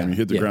 but you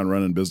hit the ground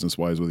running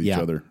business-wise with each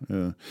other.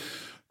 Yeah.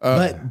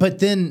 But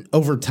then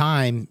over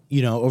time,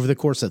 over the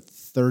course of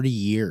 30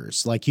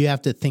 years, like you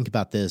have to think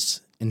about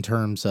this in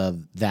terms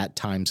of that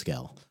time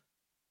scale.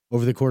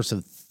 Over the course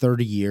of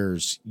 30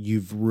 years,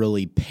 you've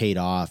really paid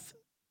off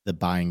the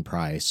buying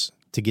price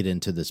to get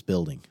into this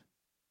building.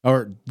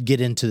 or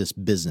get into this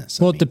business?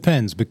 Well, it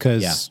depends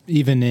because Yeah.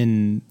 even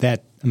in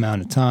that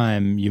amount of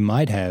time, you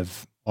might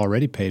have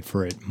already paid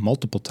for it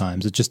multiple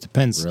times. It just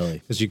depends.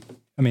 Really? Because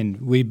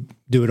we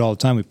do it all the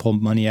time. We pull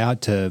money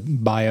out to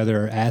buy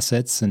other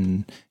assets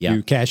and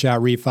you cash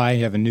out refi,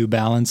 you have a new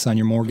balance on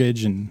your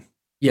mortgage. And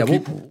Yeah,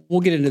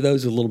 we'll get into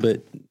those a little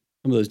bit,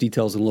 some of those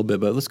details in a little bit.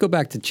 But let's go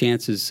back to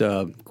Chance's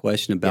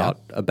question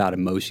about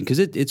emotion, because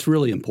it's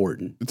really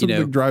important. It's a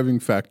big driving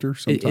factor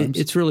sometimes.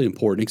 It's really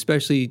important,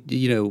 especially,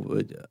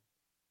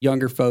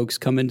 younger folks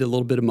come into a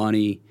little bit of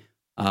money,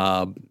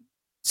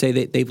 say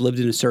that they've lived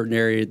in a certain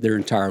area their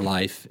entire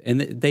life,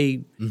 and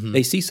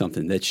they see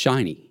something that's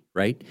shiny,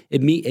 right?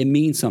 It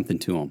means something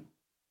to them,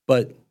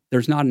 but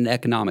there's not an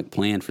economic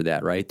plan for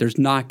that, right? There's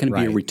not going to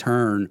be a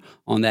return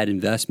on that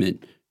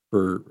investment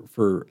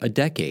for a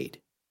decade.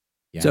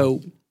 Yeah.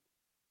 So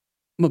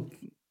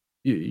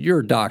you're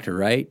a doctor,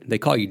 right? They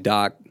call you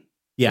doc.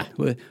 Yeah.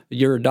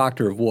 You're a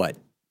doctor of what?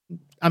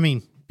 I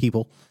mean,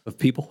 people. Of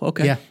people?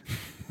 Okay. Yeah.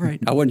 Right.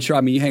 I wasn't sure.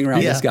 I mean, you hang around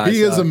with this guy.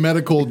 He is a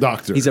medical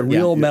doctor. He's a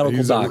real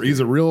medical doctor. He's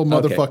a real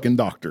motherfucking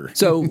doctor.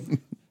 So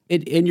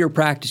in your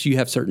practice, you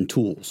have certain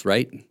tools,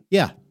 right?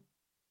 Yeah.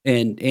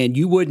 And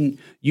you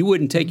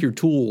wouldn't take your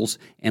tools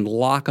and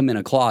lock them in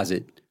a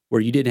closet where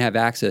you didn't have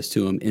access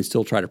to them and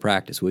still try to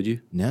practice, would you?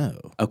 No.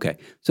 Okay.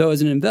 So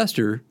as an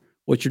investor,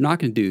 what you're not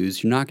going to do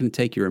is you're not going to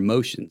take your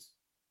emotions,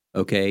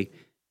 okay,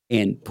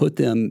 and put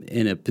them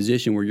in a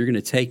position where you're going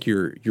to take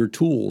your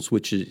tools,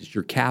 which is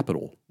your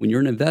capital. When you're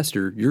an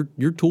investor,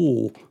 your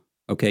tool,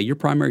 okay, your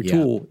primary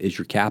tool is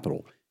your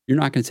capital. You're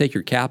not going to take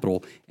your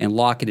capital and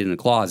lock it in a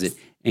closet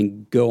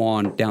and go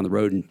on down the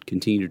road and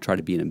continue to try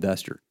to be an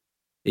investor.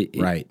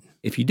 Right.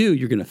 If you do,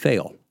 you're going to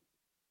fail.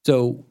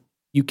 So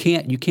you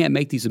can't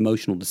make these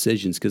emotional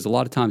decisions, because a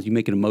lot of times you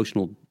make an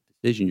emotional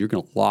decision, you're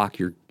going to lock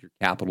your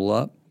capital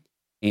up,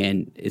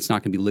 and it's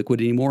not going to be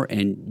liquid anymore,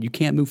 and you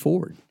can't move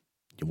forward.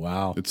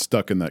 Wow. It's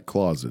stuck in that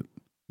closet.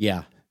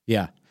 Yeah.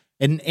 Yeah.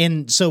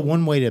 And so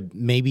one way to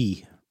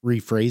maybe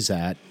rephrase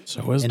that.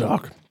 So is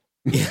Doc.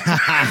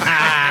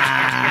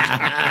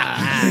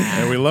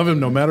 And we love him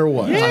no matter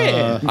what.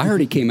 Yeah. I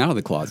heard he came out of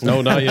the closet.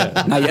 No, not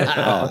yet. Not yet.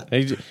 Oh.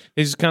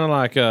 He's kind of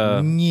like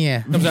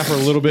yeah. comes out for a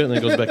little bit and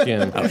then goes back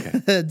in. Okay.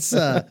 It's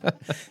Like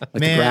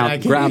man,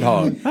 the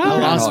groundhog. I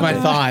lost my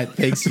thought.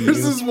 Thanks to you.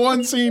 There's this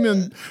one scene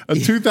in a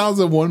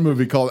 2001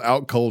 movie called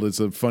Out Cold. It's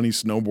a funny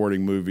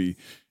snowboarding movie.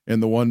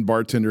 And the one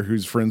bartender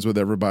who's friends with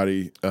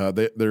everybody,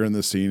 they're in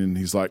this scene, and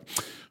he's like,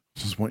 I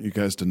just want you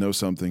guys to know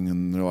something.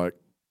 And they're like,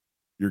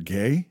 you're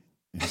gay?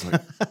 And he's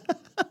like,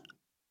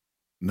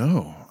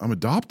 no, I'm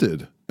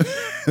adopted.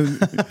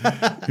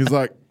 He's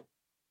like,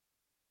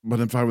 but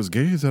if I was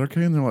gay, is that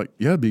okay? And they're like,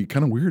 yeah, it'd be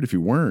kind of weird if you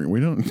weren't. We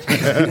don't.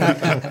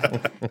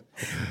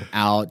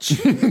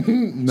 Ouch.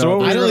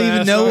 No, I don't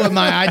even know what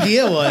my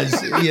idea was,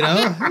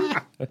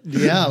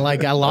 Yeah,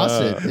 like I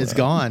lost it. It's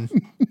gone.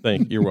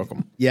 Thank you. You're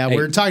welcome. Yeah,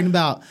 we're talking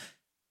about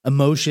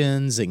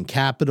emotions and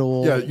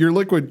capital. Yeah, your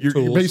liquid, you're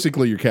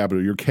basically your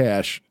capital, your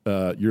cash,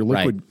 your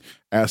liquid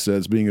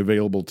assets being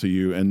available to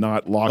you and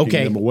not locking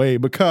them away,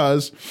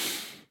 because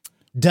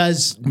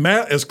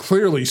Matt is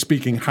clearly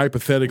speaking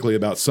hypothetically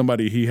about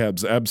somebody he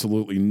has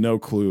absolutely no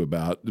clue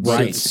about.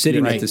 Right,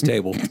 sitting at this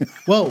table.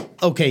 Well,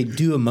 okay,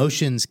 do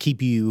emotions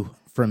keep you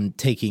from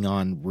taking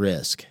on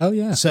risk? oh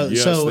yeah, So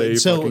Yes, they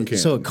fucking can.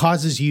 so it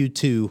causes you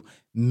to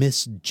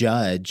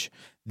misjudge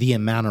the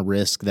amount of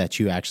risk that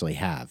you actually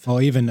have.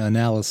 or even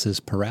analysis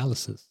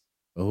paralysis.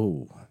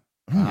 Oh,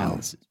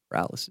 Analysis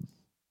paralysis.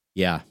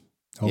 yeah.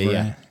 Over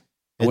Yeah.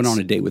 I went on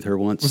a date with her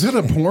once. Was that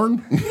a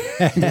porn?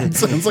 It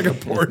sounds like a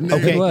porn name.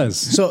 Okay. It was.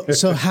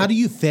 So how do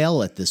you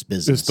fail at this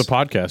business? It's the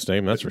podcast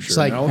name, that's for sure. It's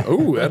like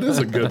Oh, that is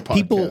a good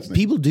podcast name.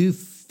 people do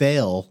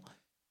fail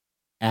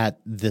at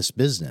this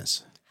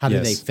business. How do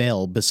they Yes.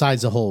 fail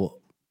besides the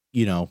whole,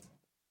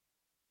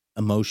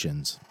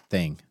 emotions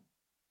thing?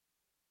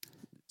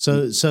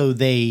 So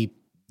they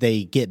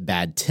get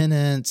bad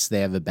tenants, they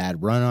have a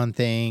bad run on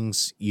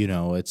things,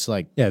 it's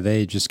like Yeah,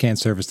 they just can't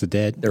service the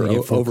debt. They're They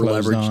get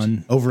foreclosed over-leveraged.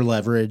 on. over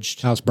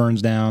leveraged. House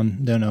burns down.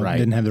 Don't know. Right.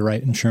 Didn't have the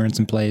right insurance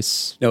in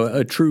place. No,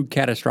 a true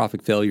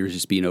catastrophic failure is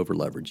just being over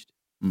leveraged.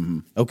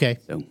 Okay.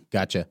 So-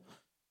 Gotcha.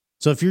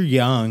 So if you're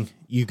young,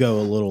 you go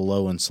a little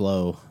low and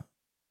slow.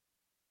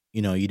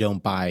 You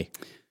don't buy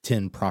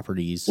 10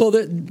 properties. Well,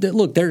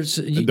 look, there's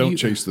And don't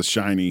chase the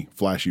shiny,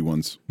 flashy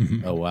ones.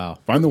 Oh, wow.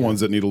 Find the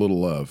ones that need a little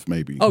love,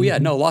 maybe. Oh yeah,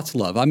 no, lots of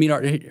love. I mean,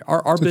 our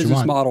What you business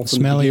want. model from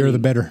Smellier the the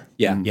beginning- better.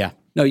 Yeah, Yeah.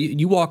 No,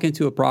 you walk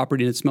into a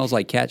property and it smells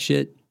like cat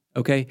shit.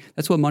 Okay,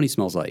 that's what money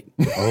smells like.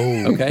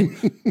 Oh, Okay,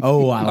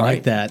 oh, I like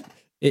right. that.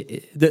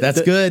 That's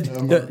That's good.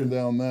 I'm marking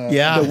down that.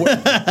 Yeah.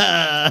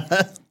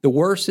 The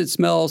worse it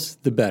smells,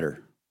 the better.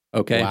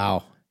 Okay.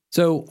 Wow.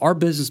 So our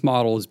business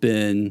model has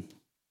been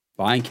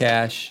buying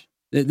cash.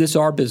 This is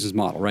our business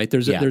model, right?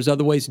 There's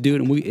other ways to do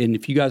it, and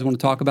if you guys want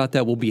to talk about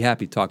that, we'll be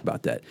happy to talk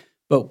about that.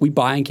 But we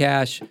buy in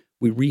cash,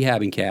 we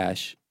rehab in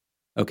cash,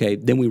 okay?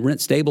 Then we rent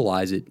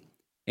stabilize it,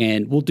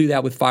 and we'll do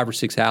that with 5 or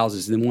 6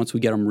 houses. And then once we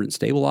get them rent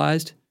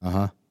stabilized,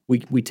 Uh-huh.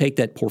 we take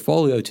that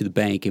portfolio to the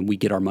bank and we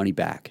get our money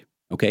back,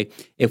 Okay.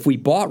 If we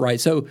bought right,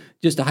 so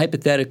just to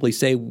hypothetically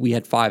say we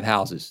had 5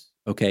 houses,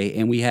 okay,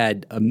 and we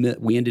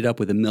ended up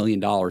with $1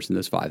 million in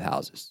those 5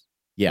 houses.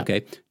 Yeah.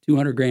 Okay.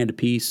 $200,000 a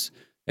piece.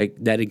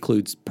 That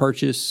includes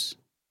purchase,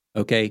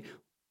 okay,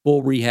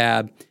 full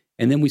rehab,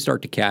 and then we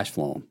start to cash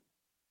flow them.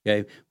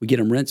 Okay. We get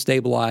them rent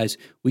stabilized.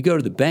 We go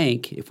to the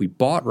bank. If we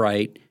bought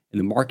right and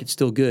the market's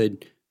still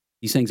good,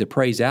 these things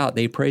appraise out.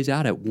 They appraise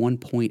out at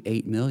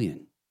 $1.8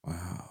 million.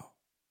 Wow.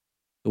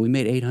 So we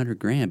made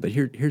 $800,000. But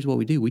here's what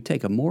we do: we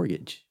take a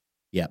mortgage.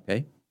 Yeah.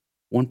 Okay.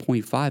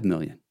 $1.5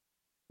 million.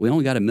 We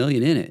only got $1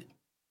 million in it.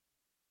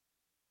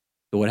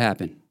 So what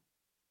happened?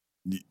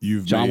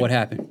 John, what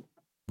happened?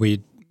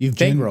 You've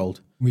bankrolled.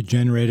 We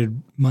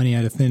generated money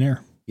out of thin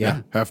air.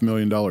 Yeah.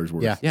 $500,000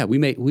 worth. Yeah, we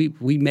made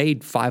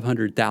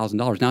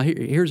 $500,000. Now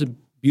here's a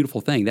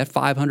beautiful thing: that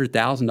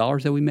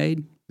 $500,000 that we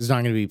made, It's not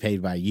going to be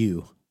paid by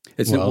you.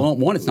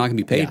 One, it's not going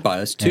to be paid by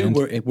us.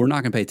 2, we're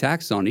not going to pay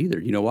taxes on either.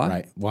 You know why?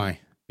 Right. Why?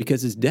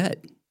 Because it's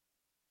debt.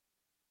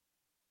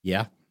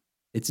 Yeah.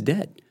 It's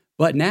debt.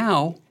 But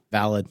now,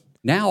 Valid.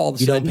 Now all of a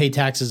You sudden, don't pay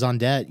taxes on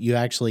debt. You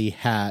actually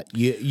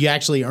you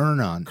actually earn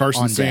on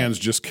Carson on Sands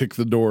debt. just kicked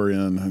the door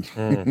in.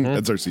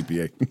 That's our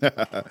CPA.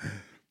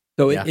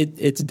 so Yeah.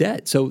 it's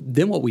debt. So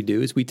then what we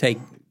do is we take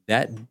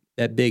that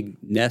big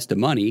nest of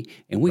money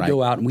and we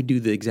go out and we do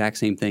the exact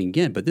same thing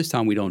again. But this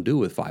time we don't do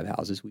it with 5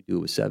 houses. We do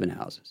it with 7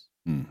 houses.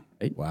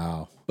 Right?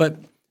 Wow. But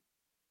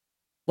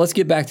let's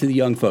get back to the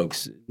young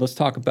folks. Let's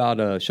talk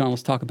about, Shon,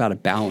 let's talk about a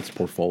balanced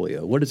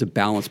portfolio. What does a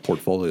balanced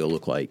portfolio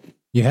look like?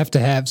 You have to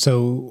have,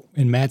 so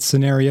in Matt's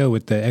scenario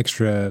with the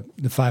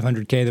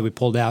 $500K that we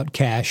pulled out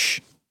cash,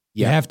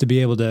 you have to be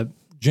able to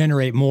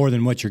generate more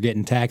than what you're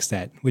getting taxed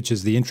at, which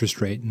is the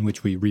interest rate in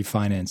which we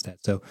refinanced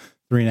at. So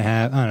 3.5%,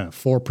 I don't know,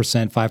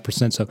 4%,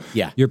 5%. So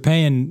you're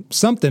paying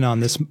something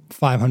on this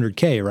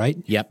 $500K, right?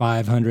 Yep.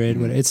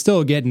 500. It's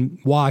still getting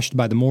washed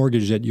by the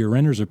mortgage that your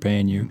renters are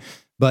paying you,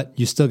 but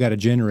you still got to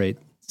generate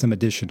some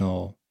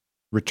additional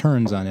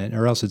returns on it,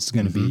 or else it's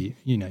going to be,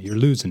 you're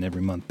losing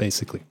every month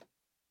basically.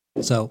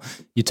 So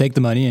you take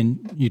the money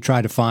and you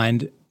try to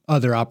find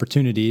other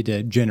opportunity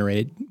to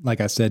generate,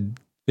 like I said,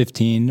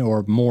 15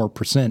 or more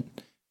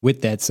 %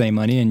 with that same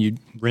money, and you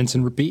rinse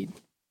and repeat.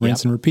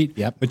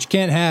 Yep. But you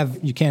can't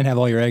have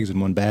all your eggs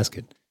in one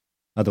basket.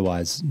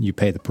 Otherwise, you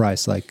pay the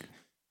price. Like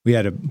we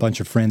had a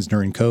bunch of friends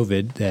during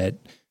COVID that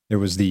there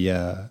was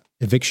the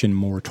eviction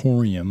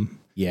moratorium.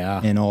 Yeah.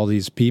 And all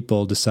these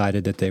people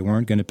decided that they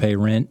weren't going to pay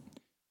rent.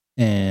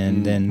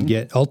 And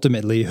then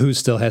ultimately, who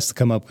still has to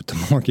come up with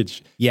the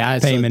mortgage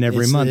payment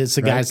every month? It's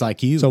the guys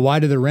like you. So why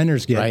do the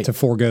renters get to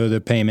forego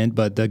the payment,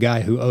 but the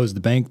guy who owes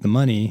the bank the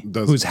money,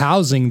 who's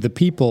housing the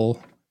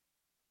people,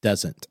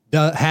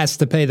 has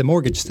to pay the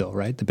mortgage still,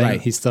 right? The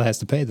bank, he still has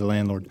to pay the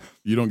landlord.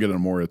 You don't get a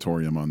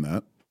moratorium on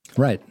that.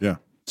 Right. Yeah.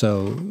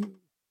 So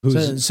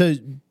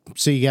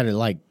you got to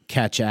like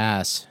catch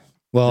ass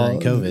during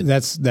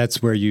COVID.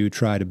 That's where you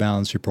try to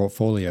balance your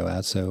portfolio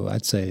out. So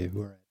I'd say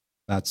we're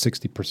about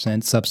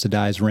 60%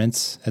 subsidized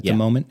rents at the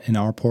moment in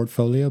our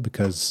portfolio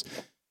because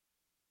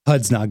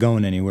HUD's not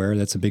going anywhere.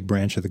 That's a big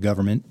branch of the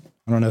government.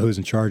 I don't know who's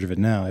in charge of it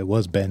now. It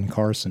was Ben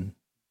Carson.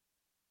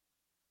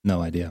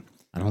 No idea.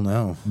 I don't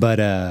know. But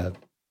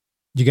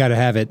you got to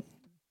have it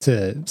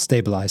to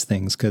stabilize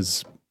things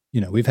because,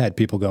 we've had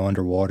people go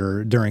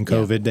underwater during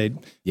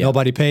COVID.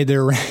 Nobody paid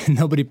their rent.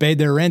 Nobody paid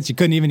their rents. You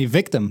couldn't even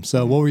evict them.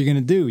 So what were you going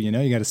to do? You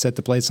got to set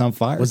the place on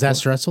fire. Was that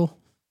stressful?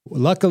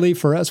 Luckily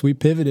for us, we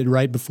pivoted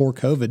right before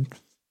COVID,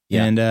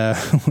 and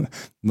the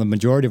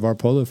majority of our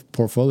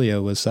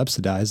portfolio was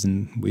subsidized,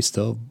 and we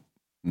still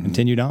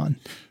continued on.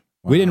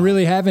 Wow. We didn't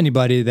really have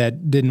anybody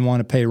that didn't want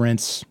to pay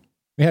rents.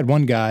 We had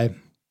one guy,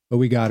 but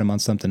we got him on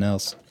something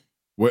else.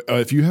 Well,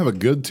 if you have a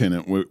good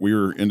tenant, we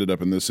ended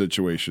up in this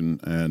situation,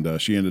 and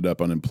she ended up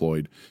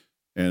unemployed,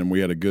 and we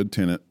had a good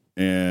tenant,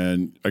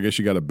 and I guess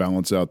you got to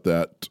balance out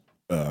that.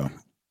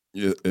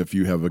 If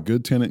you have a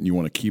good tenant and you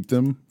want to keep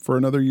them for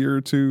another year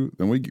or two,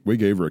 then we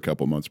gave her a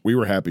couple months. We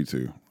were happy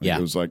to. It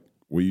was like,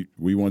 we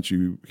want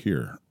you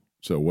here.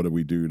 So what do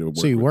we do to work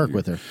So you work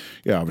with her.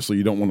 Yeah, obviously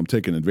you don't want them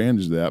taking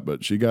advantage of that,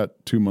 but she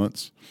got 2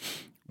 months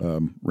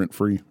rent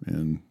free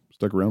and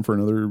stuck around for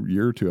another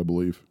year or two, I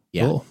believe.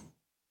 Yeah. Cool.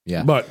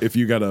 Yeah. But if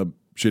you got a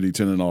shitty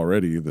tenant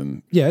already,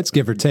 then it's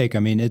give or take. I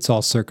mean, it's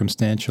all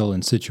circumstantial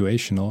and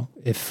situational.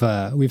 If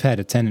we've had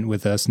a tenant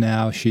with us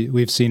now,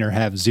 we've seen her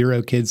have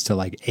 0 kids to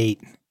like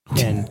 8.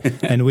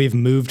 And we've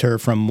moved her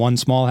from one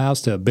small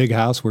house to a big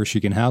house where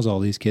she can house all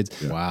these kids.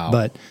 Wow.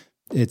 But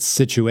it's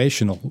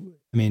situational.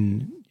 I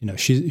mean,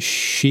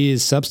 she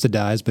is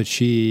subsidized, but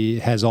she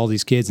has all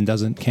these kids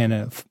and can't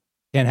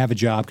have a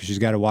job because she's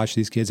got to watch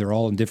these kids. They're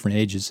all in different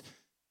ages.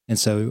 And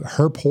so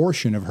her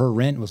portion of her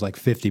rent was like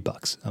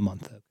 $50 a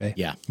month. Okay.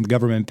 Yeah. The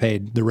government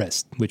paid the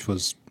rest, which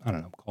was, I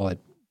don't know, call it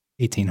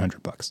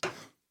 $1,800.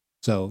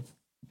 So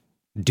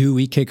do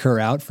we kick her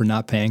out for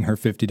not paying her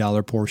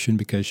 $50 portion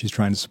because she's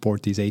trying to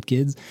support these 8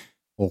 kids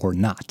or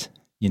not?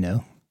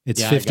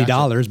 It's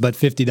 $50, but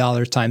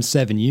 $50 times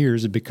 7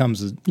 years, it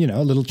becomes, a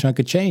little chunk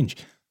of change.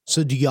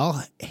 So do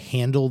y'all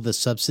handle the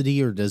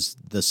subsidy or does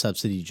the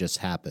subsidy just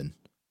happen?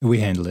 We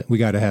handle it. We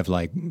got to have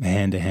like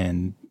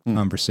hand-to-hand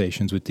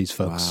conversations with these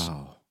folks.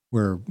 Wow.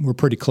 We're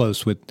pretty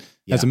close with.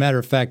 Yeah. As a matter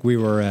of fact, we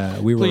were.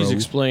 Please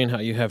explain how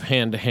you have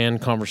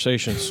hand-to-hand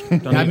conversations.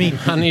 I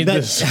need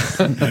this.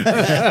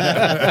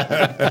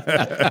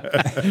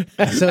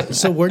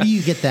 So where do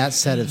you get that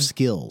set of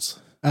skills?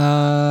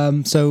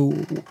 So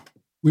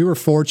we were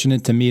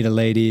fortunate to meet a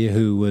lady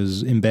who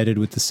was embedded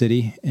with the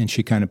city, and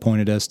she kind of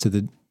pointed us to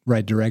the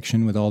right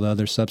direction with all the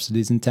other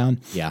subsidies in town.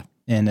 Yeah.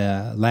 And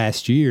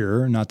last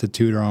year, not to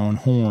toot our own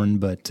horn,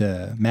 but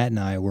Matt and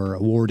I were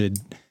awarded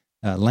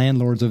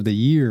Landlords of the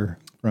Year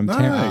from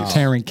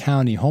Tarrant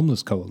County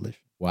Homeless Coalition.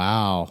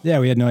 Wow. Yeah,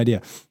 we had no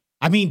idea.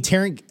 I mean,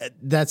 Tarrant,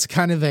 that's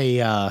kind of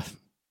a,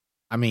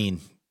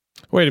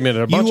 Wait a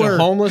minute. A bunch of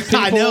homeless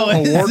people I know.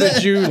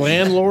 awarded you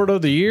Landlord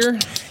of the Year?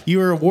 You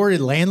were awarded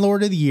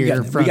Landlord of the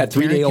Year from we got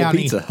 3-day Tarrant old County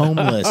pizza.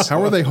 Homeless.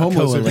 How are they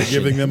homeless if you're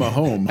Coalition. giving them a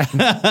home?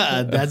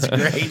 That's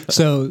great.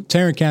 So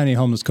Tarrant County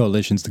Homeless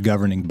Coalition is the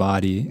governing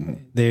body.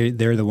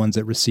 They're the ones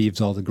that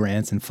receives all the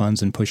grants and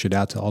funds and push it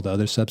out to all the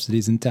other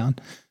subsidies in town.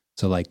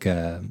 So like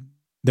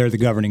they're the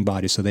governing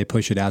body, so they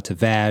push it out to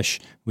VASH,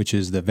 which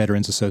is the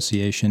Veterans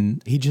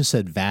Association. He just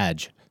said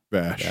vag.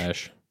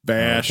 Bash.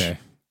 Okay.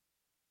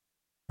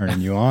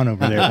 Turning you on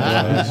over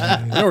there.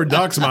 You know where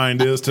Doc's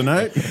mind is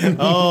tonight.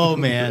 Oh,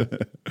 man.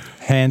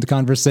 Hand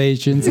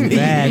conversations and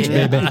VASH,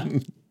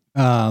 baby.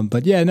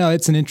 But yeah, no,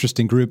 it's an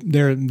interesting group.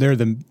 They're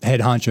the head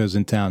honchos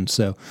in town,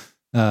 so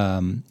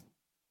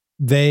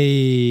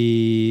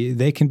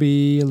they can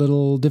be a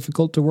little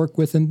difficult to work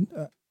with in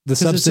the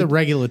Because it's a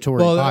regulatory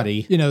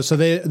body. You know, so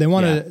they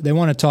want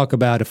to talk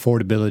about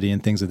affordability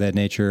and things of that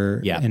nature,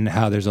 Yeah. and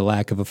how there's a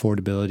lack of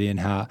affordability and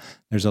how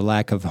there's a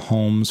lack of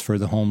homes for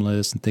the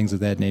homeless and things of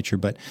that nature.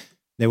 But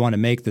they want to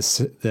make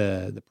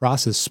the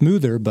process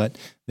smoother, but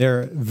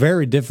they're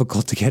very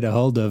difficult to get a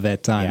hold of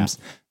at times.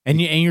 And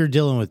you're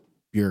dealing with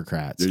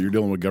bureaucrats. Yeah, you're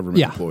dealing with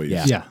government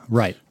employees. Yeah,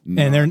 right.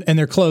 And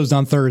they're closed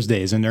on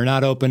Thursdays, and they're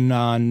not open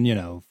on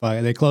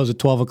they close at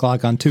 12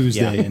 o'clock on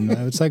Tuesday, and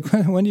it's like,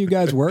 when are you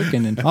guys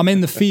working? And I'm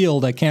in the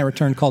field, I can't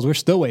return calls. We're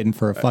still waiting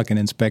for a fucking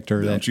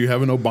inspector. Don't you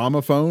have an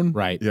Obama phone?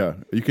 Right. Yeah,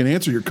 you can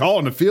answer your call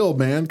in the field,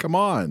 man. Come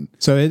on.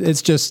 So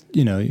it's just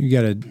you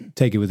got to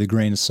take it with a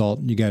grain of salt.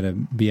 You got to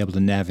be able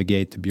to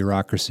navigate the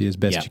bureaucracy as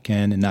best you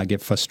can and not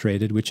get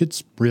frustrated. Which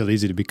it's real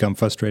easy to become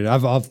frustrated.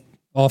 I've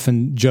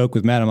often joke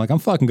with Matt. I'm like, I'm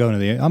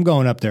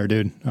going up there,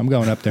 dude. I'm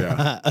going up there.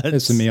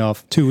 Pissing me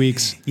off. 2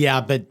 weeks.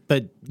 Yeah, but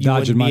you Dodging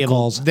wouldn't be my able,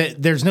 calls.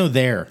 There's no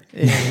there,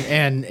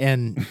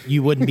 and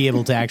you wouldn't be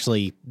able to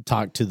actually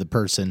talk to the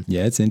person.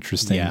 Yeah, it's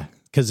interesting. Yeah,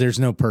 because there's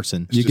no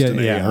person. You get an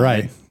AI.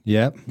 right.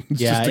 Yep.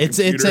 Yeah,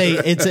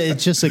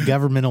 it's just a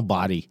governmental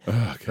body,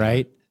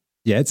 right?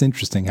 Yeah, it's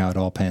interesting how it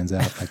all pans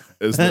out. Like,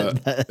 Is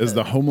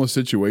the homeless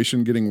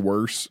situation getting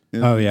worse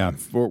in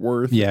Fort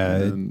Worth? Yeah,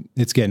 and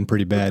it's getting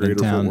pretty bad in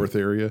greater town. Fort Worth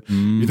area.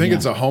 You think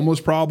it's a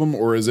homeless problem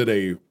or is it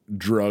a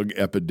drug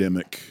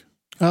epidemic?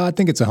 I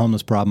think it's a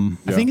homeless problem.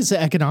 I think it's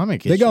an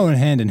economic issue. They go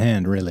hand in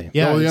hand, really.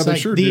 Yeah, Oh, yeah, it's they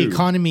like sure the do.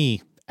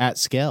 economy at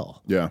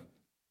scale. Yeah.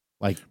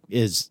 Like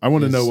is I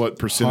want to is know what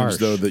percentage harsh.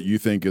 though that you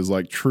think is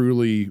like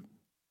truly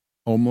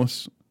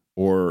homeless,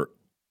 or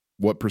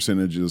what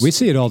percentage is We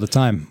see it all the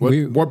time.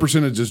 what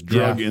percentage is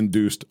drug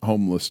induced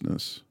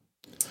homelessness?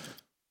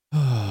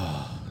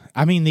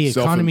 I mean, the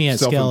economy at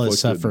scale is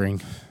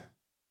self-inflicted.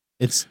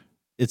 suffering.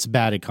 It's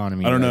bad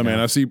economy. I don't know, right man.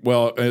 now. I see.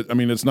 Well, I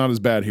mean, it's not as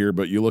bad here,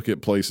 but you look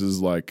at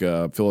places like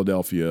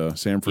Philadelphia,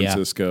 San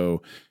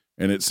Francisco,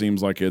 and it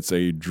seems like it's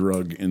a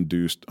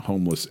drug-induced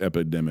homeless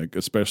epidemic,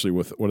 especially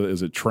with what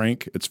is it?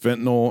 Trank. It's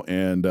fentanyl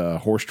and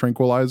horse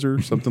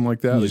tranquilizer, something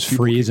like that. You These just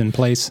people- freeze in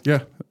place.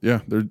 Yeah,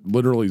 they're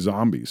literally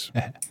zombies,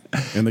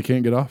 and they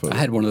can't get off of I it.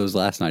 had one of those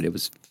last night. It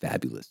was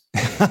fabulous.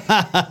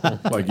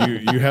 Like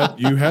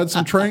you had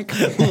some trank.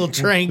 Little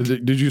trank.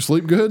 Did you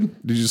sleep good?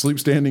 Did you sleep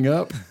standing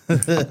up?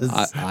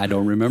 I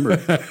don't remember.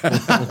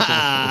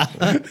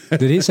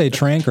 Did he say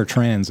trank or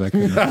trans? I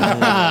couldn't-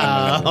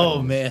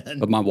 Oh man.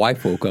 But my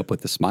wife woke up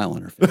with a smile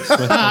on her face.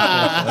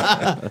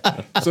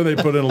 So they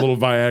put in a little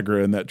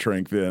Viagra in that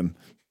trank then.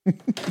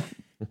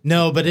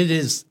 No, but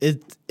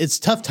it's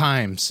tough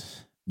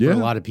times for a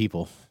lot of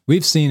people.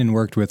 We've seen and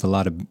worked with a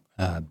lot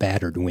of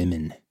battered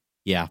women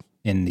Yeah.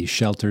 in these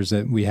shelters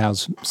that we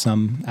house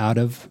some out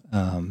of.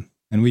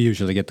 And we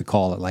usually get the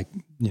call at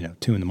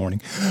 2 a.m.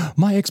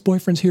 My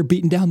ex-boyfriend's here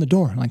beating down the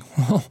door. I'm like,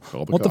 well,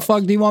 what the cops.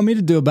 fuck do you want me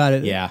to do about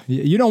it? Yeah.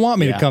 You don't want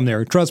me Yeah. to come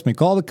there. Trust me,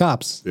 call the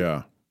cops.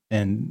 Yeah.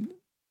 And,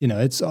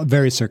 it's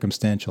very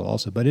circumstantial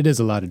also, but it is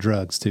a lot of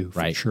drugs too, for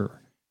Right.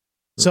 sure.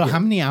 So how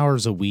many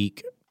hours a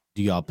week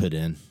do y'all put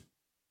in?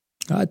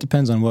 It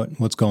depends on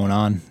what's going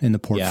on in the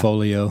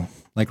portfolio.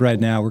 Like right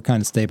now, we're kind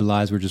of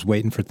stabilized. We're just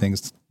waiting for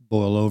things to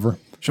boil over.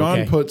 Sean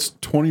Okay. puts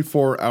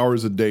 24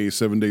 hours a day,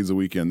 7 days a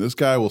weekend. This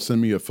guy will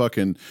send me a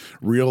fucking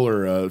reel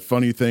or a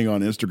funny thing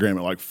on Instagram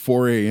at like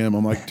 4 a.m.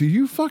 I'm like, do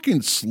you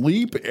fucking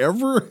sleep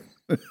ever?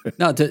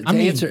 No, to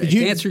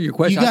answer your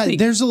question, I think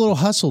there's a little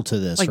hustle to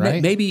this, like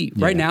right? maybe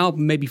right now,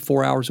 maybe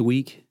 4 hours a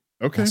week.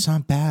 Okay. That's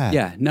not bad.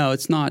 Yeah, no,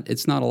 it's not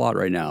a lot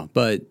right now,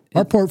 but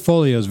Our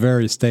portfolio is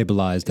very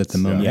stabilized at the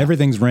moment. Yeah.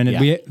 Everything's rented.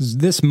 Yeah.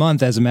 This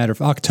month, as a matter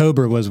of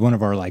October, was one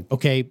of our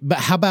Okay, but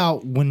how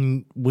about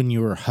when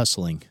you were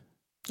hustling?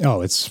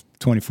 it's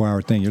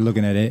 24-hour thing. You're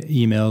looking at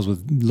emails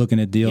looking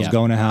at deals, Yeah.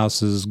 going to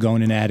houses,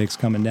 going in attics,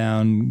 coming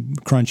down,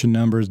 crunching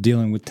numbers,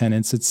 dealing with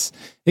tenants.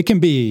 It can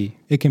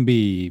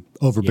be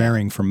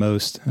overbearing for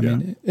most. I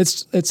mean,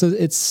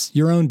 it's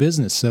your own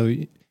business, so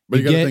But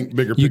you gotta think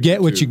bigger You picture,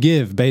 get what too. you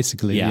give,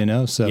 basically.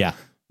 Yeah. So Yeah.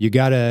 you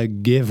gotta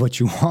give what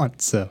you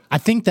want. So I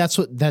think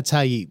that's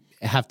how you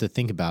have to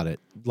think about it.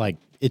 Like,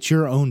 it's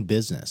your own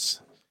business.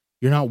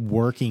 You're not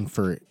working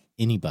for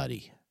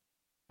anybody.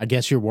 I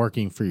guess you're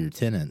working for your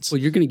tenants. well,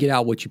 you're going to get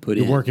out what you put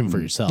You're in. working for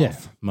yourself, Yeah.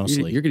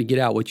 mostly. You're going to get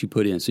out what you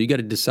put in. So you got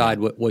to decide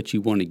what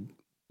you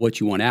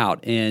want out.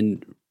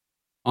 And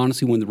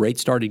honestly, when the rate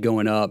started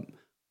going up,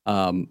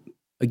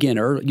 again,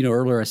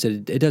 earlier I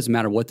said it doesn't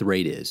matter what the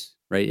rate is,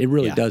 right? It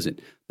really doesn't.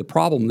 The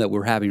problem that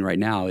we're having right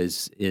now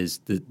is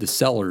the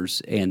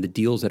sellers and the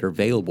deals that are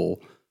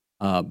available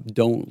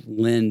don't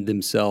lend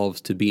themselves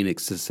to being a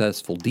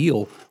successful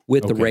deal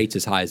with the rates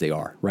as high as they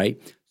are,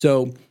 right?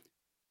 So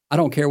I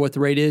don't care what the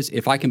rate is.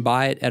 If I can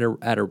buy it at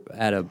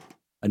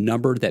a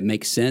number that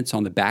makes sense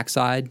on the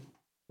backside,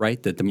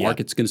 right? That the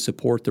market's going to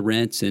support the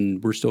rents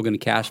and we're still going to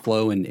cash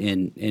flow and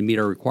meet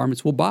our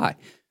requirements, we'll buy.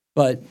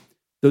 But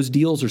those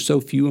deals are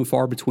so few and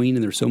far between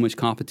and there's so much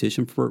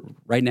competition for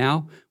right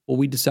now. What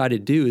we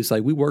decided to do is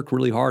we worked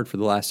really hard for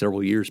the last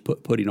several years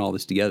putting all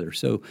this together.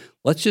 So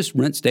let's just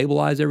rent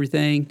stabilize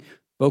everything,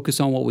 focus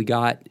on what we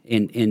got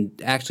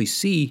and actually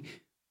see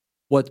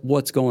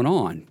what's going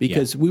on,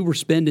 because we were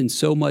spending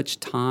so much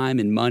time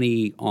and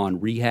money on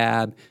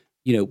rehab.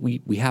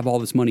 We have all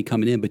this money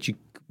coming in, but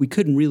we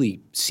couldn't really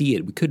see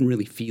it. We couldn't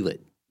really feel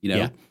it,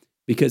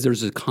 because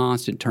there's a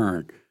constant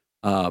turn.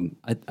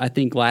 I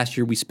think last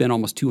year we spent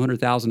almost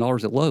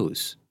 $200,000 at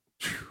Lowe's,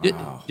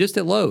 just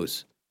at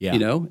Lowe's,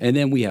 and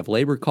then we have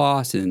labor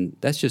costs, and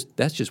that's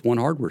just one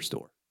hardware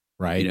store.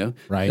 Right.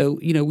 Right. So,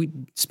 we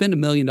spend $1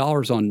 million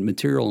on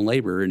material and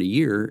labor in a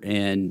year,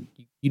 and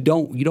you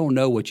don't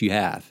know what you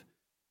have.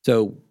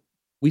 So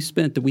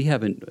we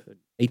haven't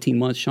 18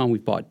 months, Sean,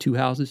 we've bought 2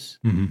 houses.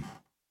 Mm-hmm.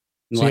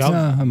 So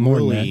y'all more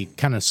than really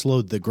kind of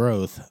slowed the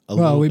growth a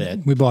little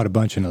bit. we bought a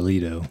bunch in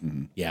Aledo.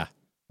 Mm-hmm. Yeah.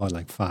 Bought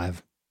like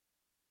 5.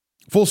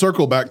 Full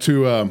circle back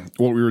to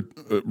what we were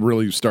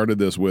really started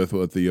this with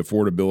the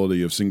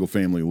affordability of single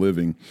family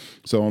living.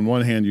 So on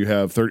one hand, you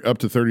have up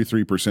to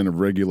 33% of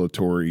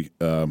regulatory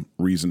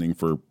reasoning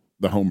for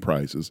the home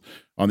prices.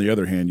 On the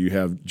other hand, you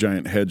have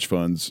giant hedge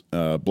funds,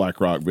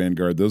 BlackRock,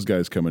 Vanguard, those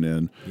guys coming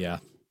in. Yeah.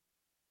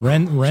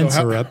 Rents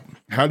are up.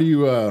 How do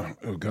you? Oh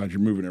God,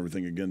 you're moving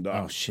everything again,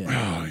 Doc. Oh shit.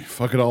 Oh, you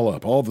fuck it all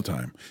up all the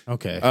time.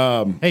 Okay.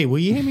 Um, Hey, will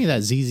you hand me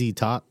that ZZ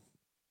Top?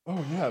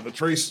 Oh yeah, the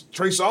Trace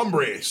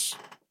Hombres.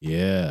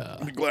 Yeah.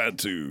 I'd be glad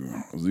to.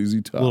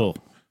 ZZ Top Little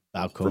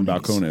Balcones. from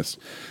Balcones.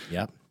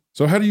 Yep.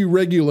 So how do you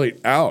regulate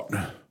out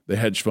the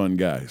hedge fund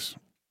guys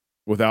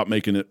without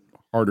making it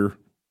harder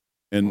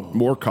and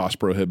more cost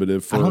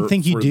prohibitive? I don't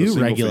think you for the do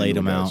single regulate family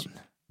them guys? out.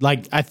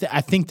 Like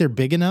I think they're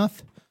big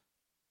enough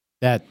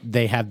that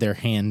they have their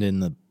hand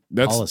in the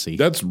policy.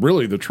 That's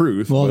really the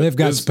truth. Well, but they've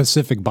got is-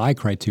 specific buy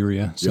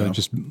criteria, so Yeah.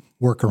 just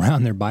work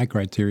around their buy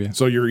criteria.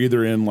 So you're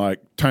either in like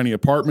tiny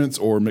apartments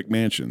or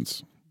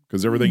McMansions,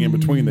 because everything in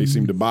between they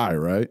seem to buy,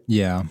 right?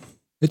 Yeah,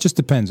 it just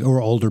depends. Or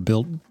older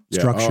built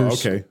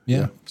structures. Oh, okay.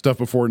 Yeah, Stuff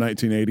before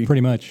 1980.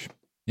 pretty much.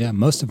 Yeah,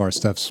 most of our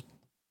stuff's.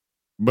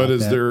 But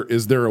like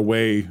is there a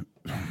way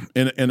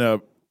in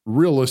a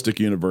realistic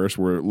universe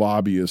where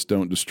lobbyists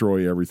don't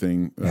destroy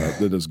everything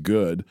that is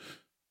good?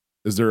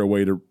 Is there a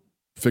way to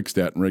fix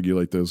that and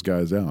regulate those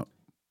guys out?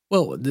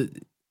 Well,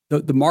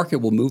 the market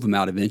will move them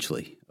out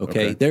eventually.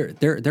 Okay,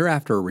 they're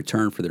after a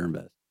return for their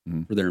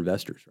for their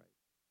investors, right?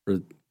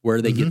 For where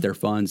they get their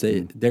funds,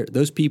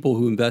 those people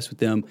who invest with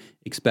them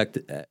expect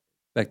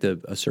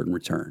a certain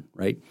return,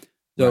 right?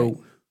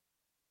 So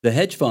the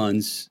hedge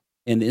funds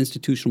and the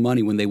institutional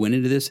money, when they went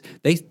into this,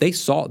 they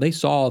saw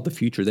the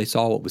future. They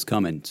saw what was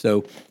coming.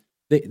 So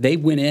they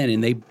went in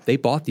and they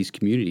bought these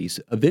communities.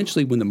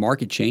 Eventually, when the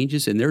market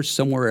changes and there's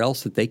somewhere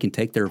else that they can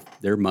take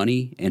their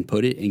money and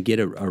put it and get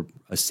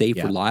a safe,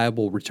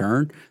 reliable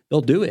return,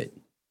 they'll do it.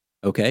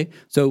 Okay,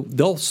 so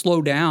they'll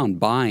slow down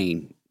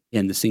buying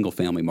in the single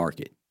family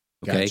market.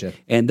 Okay, Gotcha.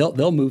 and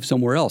they'll move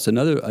somewhere else.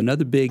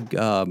 Another big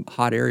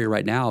hot area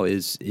right now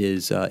is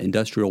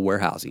industrial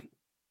warehousing.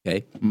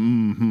 Okay,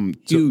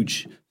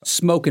 huge,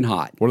 smoking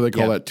hot. What do they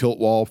call that? Tilt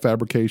wall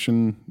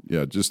fabrication?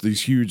 Yeah, just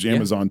these huge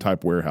Amazon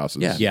type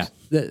warehouses. Yeah.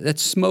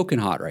 That's smoking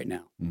hot right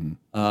now.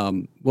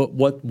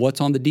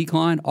 What's on the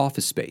decline?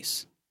 Office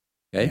space.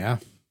 Okay, Yeah.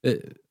 A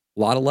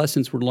lot of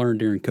lessons were learned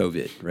during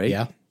COVID. Right.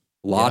 Yeah.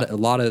 A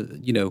lot of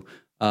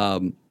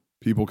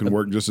People can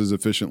work just as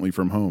efficiently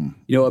from home.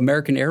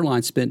 American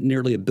Airlines spent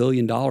nearly $1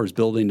 billion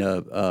building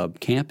a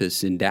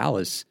campus in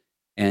Dallas,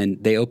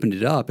 and they opened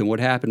it up. And what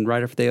happened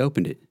right after they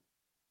opened it?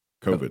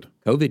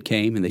 COVID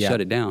came and they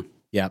shut it down.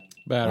 Yeah.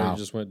 Battery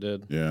just went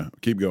dead. Yeah,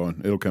 keep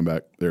going. It'll come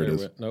back. There it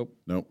is. Nope.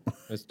 Nope.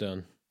 It's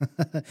done.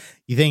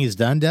 You think it's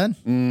done?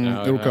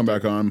 No, It'll come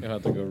back on. You'll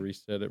have to go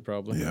reset it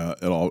probably. Yeah,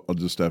 I'll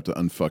just have to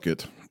unfuck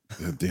it.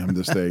 Damn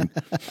this thing.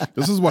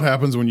 This is what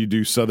happens when you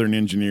do Southern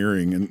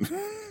engineering and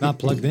Not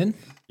plugged in?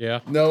 Yeah.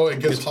 no, it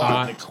gets It's hot.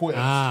 hot. And it quits.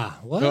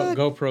 What?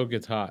 GoPro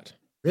gets hot.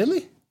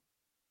 Really?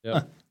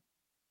 Yeah.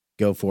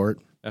 Go for it.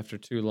 After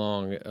too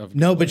long of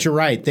No, but you're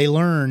right. They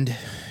learned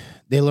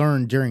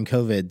during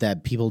COVID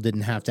that people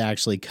didn't have to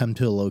actually come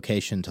to a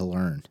location to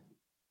learn.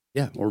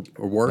 Yeah, or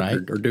work Right.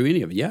 or do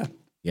any of it. Yeah.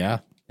 Yeah.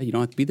 You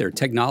don't have to be there.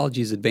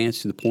 Technology is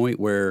advanced to the point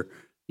where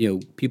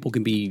people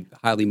can be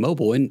highly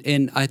mobile, and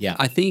I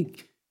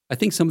think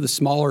some of the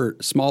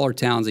smaller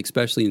towns,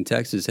 especially in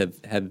Texas,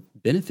 have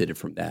benefited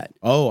from that.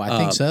 Oh, I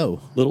think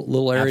so.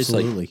 Little areas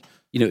Absolutely.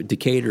 like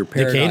Decatur,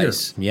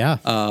 Paradise, Yeah.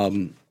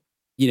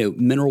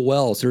 Mineral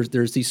Wells.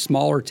 There's these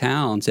smaller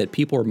towns that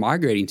people are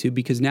migrating to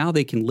because now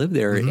they can live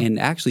there and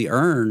actually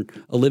earn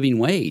a living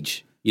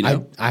wage.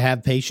 I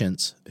have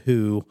patients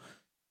who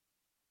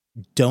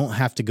don't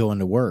have to go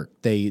into work.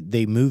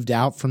 They moved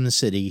out from the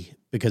city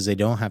because they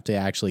don't have to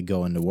actually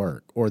go into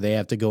work, or they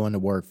have to go into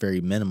work very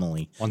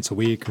minimally. Once a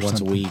week or Once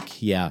something. a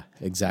week. Yeah,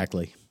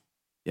 exactly.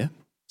 Yeah.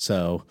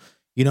 So,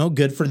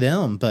 good for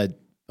them, but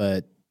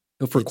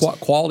So for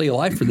quality of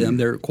life for them,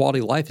 their quality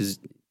of life is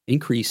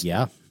increased.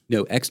 yeah.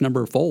 X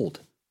number of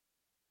fold.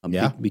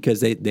 Yeah.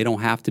 Because they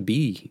don't have to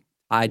be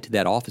tied to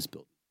that office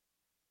building.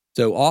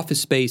 So office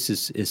space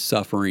is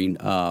suffering.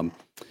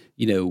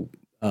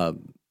 Yeah,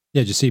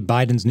 did you see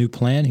Biden's new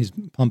plan? He's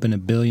pumping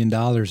 $1 billion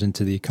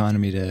into the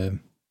economy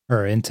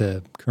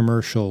into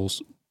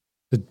commercials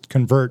to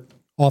convert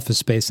office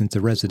space into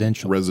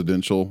residential.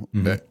 Residential,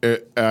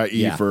 i.e.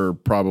 Yeah. for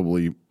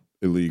probably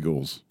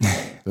illegals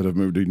that have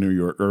moved to New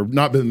York or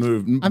not been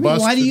moved. I mean,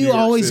 why do you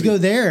always go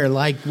there?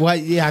 Like, what?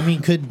 Yeah, I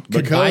mean, could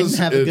Because Biden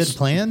have a good it's-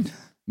 plan?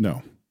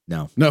 No.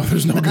 No. No,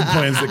 there's no good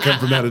plans that come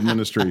from that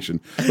administration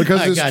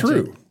because I it's got you.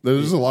 true.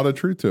 There's a lot of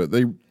truth to it.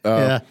 They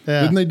Yeah.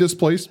 didn't they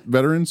displace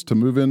veterans to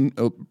move in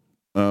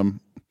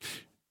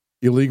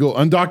illegal,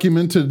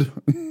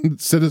 undocumented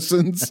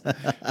citizens?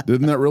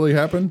 Didn't that really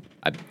happen?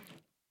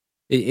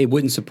 It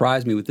wouldn't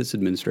surprise me with this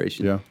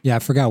administration. Yeah, Yeah, I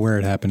forgot where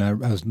it happened. I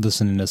was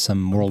listening to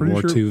some World pretty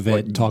War sure, II vet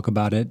like, talk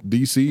about it.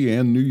 D.C.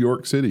 and New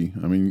York City.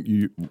 I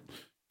mean,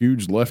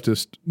 huge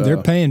leftist.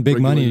 They're paying big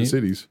money.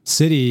 regulated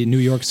cities. New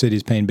York City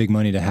is paying big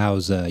money to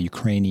house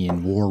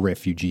Ukrainian war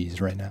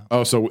refugees right now.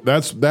 Oh, so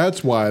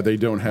that's why they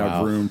don't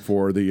have room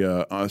for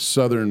the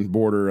southern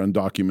border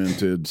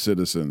undocumented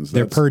citizens.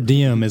 Their That's- per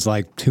diem is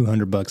like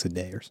 $200 a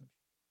day or something.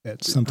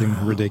 That's something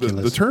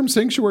ridiculous. the term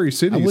sanctuary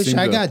city. I wish seemed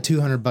I to- got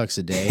 $200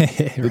 a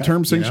day. The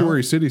term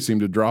sanctuary city seemed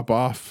to drop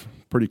off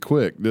pretty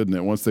quick, didn't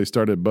it? Once they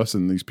started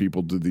busing these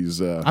people to these.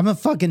 I'm a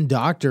fucking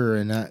doctor,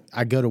 and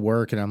I go to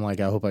work, and I'm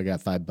like, I hope I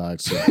got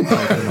 $5 for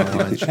my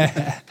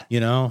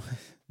lunch.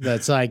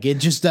 That's like, it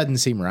just doesn't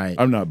seem right.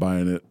 I'm not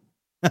buying it.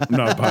 I'm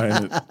not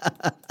buying it.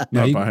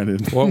 Not buying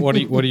it. What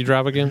do you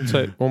drive again?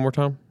 Say it one more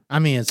time. I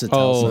mean, it's a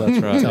Tulsa. Oh,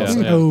 that's right. Tulsa.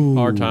 Yeah, yeah. Oh.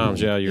 Hard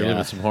times. Yeah, you're Yeah.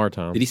 living some hard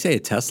times. Did he say a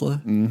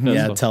Tesla?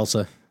 Yeah,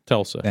 Tulsa.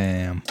 Tulsa.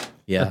 Damn.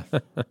 Yeah.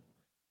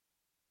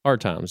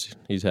 Hard times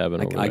he's having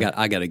over I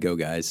there. got to go,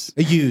 guys.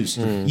 Used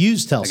I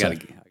Tulsa.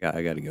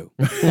 got to go.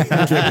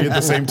 Can't be at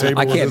the same table.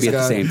 I with can't this be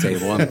at the guy. same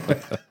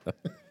table.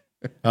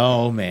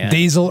 Oh, man.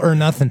 Diesel or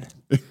nothing.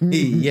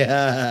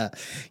 Yeah.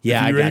 Yeah,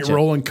 If I you ain't got you.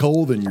 rolling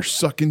coal, then you're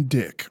sucking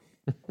dick.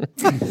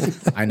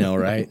 I know,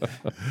 right?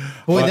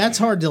 Boy, that's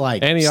hard to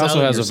like. And he sell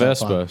also has a yourself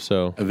Vespa. on.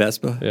 So A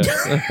Vespa?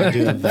 yeah.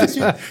 Dude, a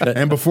Vespa.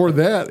 And before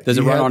that, Does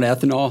it he run had- on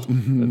ethanol?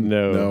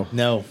 no. No.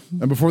 No.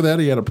 And before that,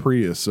 he had a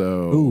Prius. So,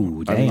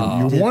 Ooh, I mean,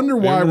 damn. you wonder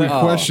why we Remember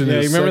that? question. Yeah, you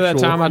his remember that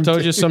sexual time I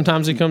told you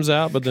sometimes he comes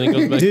out, but then he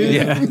goes back Dude.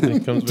 in? Yeah. He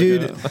comes back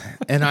Dude, out.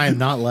 and I am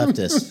not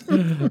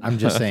leftist. I'm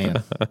just saying.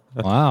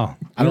 Wow.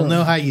 I don't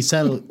know how you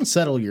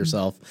settle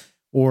yourself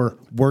or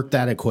work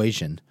that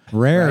equation.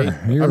 Rare.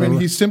 I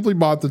mean, he simply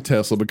bought the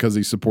Tesla because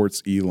he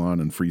supports Elon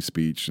and free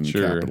speech and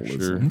Sure, capitalism.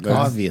 sure.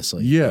 That's-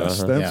 Obviously.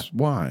 Yes, that's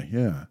why.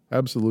 Yeah,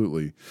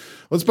 absolutely.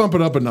 Let's bump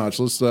it up a notch.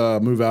 Let's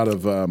move out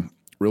of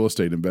real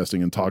estate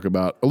investing and talk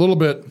about a little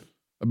bit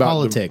about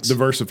Politics.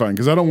 diversifying,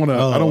 because I don't want to.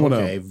 I don't want to.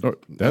 okay.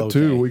 That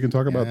too. Okay. We can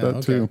talk about Yeah, that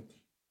okay. too.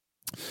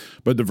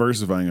 But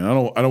diversifying, I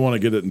don't want to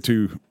get it in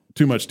too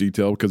much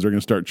detail because they're going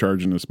to start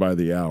charging us by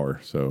the hour.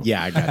 So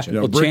Yeah, I got you. You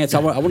know, Well, Brick- Chance, I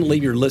want to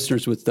leave your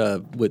listeners with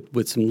some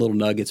little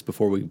nuggets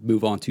before we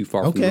move on too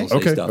far from Okay. real estate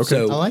Okay, stuff. okay.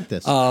 So, I like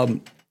this.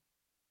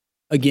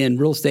 again,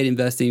 real estate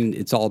investing,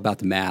 it's all about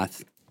the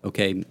math.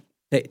 Okay,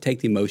 take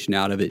the emotion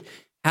out of it.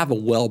 Have a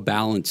well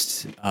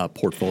balanced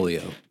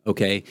portfolio.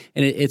 Okay,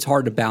 and it's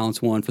hard to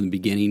balance one from the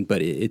beginning,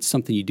 but it's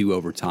something you do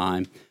over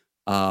time.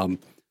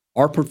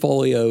 Our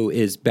portfolio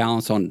is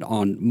balanced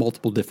on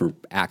multiple different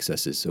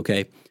accesses.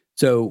 Okay,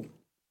 so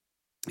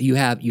we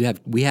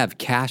have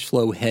cash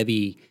flow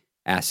heavy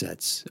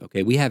assets.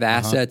 Okay, we have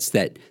assets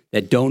that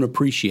don't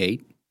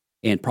appreciate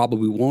and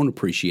probably won't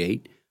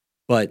appreciate,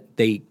 but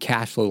they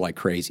cash flow like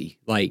crazy.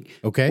 Like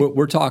Okay.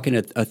 we're talking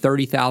a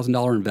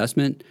 $30,000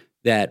 investment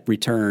that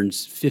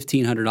returns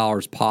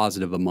 $1,500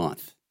 positive a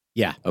month.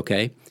 Yeah.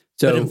 Okay,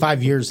 But in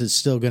 5 years, it's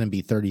still going to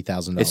be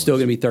 $30,000. It's still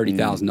going to be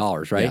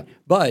 $30,000, right? Yeah.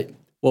 But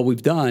what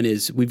we've done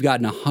is we've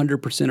gotten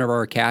 100% of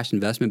our cash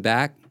investment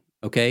back,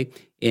 okay,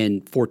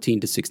 in 14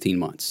 to 16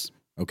 months.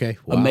 Okay.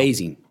 Wow.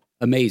 Amazing,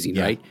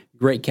 Yeah. right?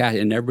 Great cash.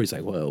 And everybody's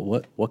like,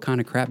 well, what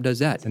kind of crap does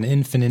that? It's an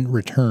infinite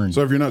return.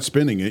 So if you're not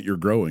spending it, you're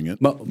growing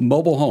it.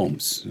 Mobile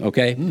homes,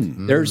 okay?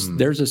 There's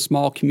a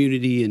small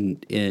community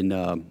in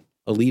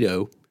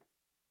Aledo.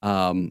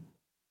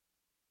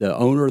 The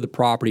owner of the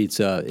property,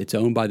 it's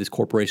owned by this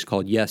corporation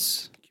called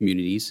Yes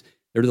Communities.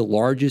 They're the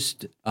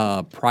largest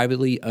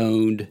privately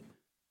owned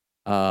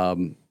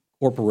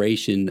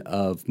corporation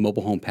of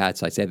mobile home pad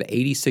sites. They have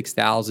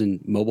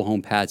 86,000 mobile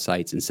home pad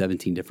sites in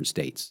 17 different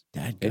states.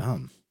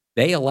 Dadgum.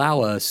 They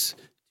allow us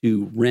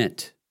to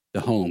rent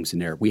the homes in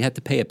there. We have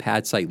to pay a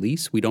pad site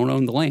lease. We don't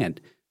own the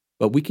land,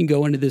 but we can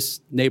go into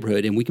this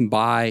neighborhood and we can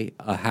buy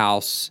a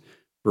house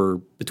for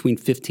between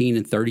 $15,000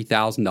 and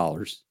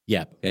 $30,000.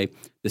 Yeah. Okay.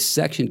 The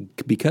section,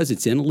 because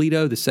it's in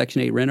Aledo, the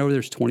Section 8 rent over there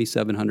is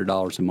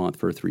 $2,700 a month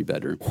for a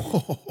 3-bedroom.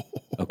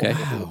 Okay.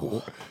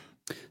 Wow.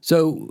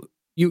 So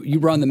you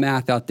run the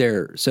math out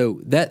there.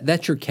 So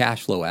that's your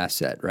cash flow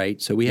asset,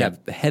 right? So we have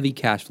heavy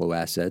cash flow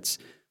assets.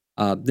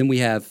 Then we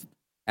have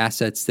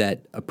assets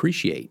that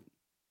appreciate,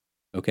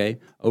 okay,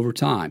 over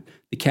time.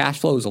 The cash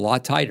flow is a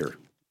lot tighter,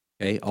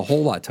 okay, a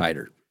whole lot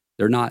tighter.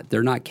 They're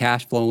not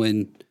cash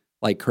flowing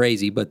like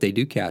crazy, but they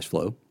do cash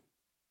flow.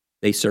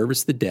 They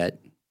service the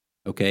debt,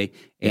 okay,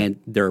 and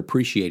they're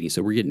appreciating.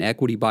 So we're getting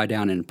equity buy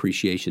down and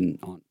appreciation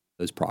on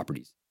those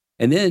properties.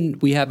 And then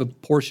we have a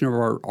portion of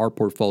our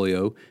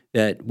portfolio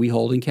that we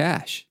hold in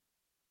cash.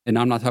 And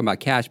I'm not talking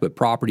about cash, but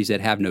properties that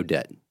have no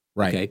debt.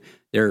 Right. Okay.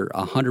 They're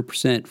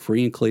 100%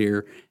 free and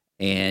clear.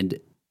 And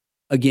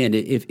again,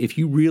 if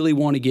you really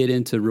want to get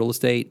into real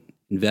estate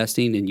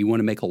investing and you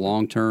want to make a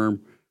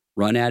long-term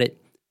run at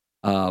it,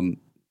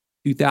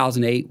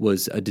 2008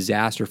 was a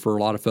disaster for a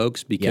lot of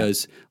folks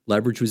because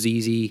leverage was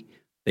easy.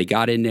 They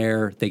got in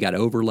there. They got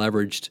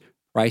over-leveraged.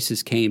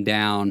 Prices came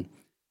down.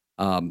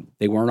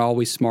 They weren't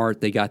always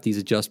smart. They got these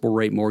adjustable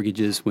rate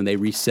mortgages. When they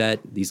reset,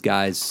 these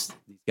guys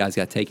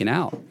got taken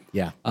out.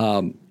 Yeah.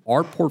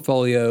 Our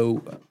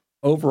portfolio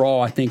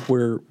overall, I think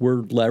we're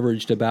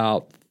leveraged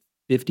about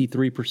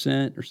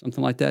 53% or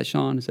something like that.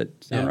 Shon, does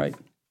that sound right?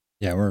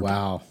 Yeah, we're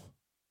Wow.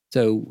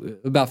 So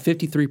about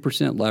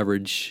 53%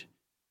 leverage.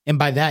 And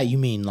by that, you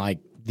mean like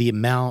the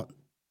amount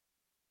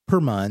per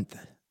month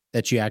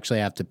that you actually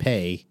have to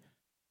pay.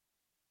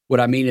 What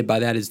I mean by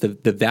that is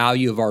the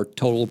value of our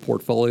total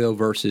portfolio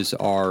versus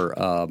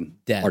our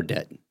Debt. Our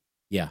debt.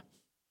 Yeah.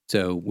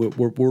 So we're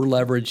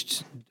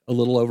leveraged a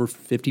little over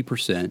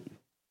 50%.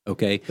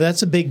 Okay. But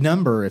that's a big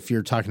number if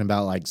you're talking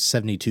about like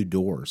 72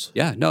 doors.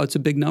 Yeah, no, it's a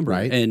big number.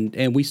 Right.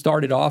 And we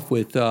started off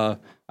with, I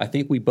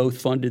think we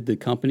both funded the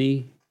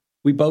company.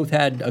 We both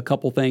had a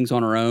couple things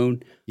on our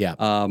own. Yeah.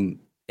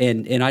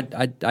 And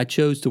I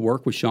chose to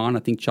work with Shon. I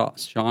think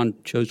Shon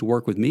chose to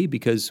work with me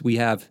because we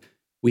have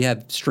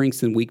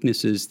strengths and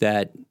weaknesses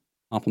that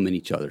complement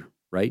each other,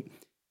 right?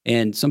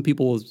 And some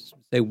people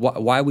say,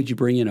 why would you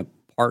bring in a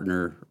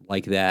partner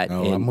like that?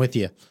 Oh, I'm with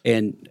you.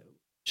 And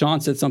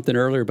Shon said something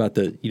earlier about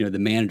the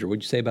manager.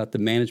 What'd you say about the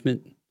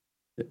management?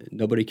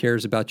 Nobody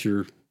cares about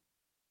your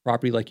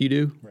property like you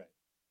do. Right.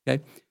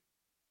 Okay.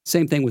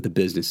 Same thing with the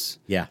business.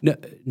 Yeah.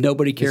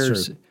 Nobody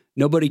cares. true.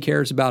 Nobody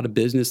cares about a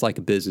business like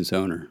a business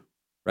owner.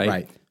 Right.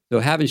 Right. So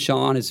having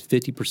Shon as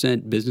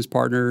 50% business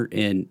partner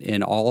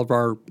in all of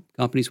our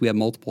companies, we have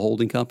multiple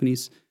holding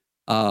companies.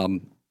 I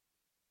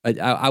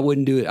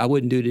wouldn't do it. I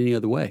wouldn't do it any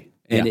other way.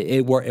 And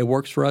it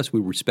works for us.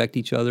 We respect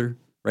each other.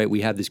 Right.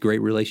 We have this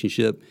great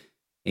relationship.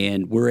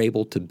 And we're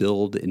able to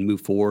build and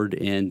move forward.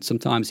 And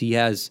sometimes he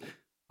has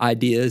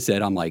ideas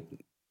that I'm like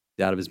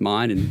out of his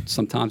mind. And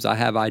sometimes I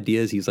have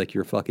ideas. He's like,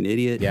 you're a fucking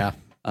idiot. Yeah.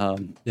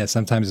 yeah.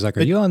 Sometimes it's like,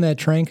 are you on that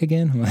trank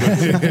again?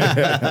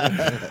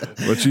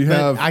 But you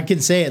have I can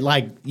say it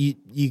like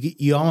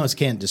you almost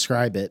can't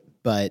describe it,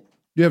 but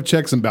you have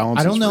checks and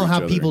balances. I don't know for each how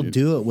other. people You-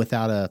 do it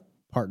without a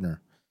partner.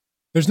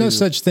 There's no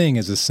such thing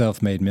as a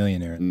self-made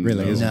millionaire. It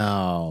really isn't.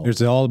 No. There's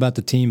all about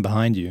the team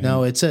behind you.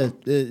 No, it's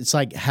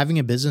like having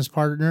a business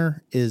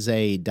partner is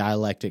a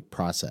dialectic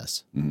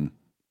process. Mm-hmm.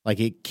 Like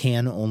it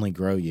can only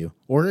grow you,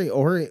 or it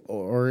could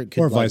Or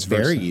like vice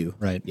versa. bury you.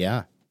 Right.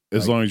 Yeah.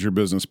 as long as your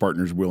business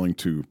partner is willing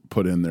to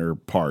put in their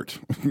part,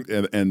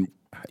 and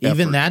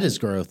Even effort. that is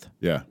growth,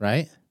 Yeah.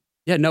 right?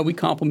 Yeah, no, we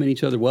complement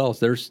each other well.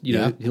 So there's,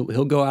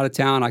 he'll go out of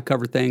town. I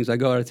cover things. I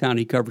go out of town.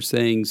 He covers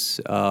things.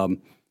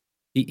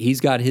 He's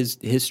got his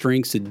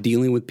strengths at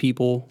dealing with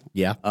people.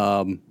 Yeah.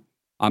 I'm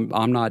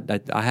not.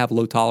 I have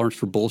low tolerance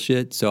for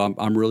bullshit, so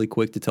I'm really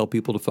quick to tell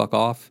people to fuck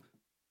off.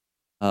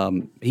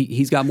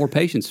 He's got more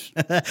patience.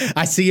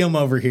 I see him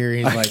over here.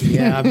 He's like,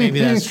 yeah, maybe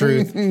that's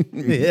truth.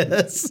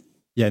 Yes.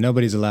 Yeah,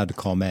 nobody's allowed to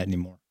call Matt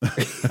anymore.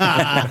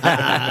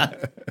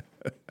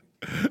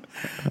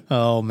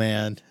 Oh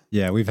man.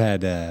 Yeah, we've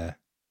had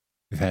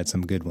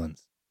some good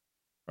ones.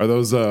 Are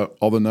those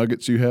all the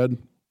nuggets you had?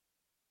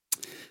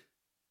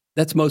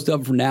 That's most of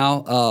them for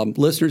now.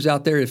 Listeners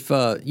out there, if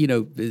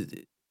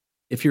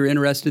if you're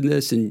interested in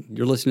this and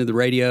you're listening to the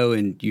radio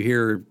and you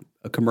hear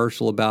a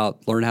commercial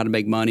about learn how to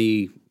make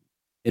money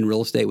in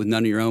real estate with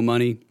none of your own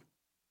money,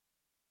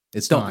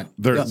 It's don't-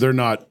 not. They're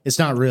not. It's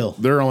not real.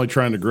 They're only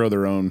trying to grow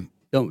their own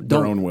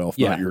wealth,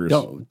 yeah, not yours.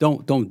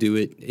 Don't do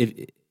it. If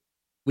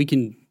we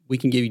can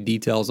give you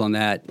details on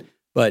that,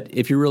 but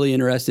if you're really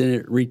interested in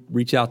it,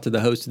 reach out to the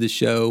host of the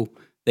show.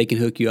 They can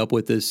hook you up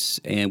with us,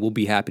 and we'll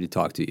be happy to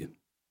talk to you.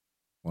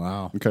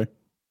 Wow. Okay,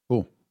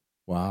 cool.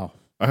 Wow.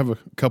 I have a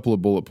couple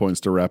of bullet points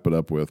to wrap it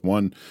up with.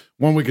 One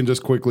we can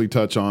just quickly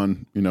touch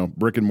on,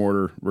 brick and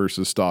mortar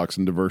versus stocks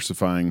and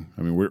diversifying.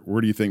 I mean,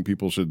 where do you think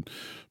people should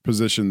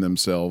position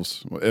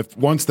themselves if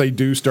once they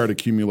do start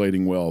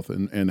accumulating wealth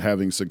and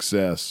having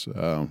success,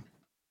 how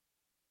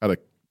to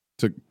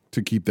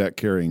keep that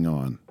carrying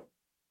on,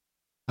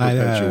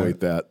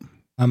 perpetuate that?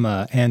 I'm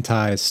a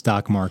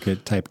anti-stock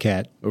market type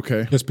cat.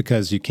 Okay, Just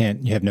because you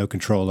have no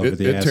control over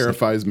the it asset.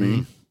 terrifies me.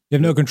 Mm-hmm. You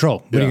have no control.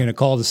 What are you Yeah. going to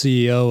call the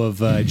CEO of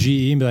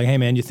GE and be like, hey,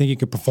 man, you think you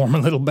could perform a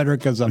little better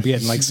because I'm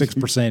getting like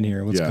 6%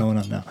 here? What's Yeah. going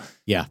on now?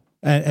 Yeah.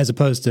 As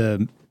opposed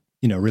to,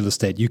 real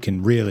estate, you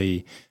can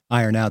really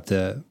iron out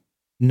the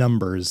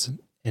numbers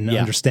and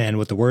understand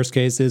what the worst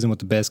case is and what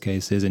the best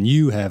case is. And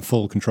you have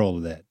full control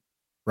of that.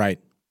 Right.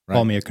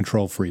 Call me a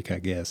control freak, I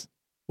guess.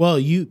 Well,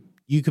 you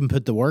can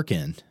put the work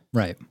in,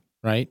 Right.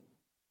 right?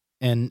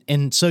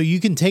 And so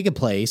you can take a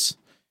place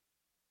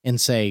and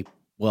say,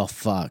 well,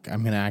 fuck,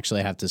 I'm going to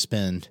actually have to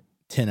spend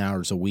 10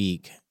 hours a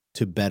week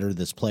to better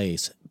this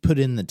place. Put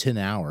in the 10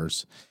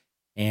 hours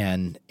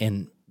and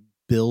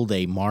build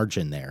a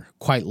margin there.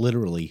 Quite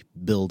literally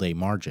build a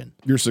margin.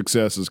 Your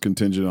success is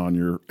contingent on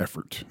your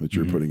effort that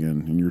you're putting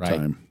in your Right.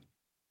 time.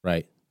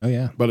 Right. Oh,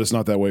 yeah. But it's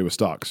not that way with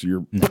stocks.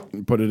 You're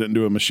putting it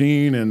into a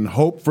machine and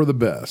hope for the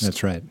best.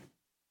 That's right.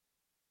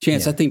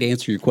 Chance, Yeah. I think to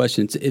answer your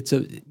question, it's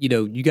a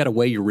you got to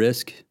weigh your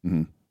risk,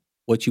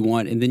 what you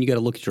want, and then you got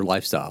to look at your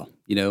lifestyle.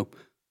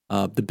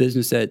 The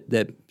business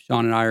that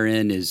Shon and I are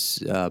in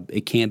is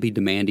it can be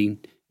demanding.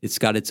 It's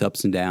got its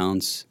ups and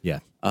downs. Yeah.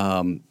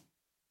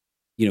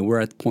 We're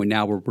at the point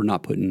now where we're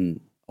not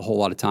putting a whole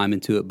lot of time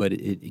into it, but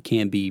it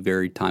can be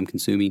very time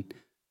consuming.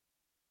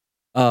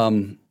 But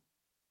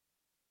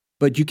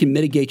you can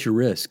mitigate your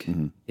risk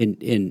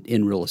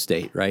in real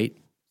estate, right?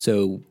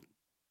 So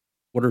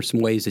what are some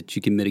ways that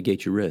you can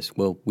mitigate your risk?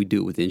 Well, we do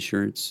it with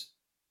insurance.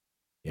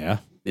 Yeah.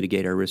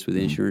 Mitigate our risk with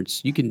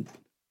insurance. You can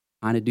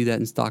kind of do that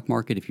in stock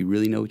market if you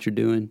really know what you're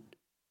doing.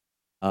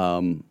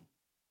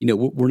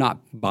 We're not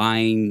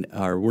buying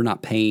or we're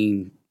not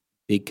paying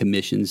big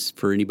commissions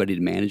for anybody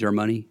to manage our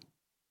money.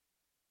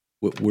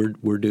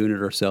 We're doing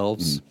it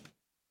ourselves.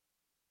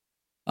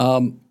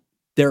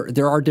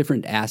 There are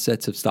different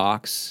assets of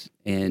stocks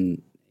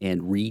and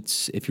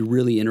REITs if you're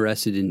really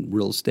interested in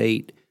real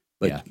estate,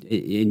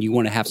 and you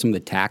want to have some of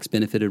the tax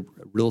benefit of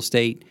real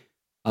estate.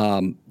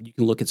 You can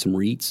look at some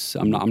REITs.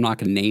 I'm not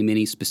going to name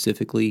any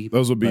specifically.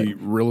 Those would be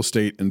real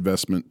estate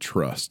investment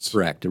trusts.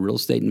 Correct. A real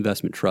estate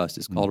investment trust.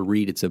 It's called a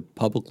REIT. It's a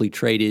publicly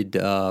traded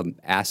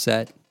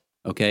asset.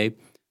 Okay.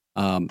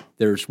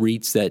 There's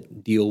REITs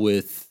that deal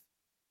with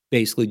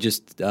basically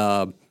just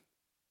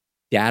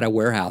data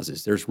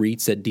warehouses. There's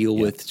REITs that deal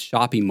with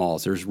shopping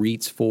malls. There's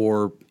REITs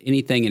for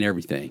anything and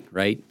everything,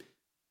 right?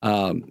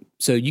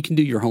 So you can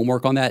do your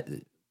homework on that.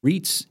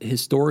 REITs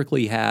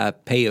historically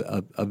pay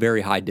a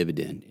very high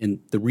dividend, and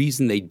the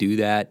reason they do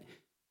that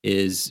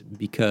is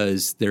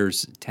because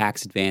there's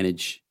tax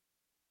advantage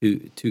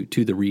to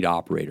the REIT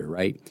operator,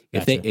 right?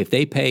 Gotcha. If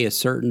they pay a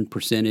certain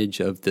percentage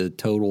of the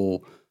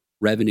total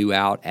revenue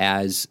out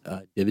as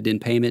a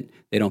dividend payment,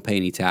 they don't pay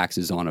any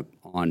taxes on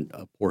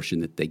a portion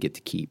that they get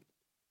to keep.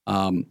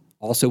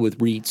 Also with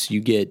REITs,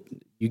 you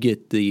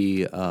get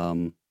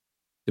the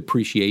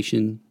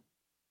depreciation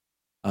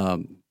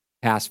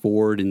pass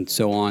forward and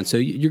so on. So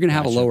you're going to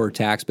have a lower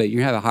tax base.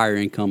 You're going to have a higher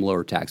income,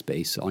 lower tax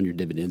base on your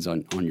dividends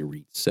on your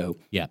REITs. So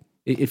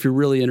if you're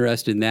really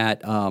interested in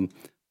that,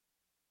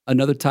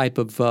 another type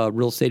of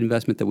real estate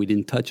investment that we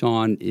didn't touch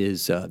on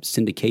is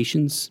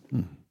syndications.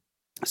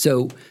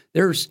 So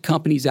there's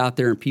companies out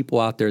there and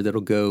people out there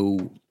that'll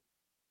go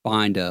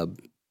find a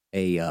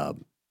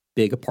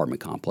big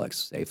apartment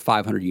complex, say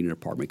 500-unit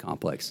apartment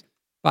complex.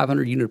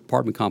 500-unit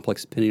apartment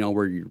complex, depending on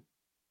where you're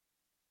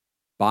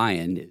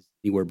buying, is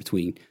anywhere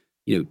between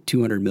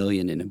 $200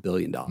 million and $1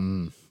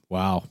 billion.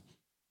 Wow.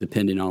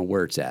 Depending on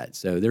where it's at.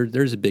 So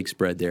there's a big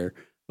spread there.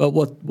 But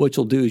what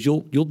you'll do is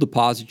you'll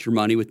deposit your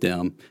money with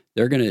them.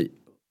 They're going to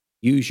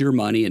use your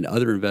money and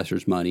other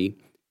investors' money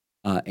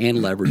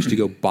and leverage to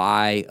go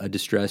buy a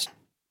distressed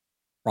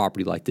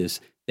property like this.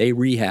 They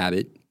rehab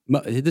it.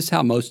 This is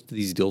how most of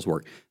these deals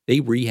work. They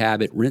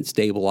rehab it, rent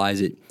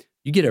stabilize it.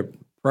 You get a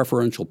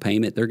preferential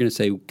payment. They're going to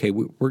say, okay,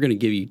 we're going to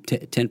give you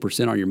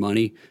 10% on your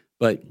money,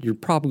 but you're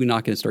probably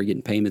not going to start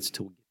getting payments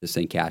until we get this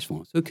thing cash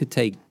flowing. So it could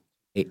take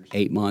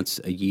eight months,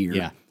 a year.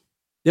 Yeah.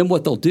 Then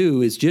what they'll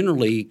do is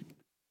generally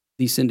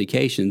these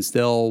syndications,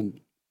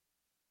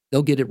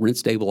 they'll get it rent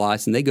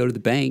stabilized and they go to the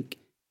bank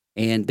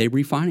and they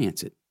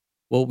refinance it.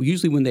 Well,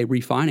 usually when they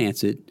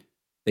refinance it,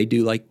 they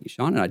do like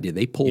Shon and I did.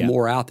 They pull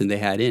more out than they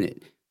had in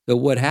it. So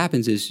what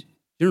happens is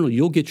generally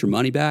you'll get your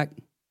money back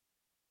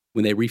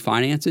when they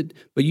refinance it,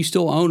 but you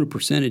still own a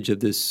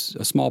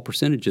small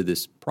percentage of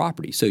this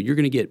property. So you're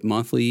going to get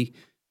monthly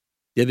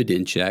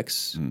dividend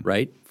checks,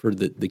 right, for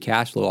the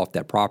cash flow off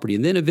that property.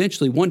 And then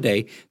eventually one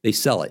day they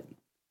sell it.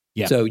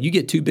 Yeah. So you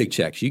get two big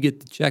checks. You get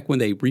the check when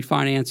they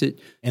refinance it.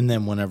 And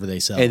then whenever they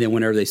sell And then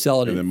whenever they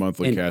sell it. And then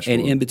monthly cash flow.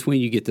 And in between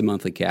you get the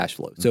monthly cash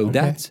flow. So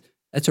that's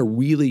a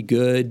really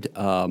good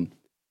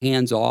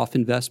hands-off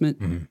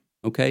investment,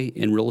 okay,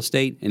 in real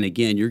estate. And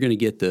again, you're going to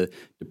get the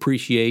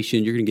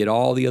depreciation. You're going to get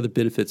all the other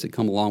benefits that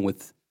come along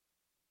with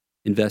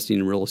investing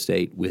in real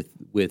estate with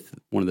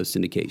one of those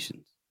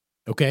syndications.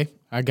 Okay,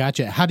 I got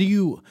you. How do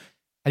you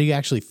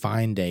actually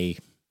find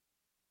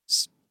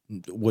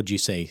what'd you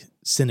say,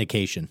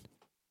 syndication?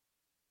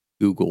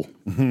 Google.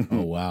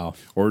 Oh, wow.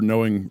 Or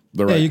knowing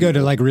the right Yeah, you go to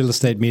people. like real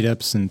estate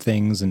meetups and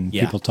things, and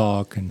Yeah. people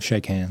talk and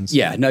shake hands.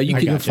 Yeah, no, you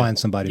You'll can find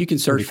somebody. You can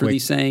search pretty for quick.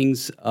 these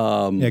things.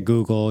 Yeah,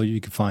 Google, you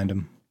can find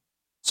them.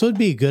 So it'd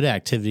be a good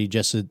activity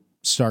just to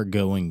start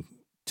going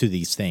to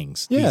these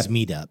things, Yeah. these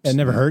meetups. It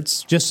never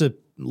hurts. Just to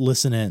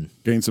listen in.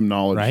 Gain some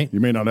knowledge. Right.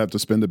 You may not have to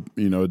spend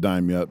a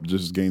dime yet.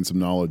 Just gain some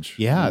knowledge.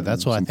 Yeah, and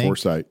that's what I some think.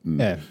 foresight. And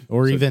Yeah.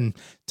 Or even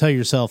tell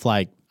yourself,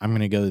 like, I'm going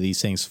to go to these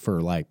things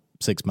for like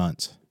 6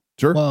 months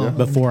Sure. Well, yeah.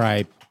 before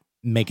I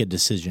make a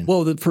decision.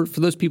 Well, for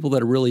those people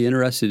that are really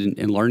interested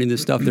in learning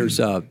this stuff,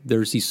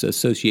 there's these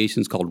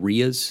associations called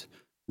RIAs,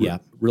 Yeah.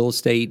 Real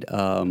Estate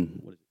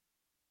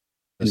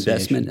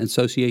Investment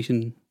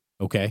Association,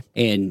 Okay.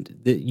 and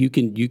you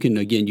can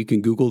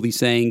Google these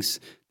things.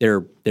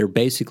 They're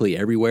basically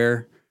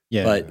everywhere.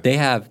 Yeah. But they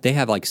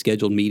have like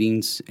scheduled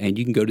meetings, and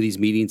you can go to these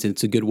meetings, and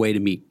it's a good way to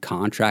meet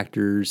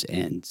contractors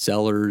and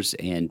sellers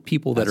and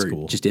people that That's are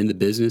cool. just in the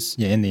business.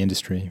 Yeah, in the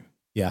industry.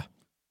 Yeah.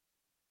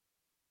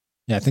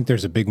 Yeah, I think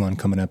there's a big one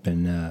coming up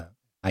in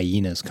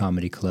Hyenas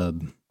Comedy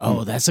Club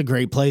Oh, that's a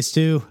great place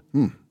too.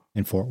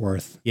 in Fort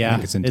Worth. I Yeah.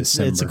 think it's in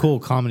December. It's a cool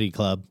comedy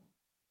club.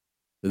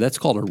 So that's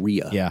called a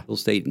RIA, Yeah. Real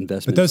Estate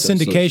Investment. But those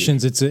Association.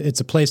 syndications, it's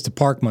a place to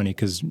park money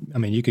because, I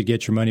mean, you could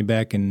get your money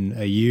back in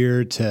a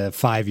year to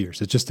 5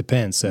 years. It just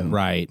depends. So,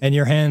 Right. And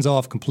your hands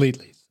off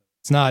completely.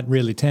 It's not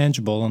really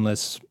tangible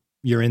unless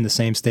you're in the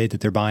same state that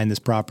they're buying this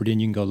property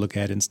and you can go look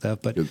at it and stuff.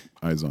 But Good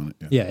eyes on it.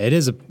 Yeah. yeah, it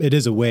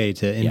is a way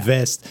to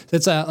invest.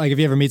 It's like if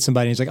you ever meet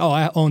somebody and he's like, "Oh,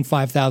 I own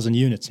 5,000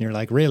 units," and you're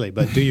like, "Really?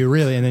 But do you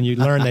really?" And then you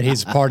learn that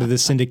he's part of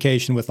this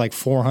syndication with like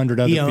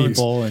 400 other owns-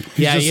 people. And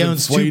Yeah, just he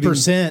owns inflating-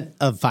 2%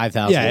 of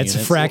 5,000 yeah, it's a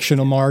units.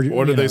 fractional margin.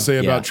 What did you they know. say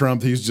Yeah. about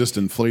Trump? He's just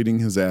inflating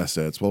his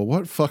assets. Well,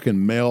 what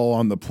fucking male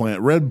on the planet,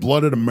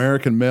 red-blooded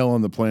American male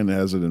on the planet,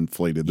 hasn't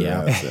inflated their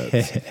Yeah.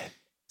 assets?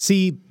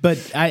 See,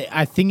 but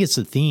I think it's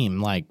a theme.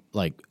 Like,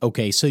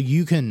 okay, so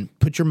you can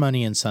put your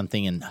money in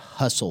something and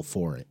hustle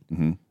for it.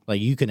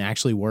 Like you can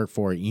actually work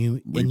for it.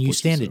 You what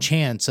stand you a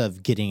chance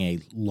of getting a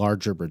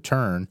larger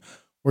return,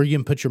 or you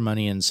can put your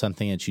money in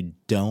something that you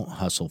don't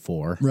hustle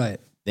for. Right.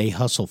 They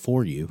hustle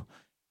for you,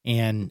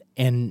 and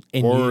Or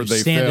you they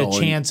stand fail a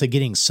and- chance of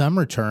getting some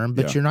return,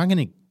 but Yeah. you're not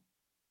going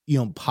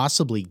to,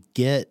 possibly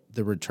get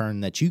the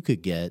return that you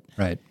could get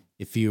Right.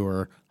 if you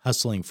were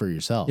hustling for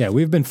yourself. Yeah,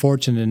 we've been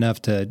fortunate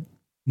enough to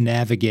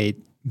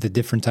navigate the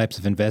different types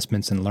of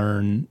investments and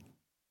learn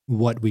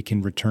what we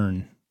can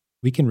return.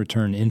 We can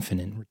return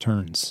infinite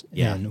returns.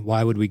 Yeah. And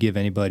why would we give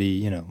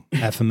anybody,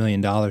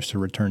 $500,000 to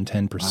return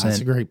 10% That's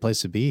a great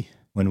place to be.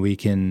 when we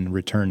can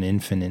return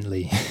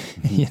infinitely?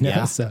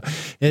 Yeah. So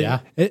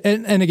Yeah.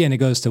 and again, it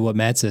goes to what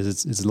Matt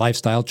says. It's a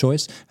lifestyle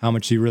choice. How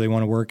much do you really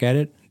want to work at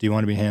it? Do you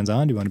want to be hands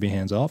on? Do you want to be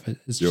hands off?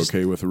 It's You just,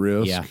 okay with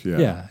risk? Yeah.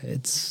 yeah.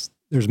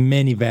 There's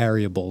many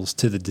variables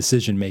to the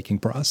decision making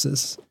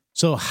process.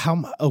 So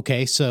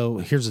so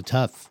here's a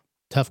tough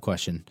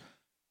question.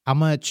 How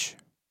much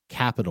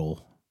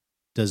capital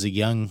does a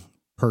young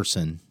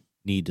person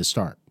need to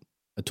start?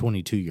 A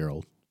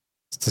 22-year-old?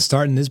 To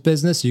start in this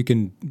business, you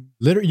can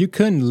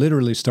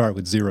literally start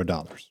with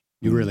 $0.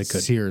 You really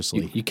could.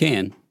 Seriously. You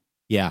can.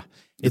 Yeah.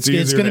 It's It's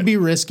easier going to to- be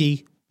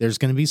risky. There's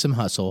going to be some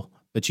hustle,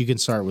 but you can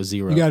start with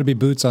zero. You got to be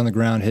boots on the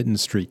ground, hitting the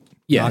street,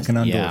 Yeah. knocking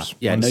on Yeah. doors.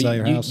 Yeah, Want no, to sell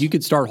your house? you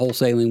could start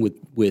wholesaling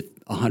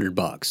with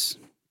 $100.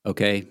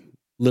 Okay,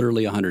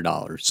 literally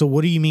 $100. So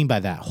what do you mean by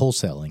that?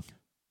 Wholesaling?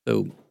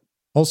 So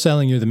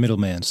Wholesaling, you're the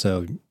middleman.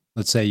 So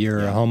let's say you're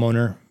a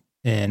homeowner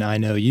and I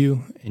know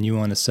you and you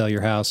want to sell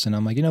your house. And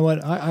I'm like, you know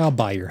what? I'll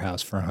buy your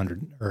house for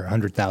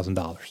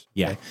 $100,000.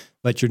 Yeah.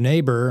 But your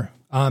neighbor,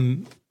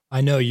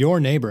 I know your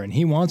neighbor and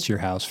he wants your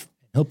house.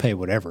 He'll pay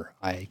whatever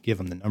I give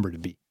him the number to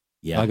be.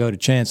 Yeah. I go to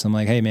Chance. I'm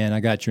like, hey man, I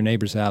got your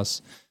neighbor's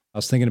house. I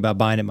was thinking about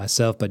buying it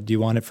myself, but do you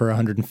want it for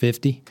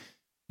 150?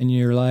 And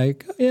you're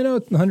like,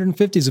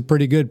 150 is a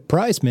pretty good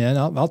price, man.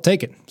 I'll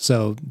take it.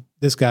 So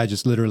this guy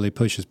just literally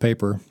pushes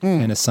paper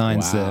and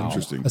assigns Wow.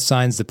 Interesting.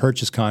 the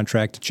purchase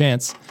contract to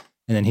Chance,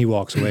 and then he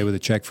walks away with a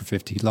check for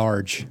 50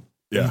 large.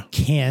 Yeah.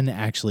 Can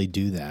actually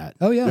do that.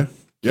 Oh yeah.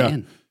 Yeah.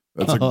 can.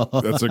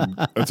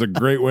 That's a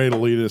great way to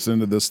lead us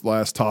into this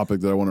last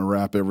topic that I want to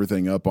wrap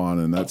everything up on,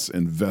 and that's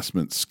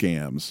investment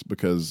scams.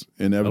 Because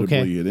inevitably,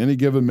 Okay. at any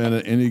given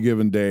minute, any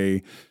given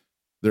day,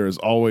 there is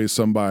always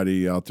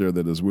somebody out there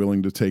that is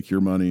willing to take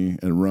your money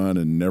and run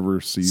and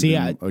never see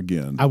them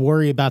again. I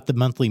worry about the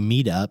monthly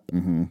meetup.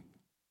 Mm-hmm.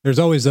 There's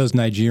always those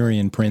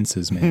Nigerian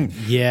princes, man.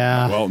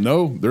 Yeah. Well,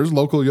 no, there's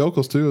local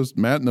yokels too. As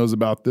Matt knows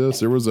about this.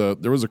 There was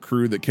a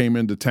crew that came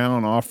into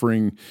town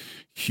offering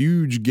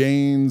huge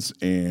gains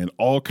and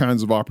all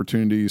kinds of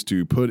opportunities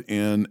to put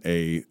in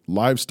a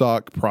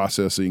livestock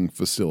processing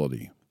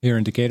facility Here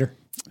in Decatur.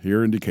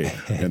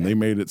 And they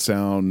made it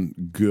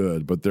sound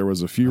good, but there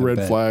was a few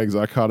red flags.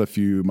 I caught a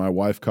few. My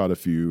wife caught a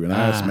few, and I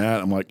asked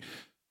Matt, I'm like,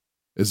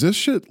 "Is this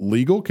shit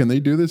legal? Can they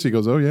do this?" He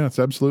goes, "Oh yeah, it's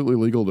absolutely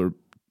legal to."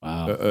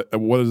 Wow.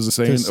 What is it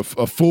saying?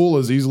 A fool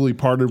is easily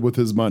parted with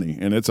his money,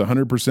 and it's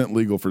 100%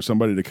 legal for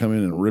somebody to come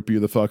in and rip you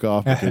the fuck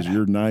off because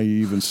you're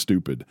naive and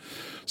stupid.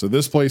 So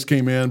this place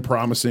came in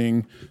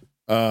promising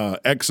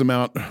X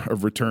amount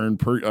of return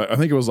per. I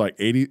think it was like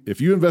 80.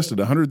 If you invested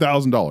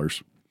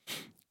 $100,000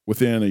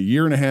 within a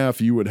year and a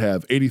half, you would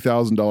have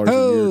 $80,000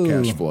 a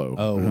year cash flow.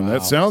 Oh, wow.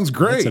 That sounds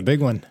great. That's a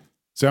big one.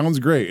 Sounds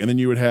great. And then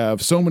you would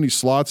have so many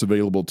slots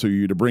available to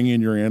you to bring in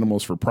your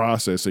animals for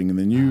processing. And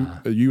then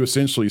you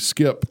essentially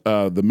skip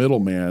the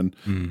middleman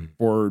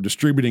for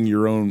distributing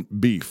your own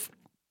beef.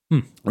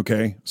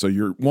 Okay. So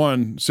you're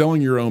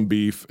selling your own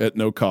beef at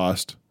no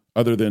cost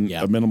other than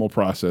a minimal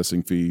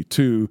processing fee.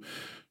 2,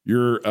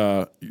 you're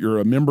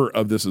a member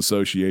of this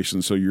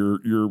association. So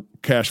you're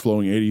cash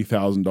flowing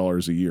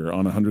 $80,000 a year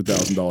on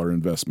 $100,000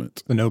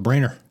 investment. A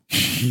no-brainer.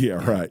 Yeah,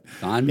 right.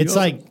 It's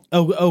like,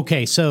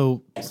 okay.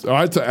 So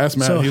I had to ask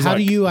Matt. So he's how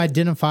like, do you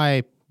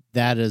identify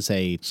that as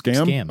a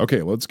scam? Okay,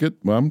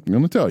 I'm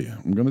going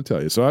to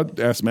tell you. So I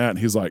asked Matt, and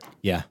he's like,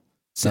 yeah.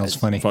 Sounds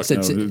funny.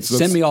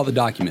 Send me all the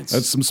documents.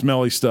 That's some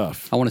smelly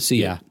stuff. I want to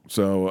see it.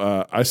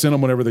 So I sent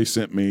them whatever they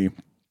sent me,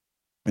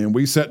 and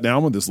we sat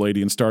down with this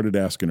lady and started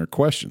asking her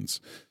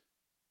questions.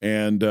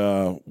 And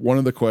one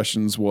of the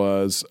questions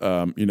was,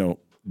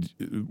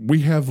 we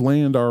have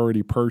land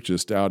already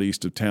purchased out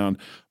east of town,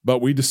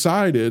 but we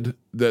decided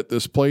that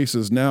this place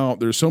is now,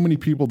 there's so many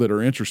people that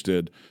are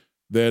interested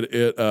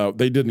that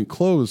they didn't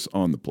close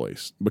on the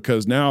place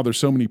because now there's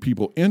so many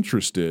people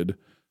interested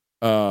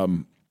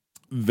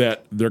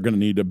that they're going to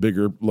need a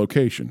bigger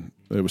location.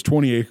 It was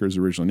 20 acres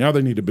originally. Now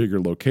they need a bigger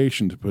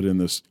location to put in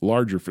this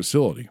larger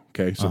facility.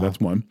 Okay, so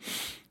that's one.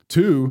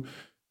 2,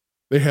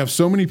 they have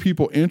so many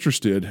people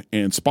interested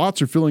and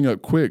spots are filling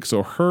up quick.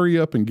 So hurry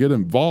up and get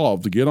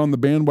involved, get on the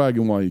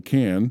bandwagon while you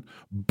can.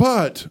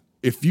 But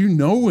if you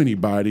know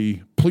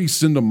anybody, please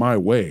send them my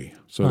way.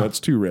 So that's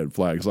 2 red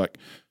flags. Like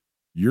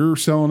you're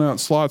selling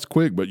out slots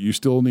quick, but you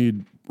still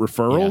need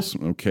referrals.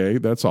 Yeah. Okay.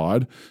 That's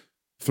odd.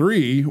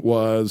 3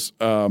 was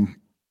the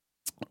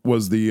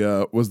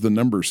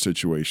numbers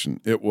situation.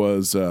 It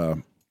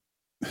wasn't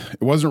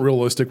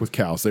realistic with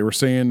cows. They were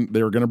saying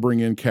they were going to bring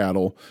in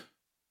cattle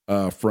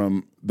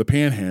from the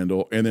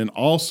Panhandle, and then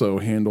also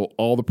handle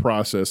all the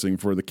processing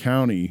for the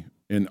county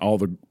and all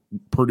the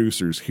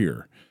producers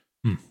here.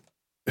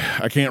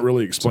 I can't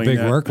really explain it's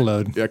a big that.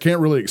 workload. I can't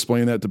really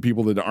explain that to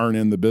people that aren't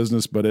in the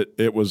business, but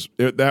that was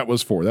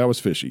 4. That was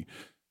fishy.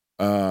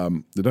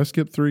 Did I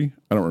skip 3?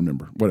 I don't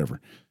remember. Whatever.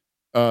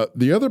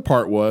 The other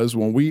part was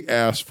when we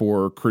asked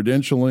for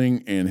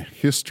credentialing and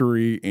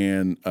history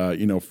and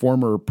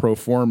former pro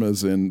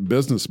formas and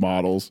business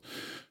models.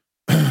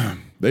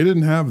 They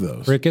didn't have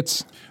those.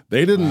 Crickets.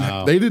 They didn't.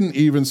 Wow. They didn't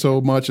even so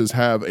much as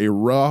have a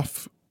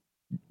rough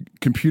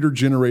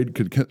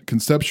computer-generated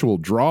conceptual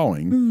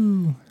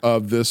drawing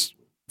of this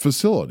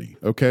facility.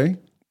 Okay,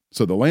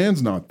 so the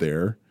land's not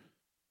there.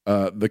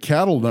 The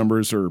cattle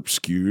numbers are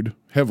skewed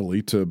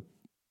heavily to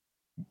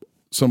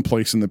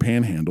someplace in the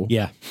Panhandle.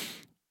 Yeah.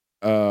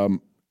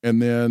 And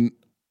then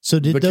so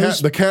did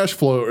the cash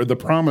flow or the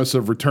promise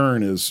of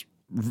return is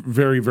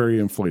very, very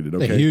inflated.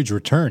 Okay, a huge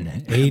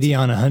return, 80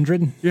 on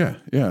 100. Yeah,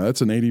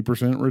 that's an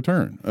 80%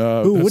 return.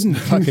 Who wouldn't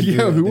fucking do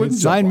that? Who wouldn't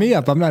sign me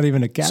up? I'm not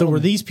even a cattle. So were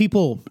these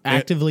people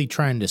actively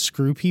trying to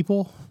screw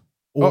people,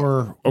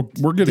 or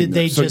we're getting did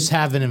they just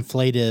have an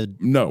inflated?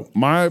 No,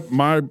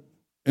 my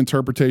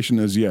interpretation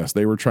is yes,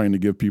 they were trying to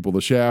give people the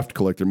shaft,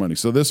 collect their money.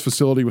 So this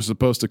facility was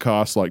supposed to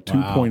cost like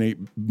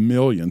 $2.8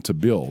 million to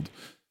build.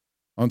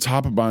 On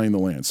top of buying the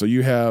land. So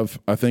you have,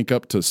 I think,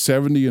 up to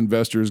 70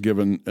 investors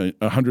given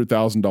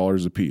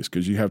 $100,000 a piece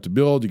because you have to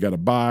build, you got to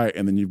buy,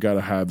 and then you've got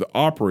to have the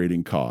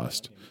operating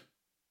cost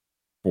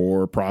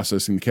for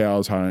processing the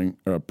cows,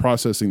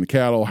 processing the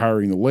cattle,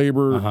 hiring the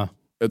labor,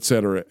 et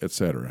cetera, et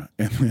cetera.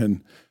 And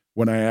then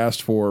when I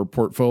asked for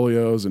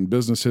portfolios and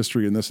business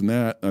history and this and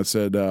that, I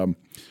said,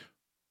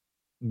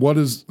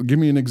 give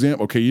me an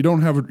example. Okay, you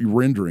don't have a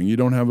rendering. You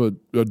don't have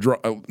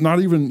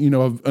not even,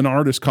 an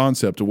artist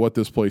concept of what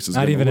this place is.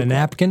 Not even a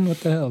napkin? Like. What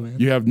the hell, man?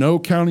 You have no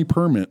county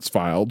permits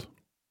filed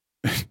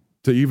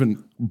to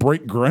even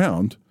break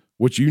ground,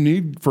 which you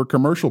need for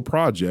commercial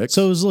projects.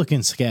 So it was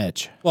looking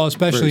sketch. Well,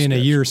 especially in a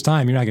year's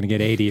time, you're not going to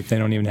get 80 if they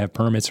don't even have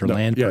permits or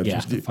land. Yeah.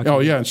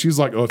 And she's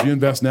like, if you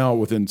invest now it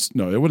wasn't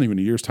even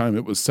a year's time.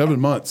 It was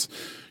 7 months.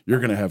 You're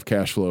going to have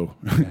cash flow,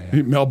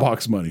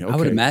 mailbox money. Okay. I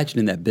would imagine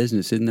in that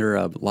business, isn't there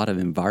a lot of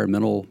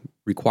environmental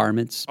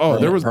requirements? Oh,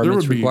 there would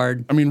permits be.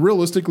 required. I mean,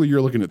 realistically,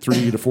 you're looking at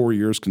 3 to 4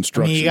 years I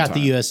construction. mean, you got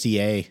time. the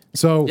USDA.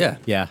 So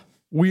Yeah.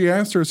 we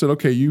asked her, said,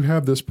 okay, you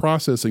have this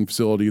processing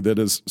facility that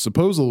is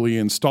supposedly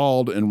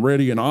installed and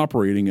ready and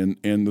operating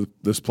in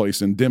this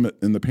place in Dimmitt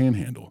in the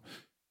Panhandle.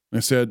 And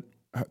I said,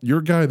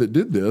 your guy that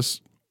did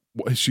this,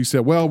 she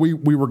said, well, we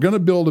were going to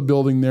build a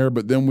building there,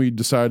 but then we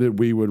decided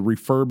we would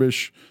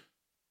refurbish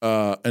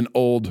an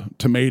old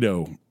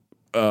tomato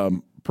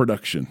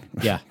production,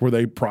 where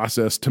they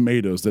process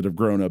tomatoes that have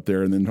grown up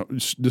there and then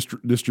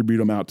distribute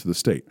them out to the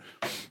state.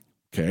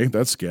 Okay,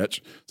 that's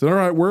sketch. So, all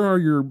right, where are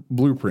your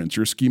blueprints,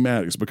 your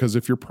schematics? Because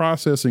if you're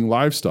processing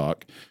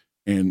livestock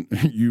and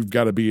you've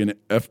got to be an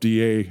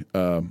FDA,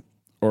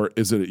 or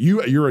is it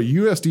you're a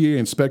USDA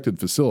inspected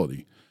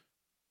facility,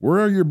 where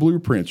are your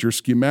blueprints, your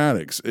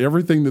schematics,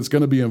 everything that's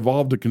going to be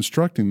involved in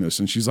constructing this?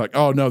 And she's like,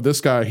 oh, no,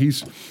 this guy,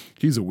 he's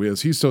a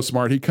whiz. He's so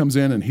smart. He comes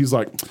in and he's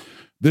like,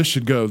 this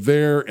should go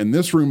there, and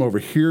this room over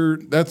here,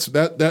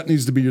 that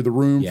needs to be the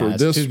room for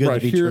this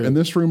right here, and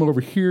this room over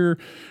here.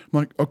 I'm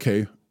like,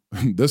 okay,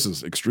 this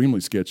is extremely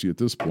sketchy at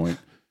this point.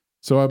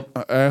 So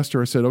I asked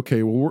her, I said,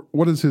 okay, well,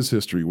 what is his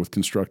history with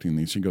constructing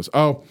these? She goes,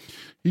 oh,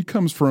 he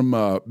comes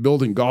from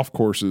building golf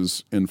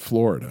courses in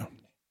Florida.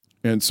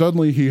 And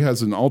suddenly he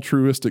has an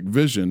altruistic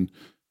vision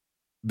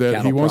that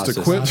Cattle he wants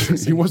to quit.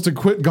 processing. He wants to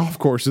quit golf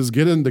courses,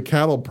 get into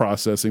cattle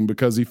processing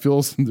because he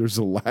feels there's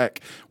a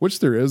lack, which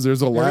there is.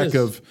 There's a lack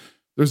of.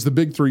 There's the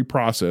big three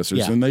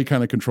processors, and they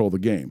kind of control the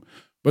game.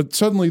 But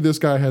suddenly this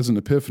guy has an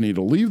epiphany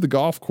to leave the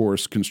golf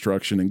course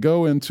construction and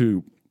go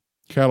into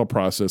cattle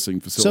processing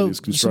facilities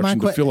construction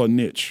to fill a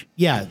niche.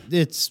 Yeah,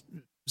 it's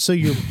so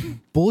your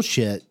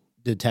bullshit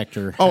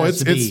detector. Oh,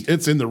 has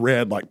it's in the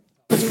red, like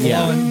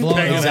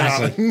blowing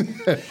exactly.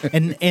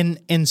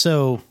 and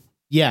so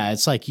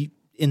it's like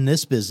in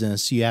this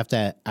business you have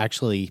to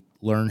actually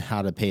learn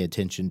how to pay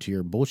attention to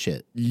your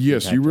bullshit.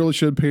 Yes, detector. you really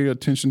should pay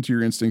attention to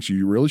your instincts.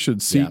 You really should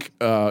seek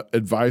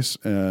advice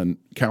and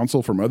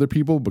counsel from other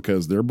people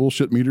because their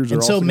bullshit meters are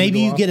and also so maybe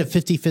you off. get a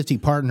 50-50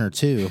 partner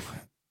too,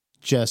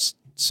 just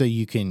so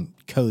you can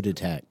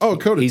co-detect. Oh,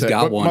 co-detect. He's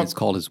got one. It's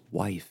called his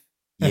wife.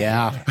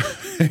 Yeah.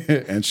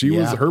 And she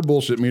was, her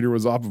bullshit meter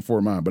was off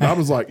before mine. But I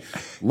was like,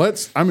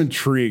 I'm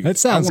intrigued. That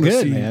sounds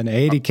good, man.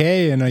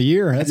 $80K in a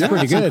year. That's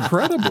pretty good.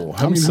 Incredible.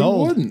 I I'm mean,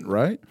 sold. who wouldn't,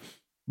 right?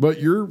 But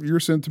your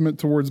sentiment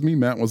towards me,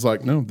 Matt, was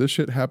like, no, this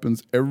shit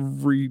happens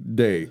every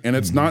day. And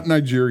it's not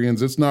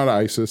Nigerians. It's not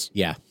ISIS.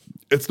 Yeah.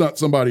 It's not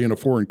somebody in a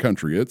foreign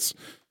country. It's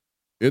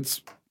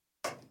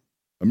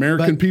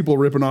American people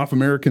ripping off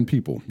American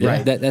people.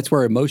 Right. That's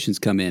where emotions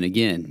come in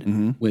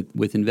again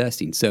with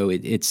investing. So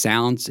it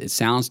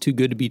sounds too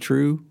good to be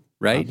true,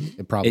 right?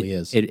 It probably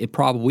is. It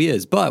probably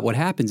is. But what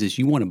happens is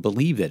you want to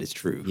believe that it's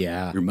true.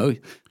 Yeah. You're Well,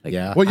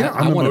 yeah,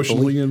 I'm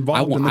emotionally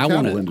involved in the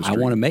cattle industry. I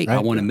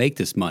want to make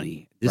this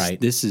money.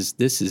 This is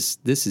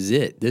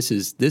it. This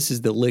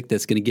is the lick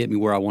that's going to get me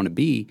where I want to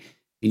be.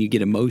 And you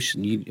get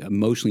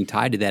emotionally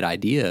tied to that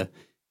idea,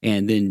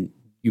 and then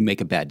you make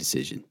a bad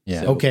decision.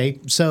 Yeah. Okay.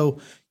 So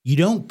you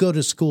don't go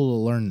to school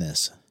to learn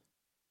this.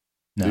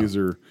 No. These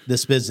are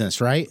this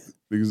business, right?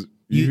 these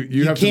You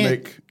you have to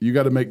can't- you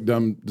got to make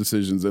dumb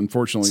decisions.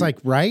 Unfortunately, It's like,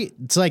 right?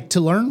 It's like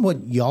to learn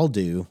what y'all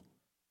do,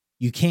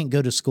 you can't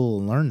go to school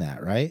and learn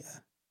that, right?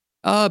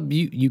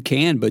 You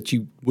can, but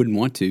you wouldn't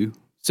want to.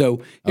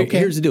 So Okay.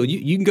 here's the deal: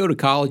 you can go to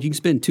college. You can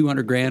spend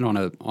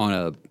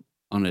 $200,000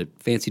 on a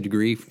fancy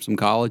degree from some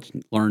college,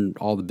 and learn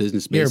all the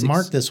business Here, basics.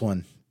 mark this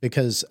one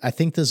because I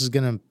think this is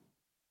going to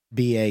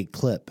be a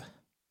clip.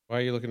 Why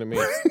are you looking at me?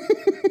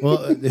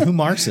 Well, who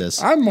marks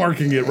this? I'm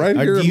marking it right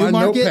here Do in you my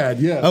mark notepad.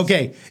 it? Yes.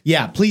 Okay.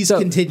 Yeah. Please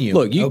continue.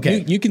 Look, you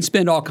can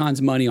spend all kinds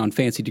of money on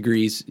fancy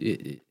degrees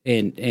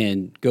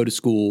and go to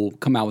school,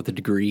 come out with a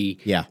degree,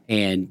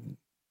 and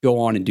go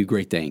on and do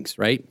great things,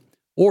 right?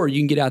 Or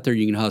you can get out there,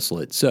 you can hustle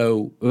it.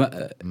 So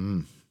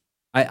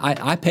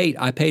I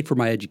paid for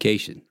my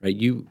education, right?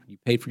 You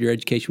paid for your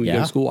education when you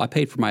go to school. I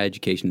paid for my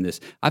education in this.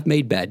 I've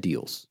made bad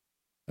deals.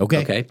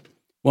 Okay.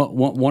 Well,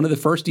 one of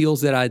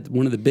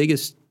the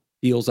biggest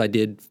deals I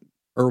did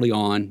early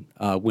on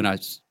when I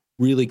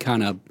really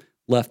kind of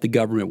left the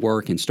government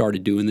work and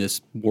started doing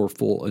this more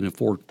in a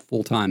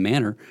full-time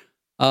manner.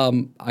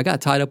 I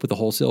got tied up with a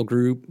wholesale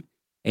group,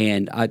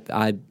 and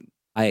I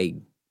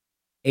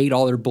ate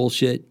all their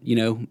bullshit. You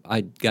know,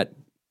 I got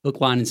hook,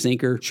 line, and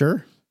sinker.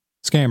 Sure.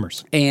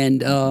 Scammers.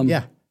 And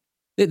Yeah.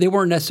 they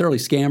weren't necessarily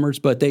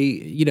scammers, but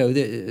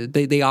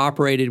they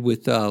operated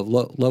with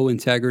low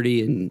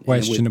integrity and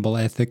Questionable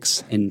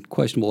ethics. and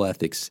questionable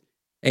ethics.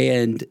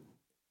 And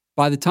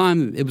by the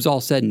time it was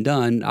all said and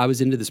done, I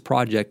was into this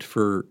project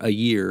for a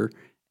year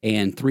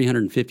and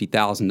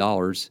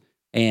 $350,000,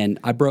 and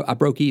I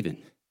broke even.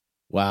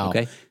 Wow.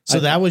 Okay. So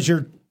that was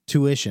your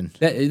tuition.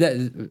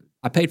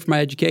 I paid for my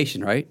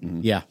education, right?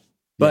 Yeah.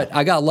 But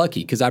I got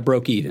lucky because I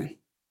broke even.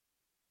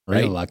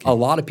 Right. Real lucky. A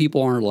lot of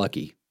people aren't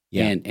lucky.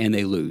 Yeah. And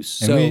they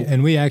lose.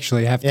 And we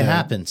actually have to. It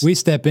happens. We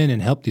step in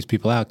and help these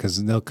people out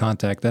because they'll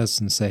contact us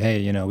and say,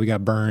 "Hey, we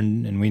got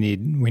burned, and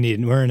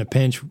we're in a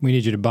pinch. We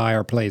need you to buy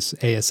our place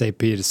ASAP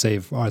to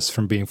save us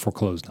from being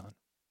foreclosed on."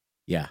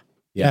 Yeah.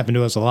 Yeah. Happened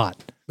to us a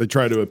lot. They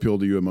try to appeal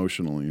to you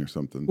emotionally or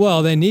something.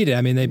 Well, they need it.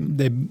 I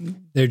mean,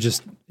 they're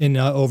just in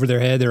over their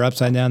head. They're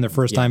upside down. They're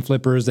first time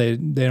flippers. They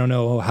don't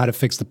know how to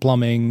fix the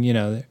plumbing. You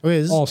know,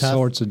 all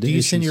sorts of. Do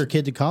you send your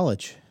kid to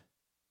college?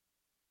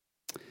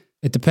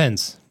 It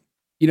depends.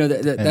 You know,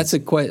 that's a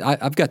question.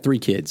 I've got 3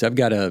 kids. I've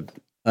got a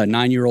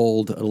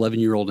 9-year-old,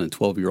 11-year-old, and a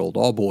 12-year-old,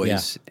 all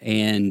boys. Yeah.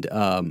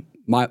 And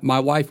my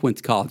wife went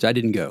to college. I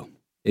didn't go.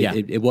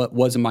 It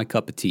wasn't my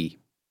cup of tea.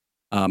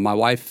 My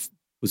wife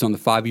was on the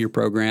 5-year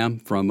program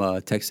from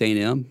Texas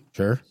A&M.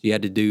 Sure. She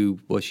had to do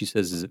what she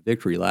says is a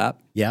victory lap.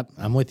 Yep,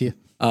 I'm with you.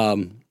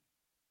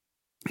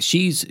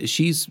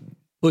 She's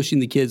pushing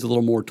the kids a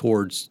little more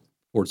towards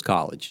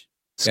college.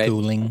 Okay?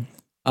 Schooling.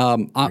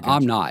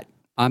 I'm not.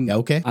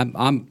 Okay.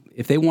 I'm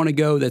if they want to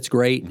go, that's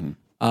great.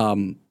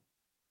 Mm-hmm.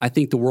 I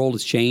think the world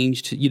has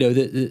changed. You know,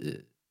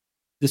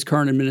 this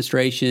current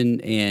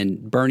administration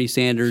and Bernie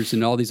Sanders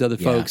and all these other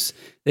folks,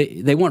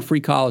 they want free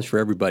college for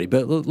everybody.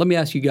 But let me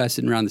ask you guys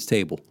sitting around this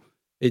table,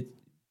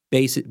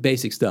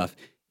 basic stuff.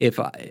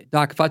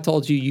 Doc, if I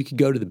told you could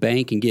go to the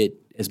bank and get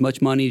as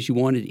much money as you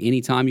wanted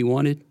anytime you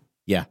wanted,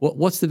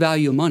 what's the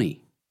value of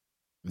money?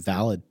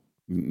 Valid.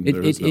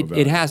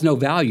 It has no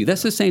value.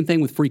 That's the same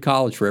thing with free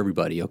college for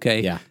everybody.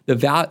 Okay. Yeah. The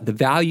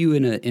value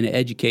in an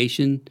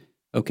education,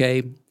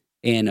 okay,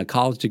 and a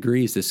college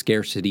degree is the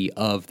scarcity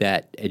of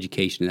that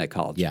education and that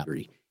college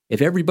degree.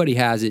 If everybody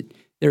has it,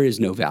 there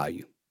is no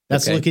value.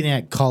 That's looking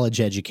at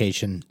college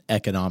education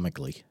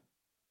economically.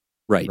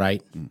 Right.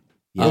 Right.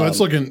 Yeah. Well,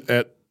 that's looking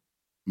at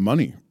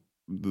money,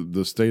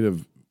 the state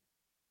of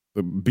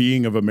the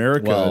being of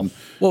America,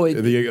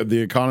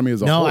 the economy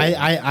as a whole. No,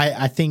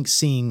 I think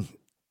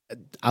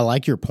I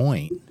like your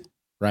point,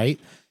 right?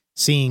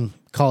 Seeing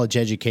college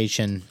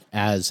education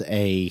as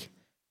a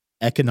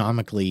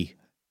economically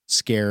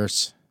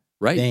scarce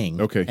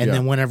thing. Okay. And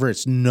then whenever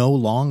it's no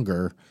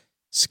longer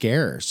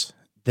scarce,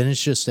 then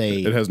it's just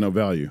it has no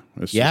value.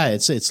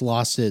 It's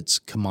lost its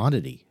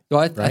commodity. So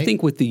I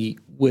think with the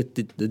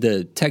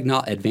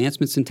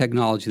advancements in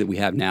technology that we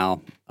have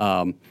now,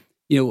 a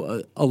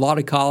lot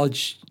of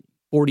college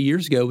 40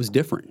 years ago was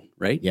different,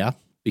 right? Yeah.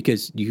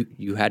 Because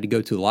you had to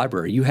go to the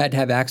library. You had to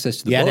have access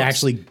to the books. You had to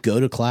actually go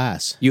to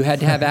class. You had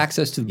to have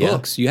access to the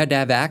books. You had to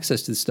have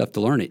access to the stuff to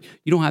learn it.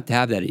 You don't have to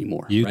have that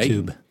anymore.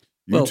 YouTube. Right?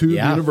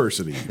 YouTube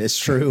University. It's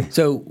true.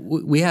 So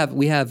we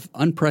have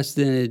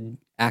unprecedented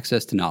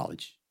access to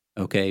knowledge,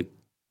 okay?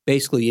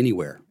 Basically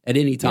anywhere, at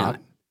any time.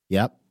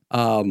 Yep.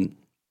 I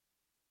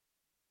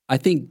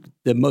think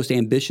the most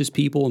ambitious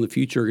people in the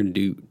future are going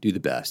to do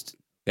the best,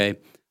 okay?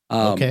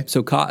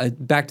 So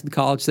back to the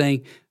college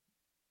thing.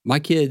 My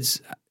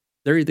kids,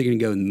 they're either going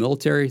to go in the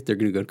military, they're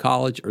going to go to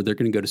college, or they're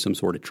going to go to some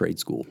sort of trade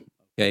school.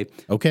 Okay.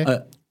 Okay.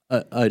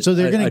 So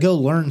they're going to go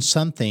learn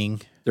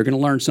something. They're going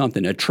to learn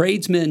something. A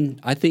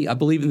tradesman, I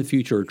believe in the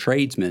future, a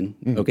tradesman.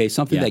 Okay,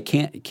 something that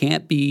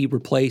can't be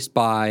replaced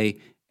by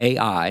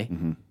AI.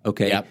 Mm-hmm.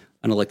 Okay. Yep.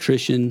 An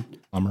electrician,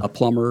 a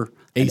plumber,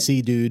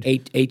 AC dude,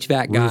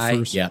 HVAC guy.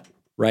 Roofers. Yeah.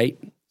 Right.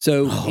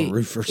 So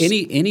roofers.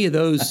 Any of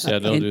those. Yeah,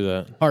 don't do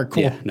that. Hardcore.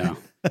 Yeah, no.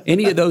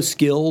 Any of those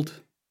skilled.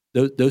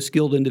 Those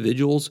skilled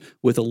individuals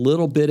with a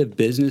little bit of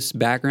business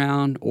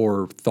background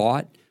or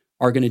thought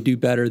are going to do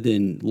better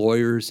than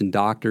lawyers and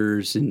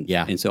doctors and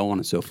so on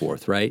and so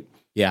forth, right?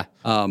 Yeah.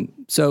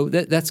 So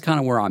that's kind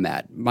of where I'm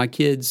at. My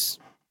kids,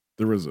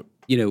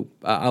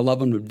 I love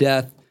them to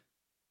death.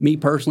 Me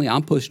personally,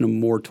 I'm pushing them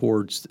more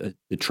towards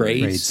the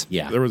trades.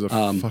 Yeah. There was a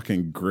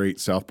fucking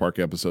great South Park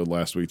episode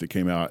last week that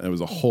came out, and it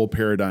was a whole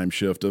paradigm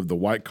shift of the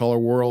white collar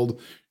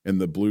world and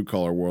the blue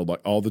collar world.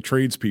 Like all the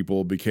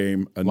tradespeople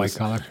became white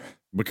collar.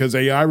 Because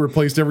AI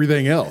replaced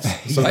everything else.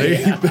 So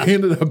they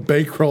ended up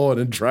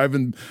bankrolling and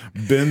driving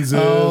Benzes.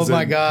 Oh,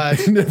 my God.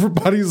 And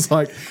everybody's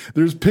like,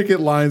 there's picket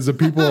lines of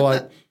people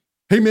like,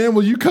 hey, man,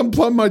 will you come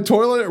plumb my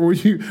toilet? Or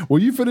will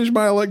you finish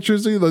my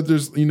electricity? Like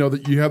there's,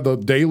 that you have the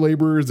day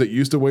laborers that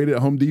used to wait at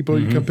Home Depot.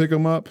 Mm-hmm. You come pick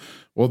them up.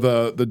 Well,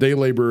 the day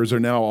laborers are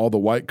now all the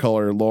white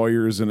collar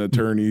lawyers and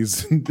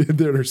attorneys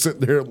that are sitting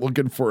there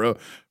looking for a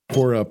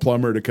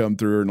plumber to come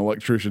through or an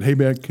electrician. Hey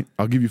man,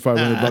 I'll give you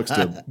 $500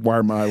 to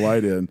wire my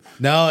light in.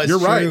 No, you're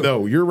right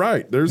though. You're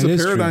right. There's a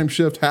paradigm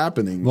shift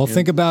happening. Well,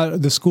 think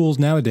about the schools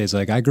nowadays.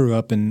 Like I grew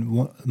up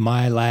in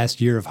my last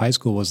year of high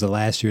school was the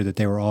last year that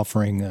they were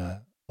offering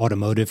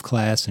automotive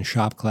class and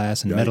shop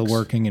class and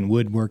metalworking and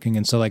woodworking.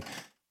 And so like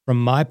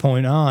from my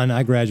point on,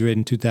 I graduated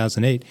in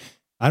 2008.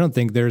 I don't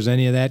think there's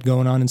any of that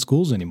going on in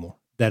schools anymore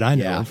that I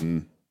know of.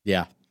 Mm.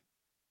 Yeah.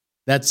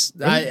 That's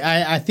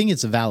I think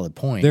it's a valid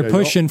point. They're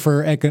pushing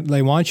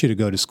they want you to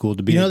go to school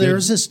to be. There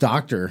was this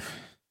doctor,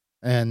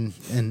 and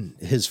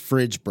his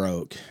fridge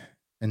broke,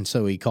 and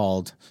so he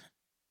called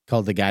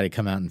the guy to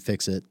come out and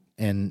fix it,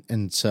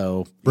 and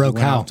so broke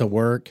he went how off to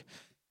work.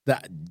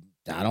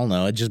 I don't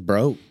know. It just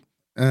broke,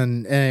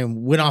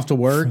 and went off to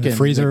work. The and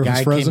freezer the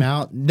guy frozen? came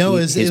out. No,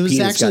 it was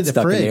actually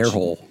the fridge. In the air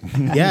hole.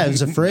 Yeah, it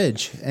was a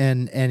fridge,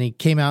 and he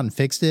came out and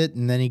fixed it,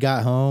 and then he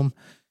got home,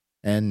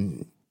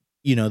 and.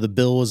 The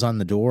bill was on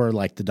the door,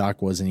 like the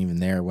doc wasn't even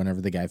there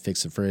whenever the guy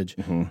fixed the fridge.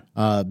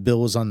 Mm-hmm. Bill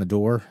was on the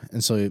door.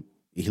 And so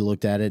he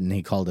looked at it and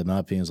he called him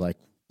up and he was like,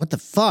 "What the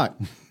fuck?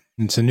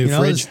 It's a new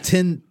fridge.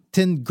 It's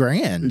 10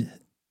 grand."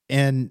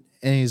 And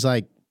he's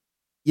like,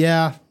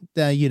 "Yeah,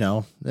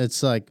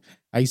 it's like,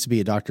 I used to be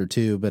a doctor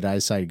too, but I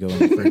decided to go in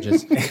the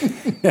fridges."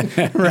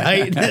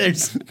 Right?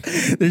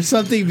 There's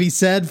something to be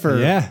said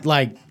for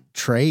like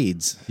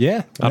trades.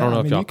 Yeah. I don't know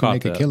if mean, y'all you can caught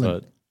make a that, killing.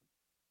 but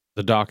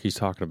the doc he's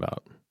talking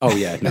about Oh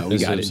yeah, no, we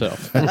is got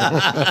himself.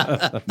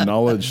 The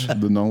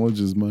knowledge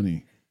is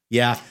money.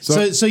 Yeah.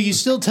 So you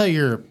still tell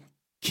your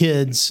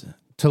kids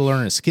to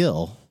learn a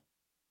skill.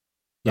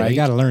 Yeah, you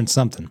got to learn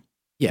something.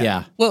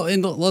 Yeah. Well,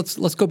 and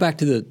let's go back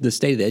to the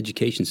state of the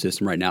education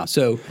system right now.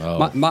 So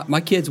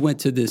my kids went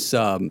to this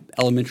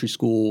elementary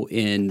school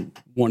in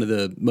one of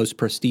the most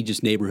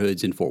prestigious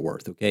neighborhoods in Fort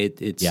Worth. Okay,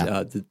 it's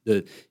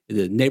the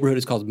neighborhood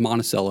is called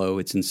Monticello.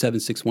 It's in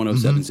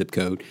 76107 zip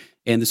code,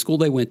 and the school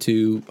they went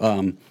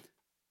to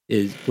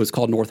was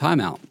called North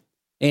Highmount,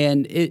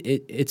 and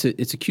it's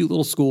a cute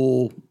little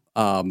school.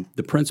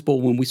 The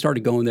principal, when we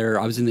started going there,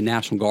 I was in the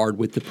National Guard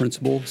with the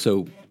principal,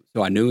 so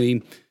I knew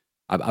him.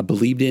 I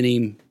believed in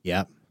him.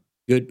 Yeah.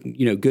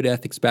 Good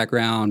ethics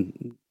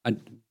background. I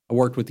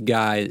worked with the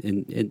guy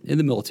in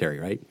the military,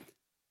 right?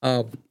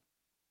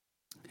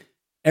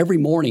 Every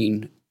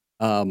morning,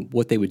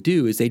 what they would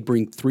do is they'd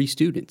bring 3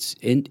 students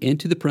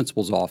into the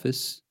principal's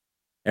office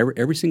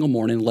every single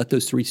morning and let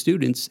those 3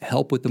 students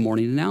help with the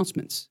morning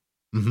announcements.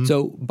 Mm-hmm.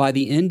 So by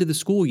the end of the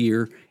school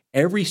year,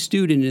 every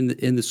student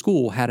in the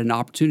school had an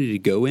opportunity to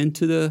go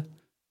into the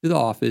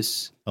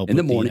office in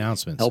the morning,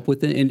 help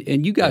with it.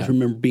 And you guys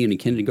remember being in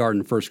kindergarten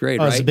and first grade,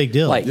 right? It's a big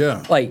deal.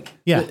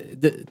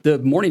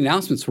 The morning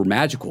announcements were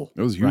magical.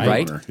 It was huge,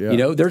 right? Honor.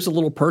 Yeah. There's a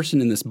little person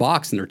in this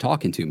box and they're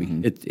talking to me.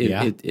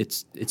 Mm-hmm.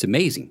 It's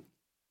amazing.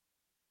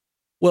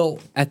 Well,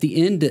 at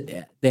the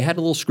end, they had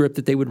a little script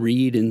that they would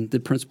read, and the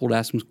principal would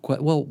ask them.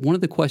 Well, one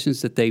of the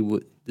questions that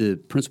the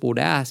principal would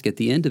ask at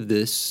the end of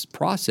this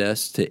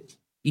process to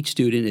each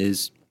student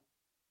is,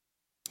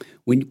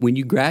 when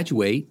you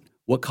graduate,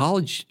 what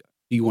college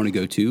do you want to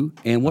go to,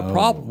 and what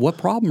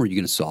problem are you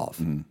going to solve?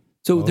 Mm.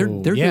 So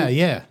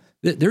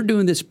they're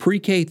doing this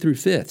pre-K through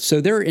 5th. So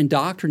they're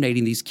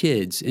indoctrinating these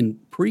kids in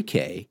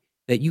pre-K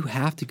that you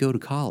have to go to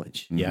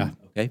college. Yeah.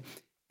 Okay.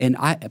 And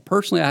I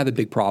personally have a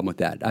big problem with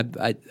that.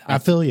 I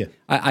feel you.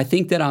 I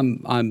think that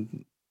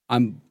I'm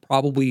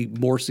probably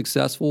more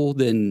successful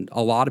than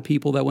a lot of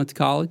people that went to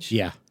college.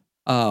 Yeah.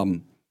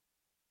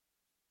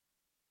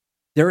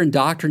 They're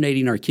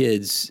indoctrinating our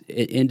kids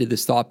into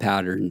this thought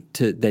pattern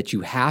that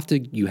you have to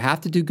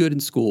do good in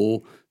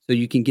school so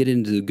you can get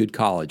into a good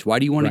college. Why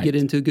do you want to get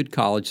into a good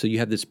college? So you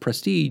have this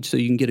prestige so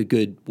you can get a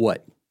good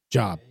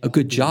job. A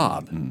good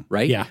job,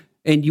 right? Yeah.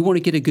 And you want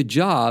to get a good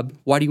job.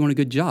 Why do you want a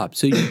good job?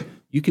 So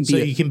you can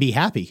be you can be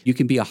happy. You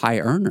can be a high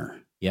earner.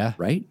 Yeah.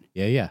 Right?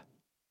 Yeah, yeah.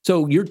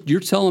 So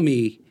you're telling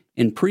me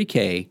in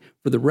pre-K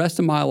for the rest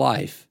of my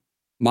life,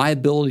 my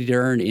ability to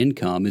earn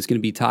income is going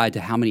to be tied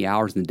to how many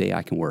hours in the day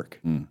I can work.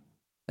 Mm.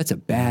 That's a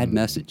bad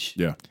message.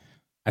 Yeah.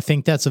 I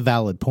think that's a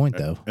valid point,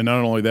 though. And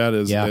not only that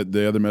is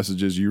the other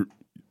message is you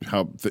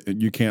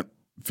can't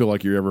feel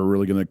like you're ever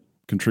really going to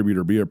contribute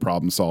or be a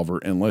problem solver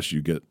unless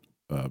you get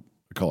a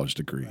college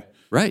degree.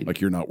 Right.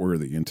 Like you're not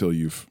worthy until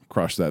you've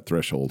crossed that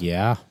threshold.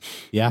 Yeah.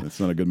 Yeah.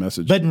 It's not a good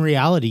message. But in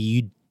reality,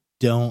 you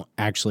don't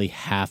actually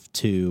have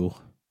to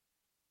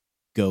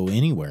go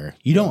anywhere.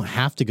 You don't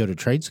have to go to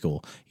trade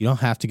school. You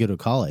don't have to go to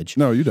college.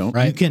 No, you don't.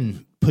 Right? You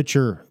can put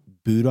your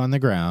boot on the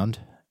ground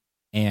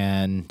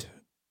and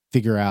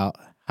figure out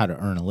how to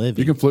earn a living.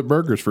 You can flip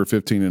burgers for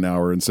 $15 an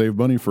hour and save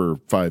money for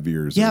 5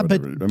 years. Yeah,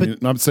 but I mean,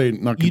 not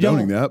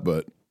condoning that,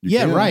 but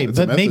right.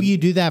 But maybe you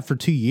do that for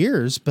 2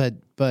 years, but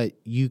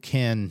you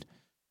can,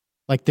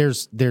 like,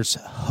 there's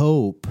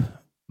hope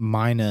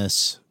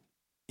minus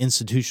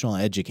institutional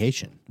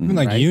education. Even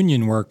like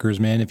union workers,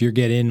 man, if you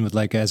get in with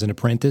as an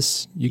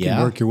apprentice, you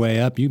can work your way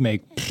up. You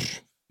make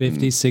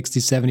 50, 60,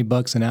 70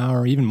 bucks an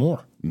hour, even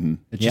more. Mm-hmm.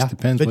 It just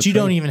depends. But you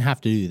don't even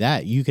have to do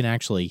that. You can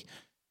actually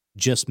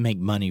just make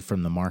money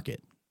from the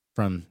market,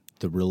 from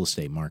the real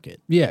estate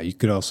market. Yeah, you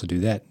could also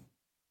do that.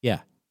 Yeah.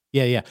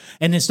 Yeah, yeah.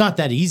 And it's not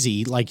that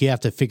easy. Like, you have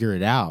to figure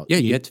it out. Yeah,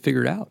 you have to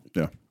figure it out.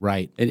 Yeah.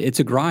 Right.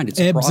 It's a grind. It's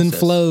ebbs a process. and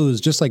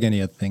flows, just like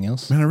any other thing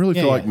else. Man, I really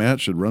feel like Matt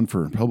should run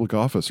for public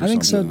office or something.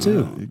 I think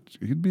so, too.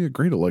 He'd be a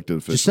great elected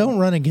official. Just don't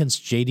run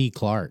against J.D.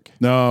 Clark.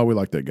 No, we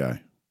like that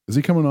guy. Is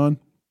he coming on?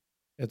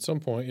 At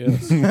some point,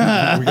 yes. We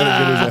gotta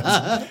get his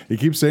ass. He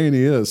keeps saying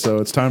he is, so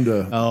it's time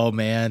to. Oh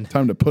man,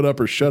 time to put up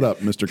or shut up,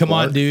 Mr. Come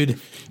Clark. on, dude.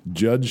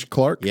 Judge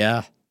Clark.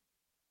 Yeah.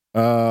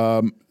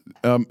 I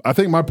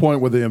think my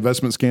point with the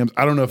investment scams.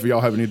 I don't know if y'all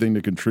have anything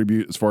to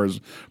contribute as far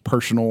as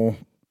personal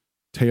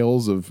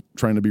tales of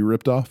trying to be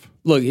ripped off.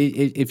 Look,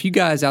 if you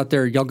guys out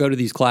there, y'all go to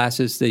these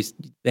classes, they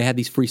have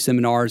these free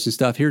seminars and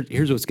stuff.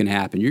 Here's what's going to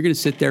happen. You're going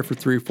to sit there for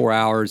 3 or 4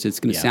 hours. It's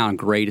going to sound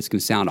great. It's going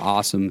to sound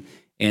awesome.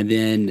 And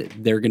then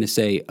they're going to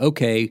say,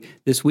 okay,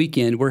 this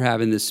weekend we're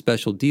having this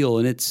special deal,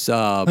 and it's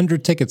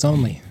 100 tickets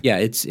only. Yeah,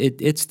 it's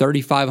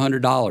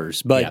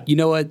 $3,500. But you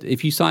know what?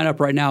 If you sign up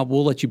right now,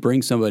 we'll let you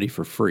bring somebody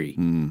for free.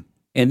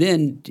 And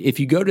then if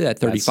you go to that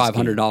That's the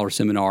 $3,500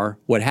 seminar,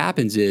 what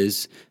happens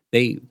is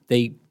they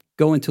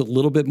go into a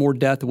little bit more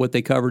depth of what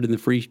they covered in the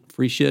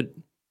free shit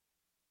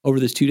over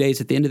those 2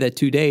 days. At the end of that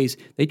 2 days,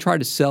 they try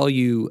to sell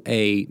you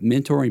a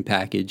mentoring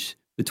package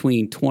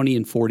between $20,000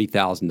 and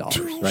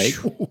 $40,000, right?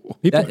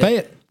 People pay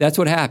it. That's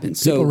what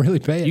happens. People So really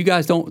pay it. you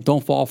guys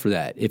don't fall for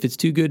that. If it's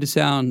too good to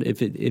sound,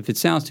 if it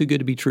sounds too good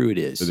to be true, it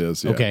is. It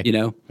is. Yeah. Okay. You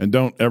know? And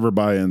don't ever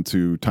buy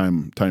into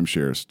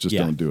timeshares. Just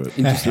Yeah. don't do it.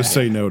 Just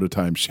say no to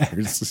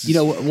timeshares. You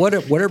know,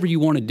 whatever you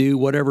want to do,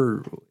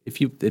 whatever,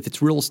 if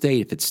it's real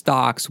estate, if it's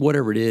stocks,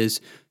 whatever it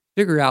is,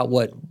 figure out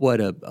what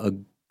a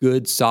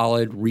good,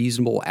 solid,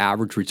 reasonable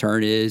average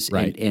return is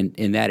Right. and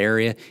in that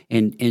area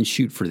and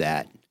shoot for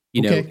that.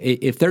 You know, Okay.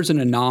 if there's an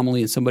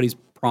anomaly and somebody's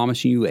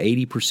promising you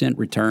 80%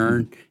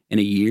 return in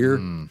a year,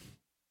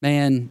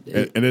 man,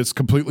 and it's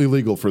completely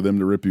legal for them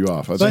to rip you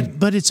off. I think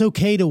But it's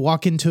okay to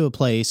walk into a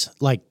place,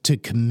 like to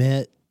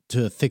commit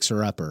to a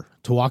fixer-upper,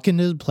 to walk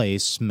into the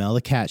place, smell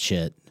the cat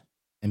shit,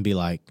 and be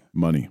like,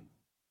 money.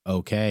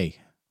 okay,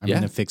 I'm Yeah.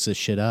 going to fix this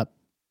shit up.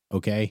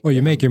 Okay. Well,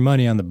 you make your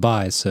money on the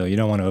buy, so you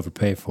don't want to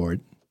overpay for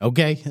it.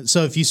 Okay.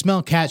 So if you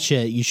smell cat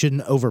shit, you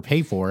shouldn't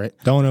overpay for it.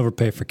 Don't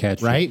overpay for cat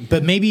shit. Right.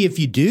 But maybe if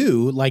you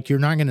do, like you're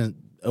not going to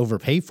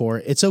overpay for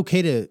it. It's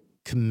okay to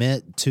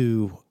commit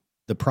to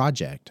the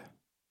project,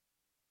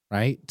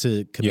 right?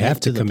 To commit You have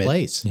to the commit.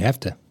 place. You have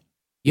to.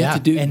 you have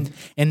to do,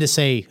 and to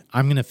say,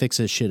 I'm going to fix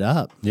this shit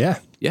up Yeah.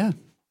 yeah.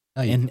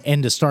 No, you,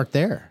 and to start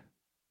there.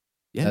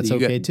 Yeah, That's you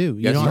got- okay too.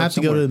 You gotta don't start have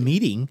to go to somewhere. a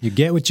meeting. you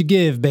get what you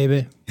give,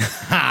 baby.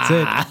 That's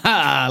it.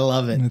 I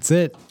love it. That's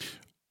it.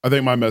 I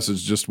think my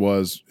message just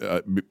was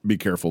be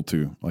careful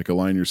too. Like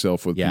align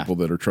yourself with Yeah. people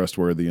that are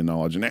trustworthy in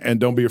knowledge, and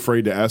don't be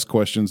afraid to ask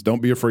questions.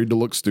 Don't be afraid to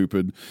look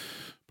stupid,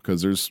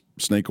 because there's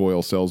snake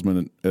oil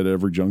salesmen at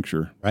every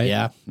juncture. Right?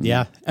 Yeah.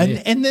 Yeah.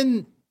 And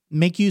then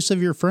make use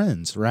of your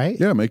friends, right?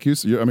 Yeah, make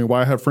use. I mean,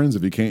 why have friends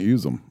if you can't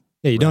use them?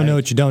 Yeah, you don't know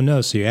what you don't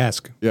know, so you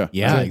ask. Yeah,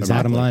 Yeah, That's it. exactly.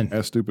 Bottom line.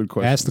 Ask stupid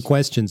questions. Ask the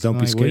questions. Don't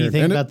be Like, what do you scared.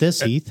 think And about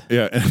this, Heath?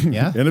 Yeah, and,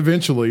 Yeah. and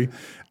eventually,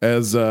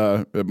 as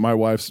my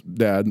wife's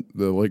dad,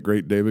 the late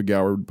great David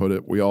Gower, put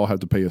it, we all have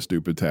to pay a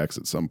stupid tax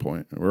at some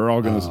point. We're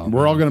all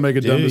gonna make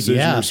a dumb Dude, decision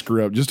yeah. or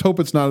screw up. Just hope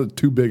it's not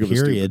too big of a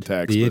Period. stupid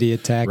tax. The but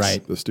idiot tax.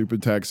 Right. The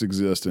stupid tax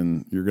exists,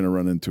 and you're going to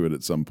run into it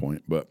at some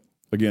point. But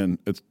again,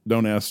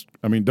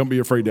 don't be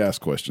afraid to ask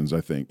questions.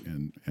 I think,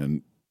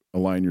 and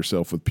align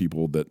yourself with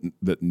people that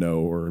know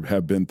or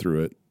have been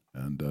through it.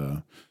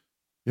 And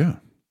yeah.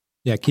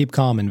 Yeah, keep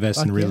calm. Invest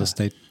in Fuck real yeah.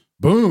 estate.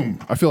 Boom.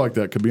 I feel like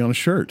that could be on a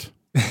shirt.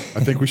 I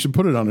think we should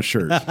put it on a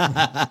shirt.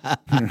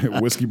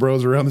 Whiskey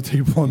Bros around the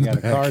table on the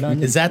back. Card on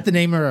you? Is that the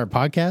name of our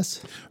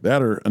podcast?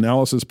 That or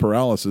analysis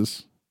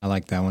paralysis. I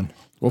like that one.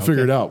 We'll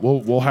figure it out.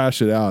 We'll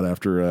hash it out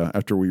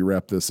after we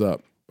wrap this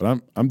up.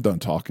 But I'm done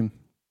talking.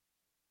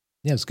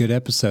 Yeah, it's a good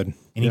episode.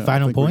 Any Yeah, I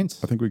final think we-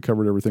 points? I think we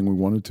covered everything we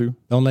wanted to.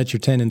 Don't let your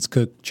tenants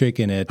cook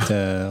chicken at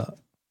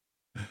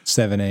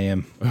 7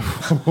 a.m.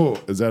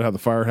 Is that how the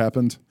fire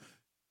happened?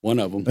 One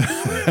of them.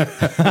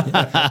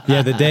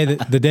 Yeah,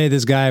 the day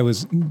this guy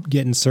was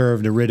getting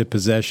served a writ of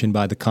possession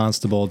by the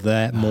constable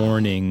that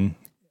morning,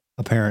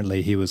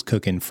 apparently he was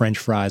cooking French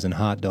fries and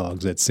hot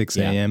dogs at 6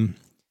 a.m.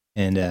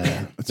 And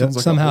sounds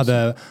like somehow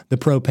a the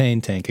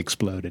propane tank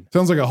exploded.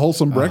 Sounds like a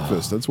wholesome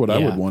breakfast. That's what I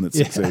yeah. would want at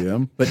 6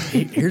 a.m. But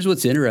here's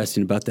what's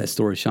interesting about that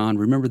story, Sean.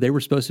 Remember, they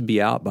were supposed to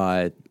be out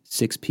by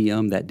 6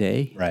 p.m. that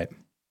day. Right.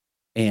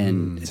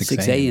 And at 6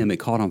 6 a.m. it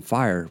caught on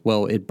fire.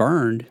 Well, it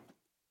burned,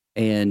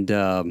 and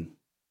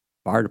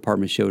fire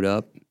department showed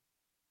up,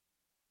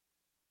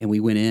 and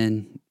we went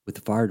in with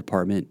the fire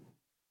department.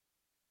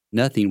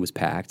 Nothing was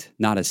packed.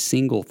 Not a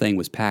single thing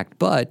was packed,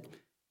 but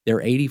their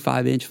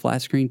 85-inch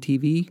flat screen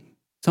TV,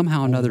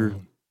 somehow or another,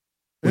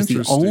 was the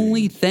Interesting.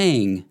 only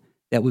thing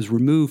that was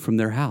removed from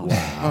their house.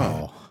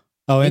 Oh.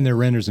 Oh, and their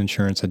renter's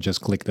insurance had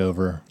just clicked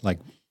over,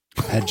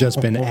 had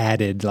just been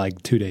added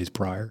 2 days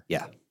prior.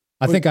 Yeah.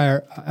 I think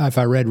if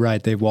I read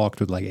right, they walked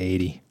with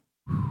 80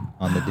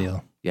 on the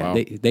deal. Yeah,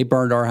 Wow. they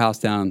burned our house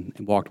down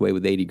and walked away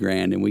with 80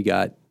 grand, and we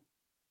got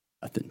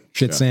nothing.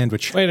 Shit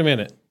sandwich. Wait a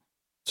minute.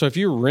 So if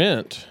you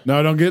rent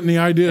No, don't get any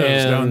ideas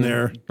and down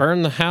there.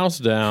 burn the house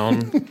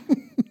down,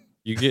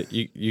 you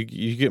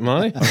get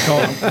money.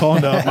 I'm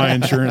calling out my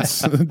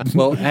insurance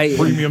Well, hey,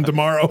 premium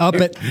tomorrow. Up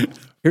it.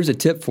 here's a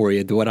tip for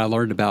you. What I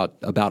learned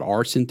about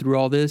arson through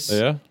all this.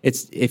 Yeah.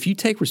 It's if you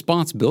take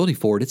responsibility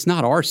for it, it's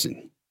not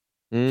arson.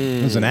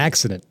 It was an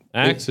accident.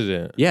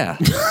 Accident. Yeah.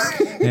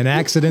 And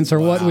accidents are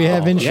what we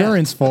have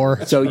insurance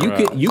for. So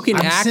you can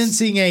I'm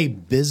sensing a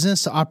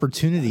business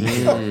opportunity.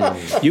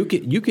 you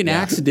can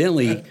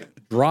accidentally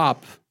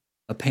drop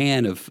a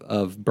pan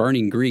of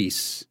burning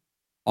grease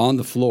on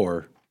the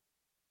floor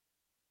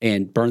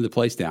and burn the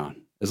place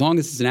down, as long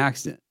as it's an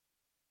accident.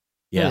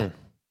 Yeah.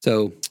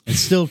 So And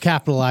still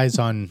capitalize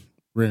on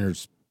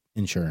renters'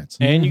 insurance.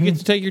 And you get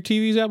to take your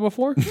TVs out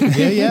before?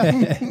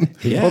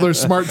 Yeah. Well, there's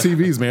smart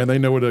TVs, man. They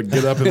know where to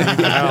get up and leave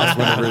the house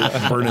whenever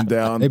it's burning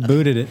down. They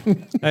booted it.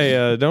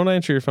 Hey, don't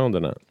answer your phone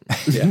tonight.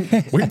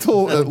 Wait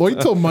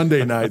till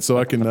Monday night so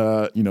I can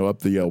up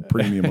the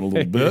premium a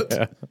little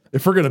bit.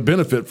 If we're going to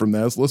benefit from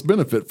this, let's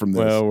benefit from this.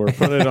 Well, we're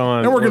putting it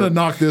on. And we're going to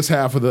knock this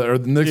half of the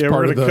next part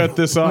we're of the. gonna cut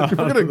this off. We're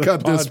going to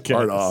cut this podcast.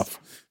 part off.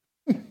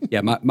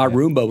 Yeah, my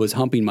Roomba was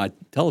humping my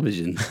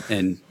television,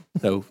 and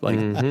so like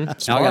now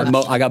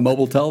I got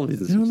mobile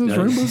televisions. You know, those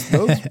Roombas,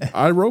 those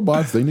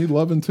iRobots, they need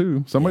loving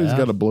too. Somebody's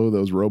got to blow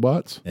those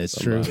robots. It's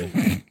true.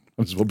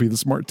 This will be the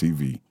smart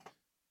TV.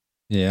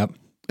 Yep.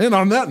 And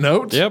on that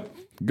note, Yep.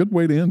 good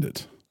way to end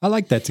it. I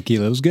like that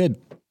tequila. It was good.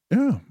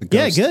 Yeah.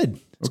 Yeah, good.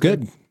 It's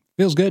good.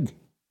 Feels good.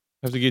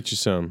 Have to get you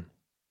some.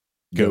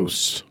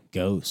 Ghost.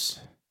 Ghost.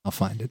 I'll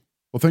find it.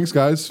 Well, thanks,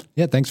 guys.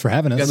 Yeah, thanks for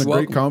having us. It's been a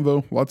great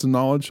convo. Lots of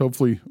knowledge.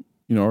 Hopefully,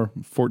 our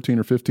 14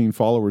 or 15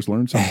 followers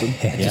learned something.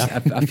 Yeah.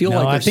 I feel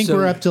like I think so,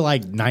 we're up to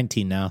like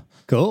 19 now.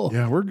 Cool.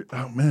 Yeah, we're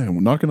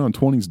knocking on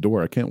 20's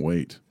door. I can't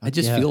wait. I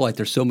just feel like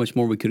there's so much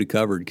more we could have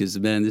covered because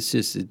man, it's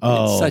just it's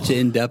Oh. such an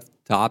in-depth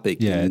topic.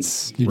 Yeah, and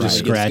it's you just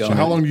it gets scratching. going.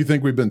 How long do you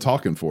think we've been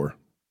talking for?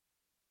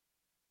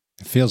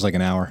 It feels like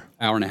an hour.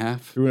 Hour and a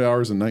half. 2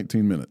 hours and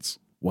 19 minutes.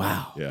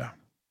 Wow. Yeah.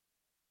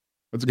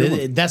 That's a good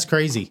one. That's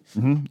crazy.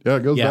 Yeah,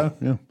 it goes Yeah.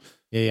 by. Yeah.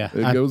 Yeah.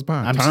 It goes by.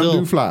 I'm Time still,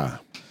 do fly.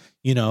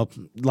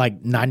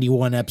 like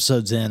 91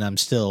 episodes in, I'm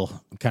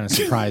still kind of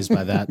surprised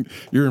by that.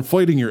 You're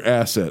inflating your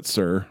assets,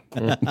 sir.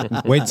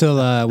 Wait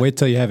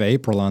till you have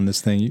April on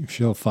this thing.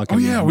 She'll fucking. Oh,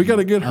 yeah, we got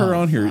to get her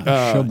on here.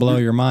 She'll blow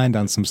your mind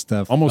on some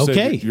stuff. Almost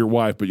Okay. said your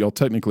wife, but y'all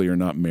technically are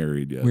not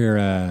married yet.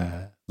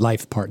 We're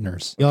life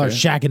partners. Y'all are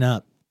shacking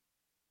up.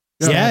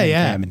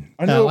 Yeah.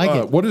 I know. I like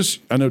it.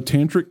 I know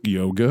tantric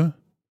yoga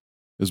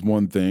is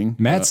one thing.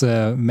 Matt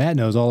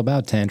knows all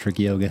about tantric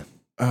yoga.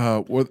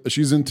 What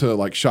she's into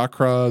like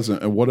chakras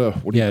and what do you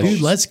call Dude,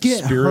 it? Let's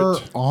get her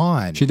Spirit.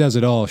 on. She does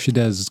it all. She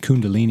does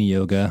Kundalini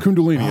yoga,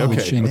 Kundalini. which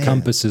Okay.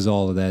 encompasses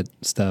all of that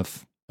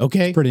stuff.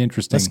 Okay. It's pretty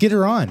interesting. Let's get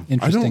her on.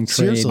 Interesting trade.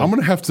 seriously. I'm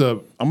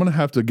gonna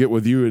have to get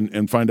with you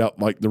and find out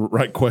like the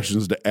right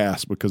questions to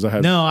ask because I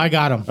have No, I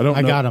got him. I don't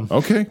know. got him.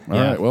 Okay. All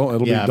Yeah. right. Well,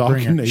 it'll Yeah, be Doc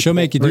bring her. and Nate. She'll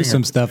make you do Bring her.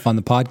 some stuff on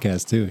the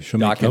podcast too. She'll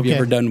Doc, have you Okay.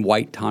 ever done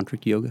white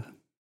tantric yoga?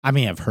 I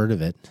mean, I've heard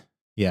of it.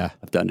 Yeah.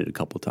 I've done it a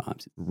couple of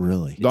times.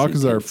 Really? Doc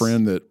is our intense.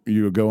 friend that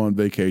you go on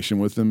vacation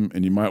with him,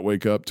 and you might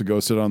wake up to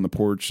go sit on the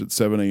porch at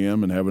 7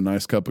 a.m. and have a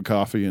nice cup of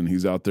coffee, and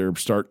he's out there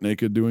stark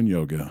naked doing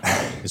yoga.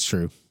 It's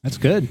true. That's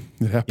good.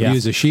 Yeah. You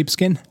use a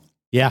sheepskin.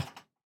 Yeah.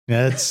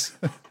 That's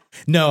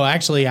no,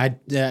 actually, I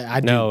do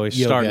No, he's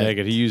yoga. stark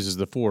naked. He uses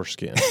the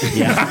foreskin.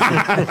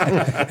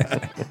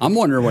 Yeah. I'm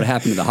wondering what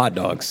happened to the hot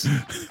dogs.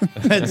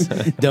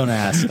 Don't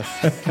ask.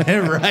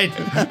 Right.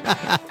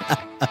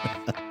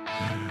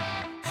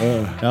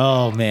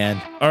 Oh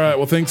man. All right.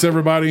 Well, thanks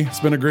everybody.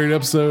 It's been a great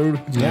episode.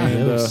 Yeah, and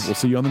it was. we'll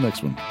see you on the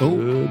next one.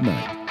 Good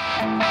night.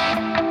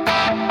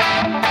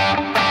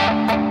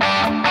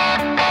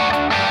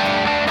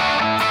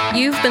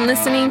 You've been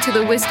listening to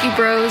the Whiskey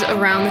Bros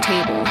Around the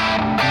Table.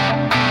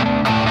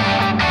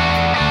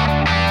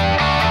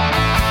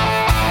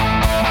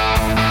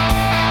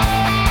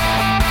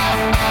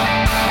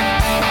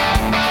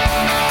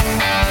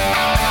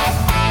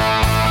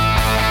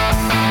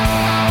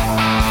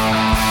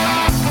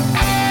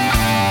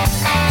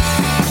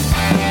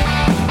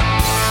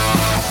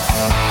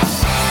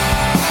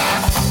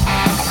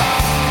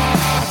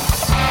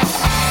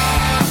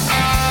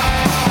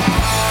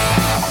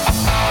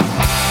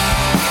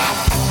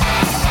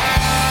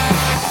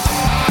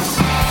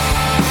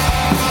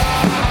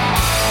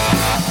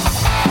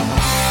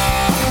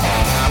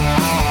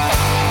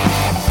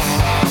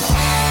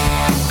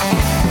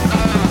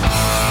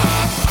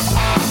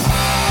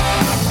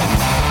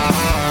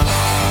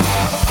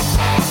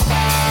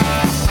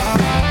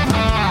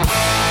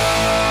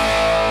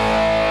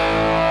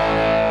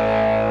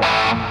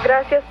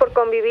 Gracias por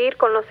convivir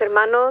con los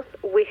hermanos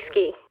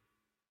Whiskey.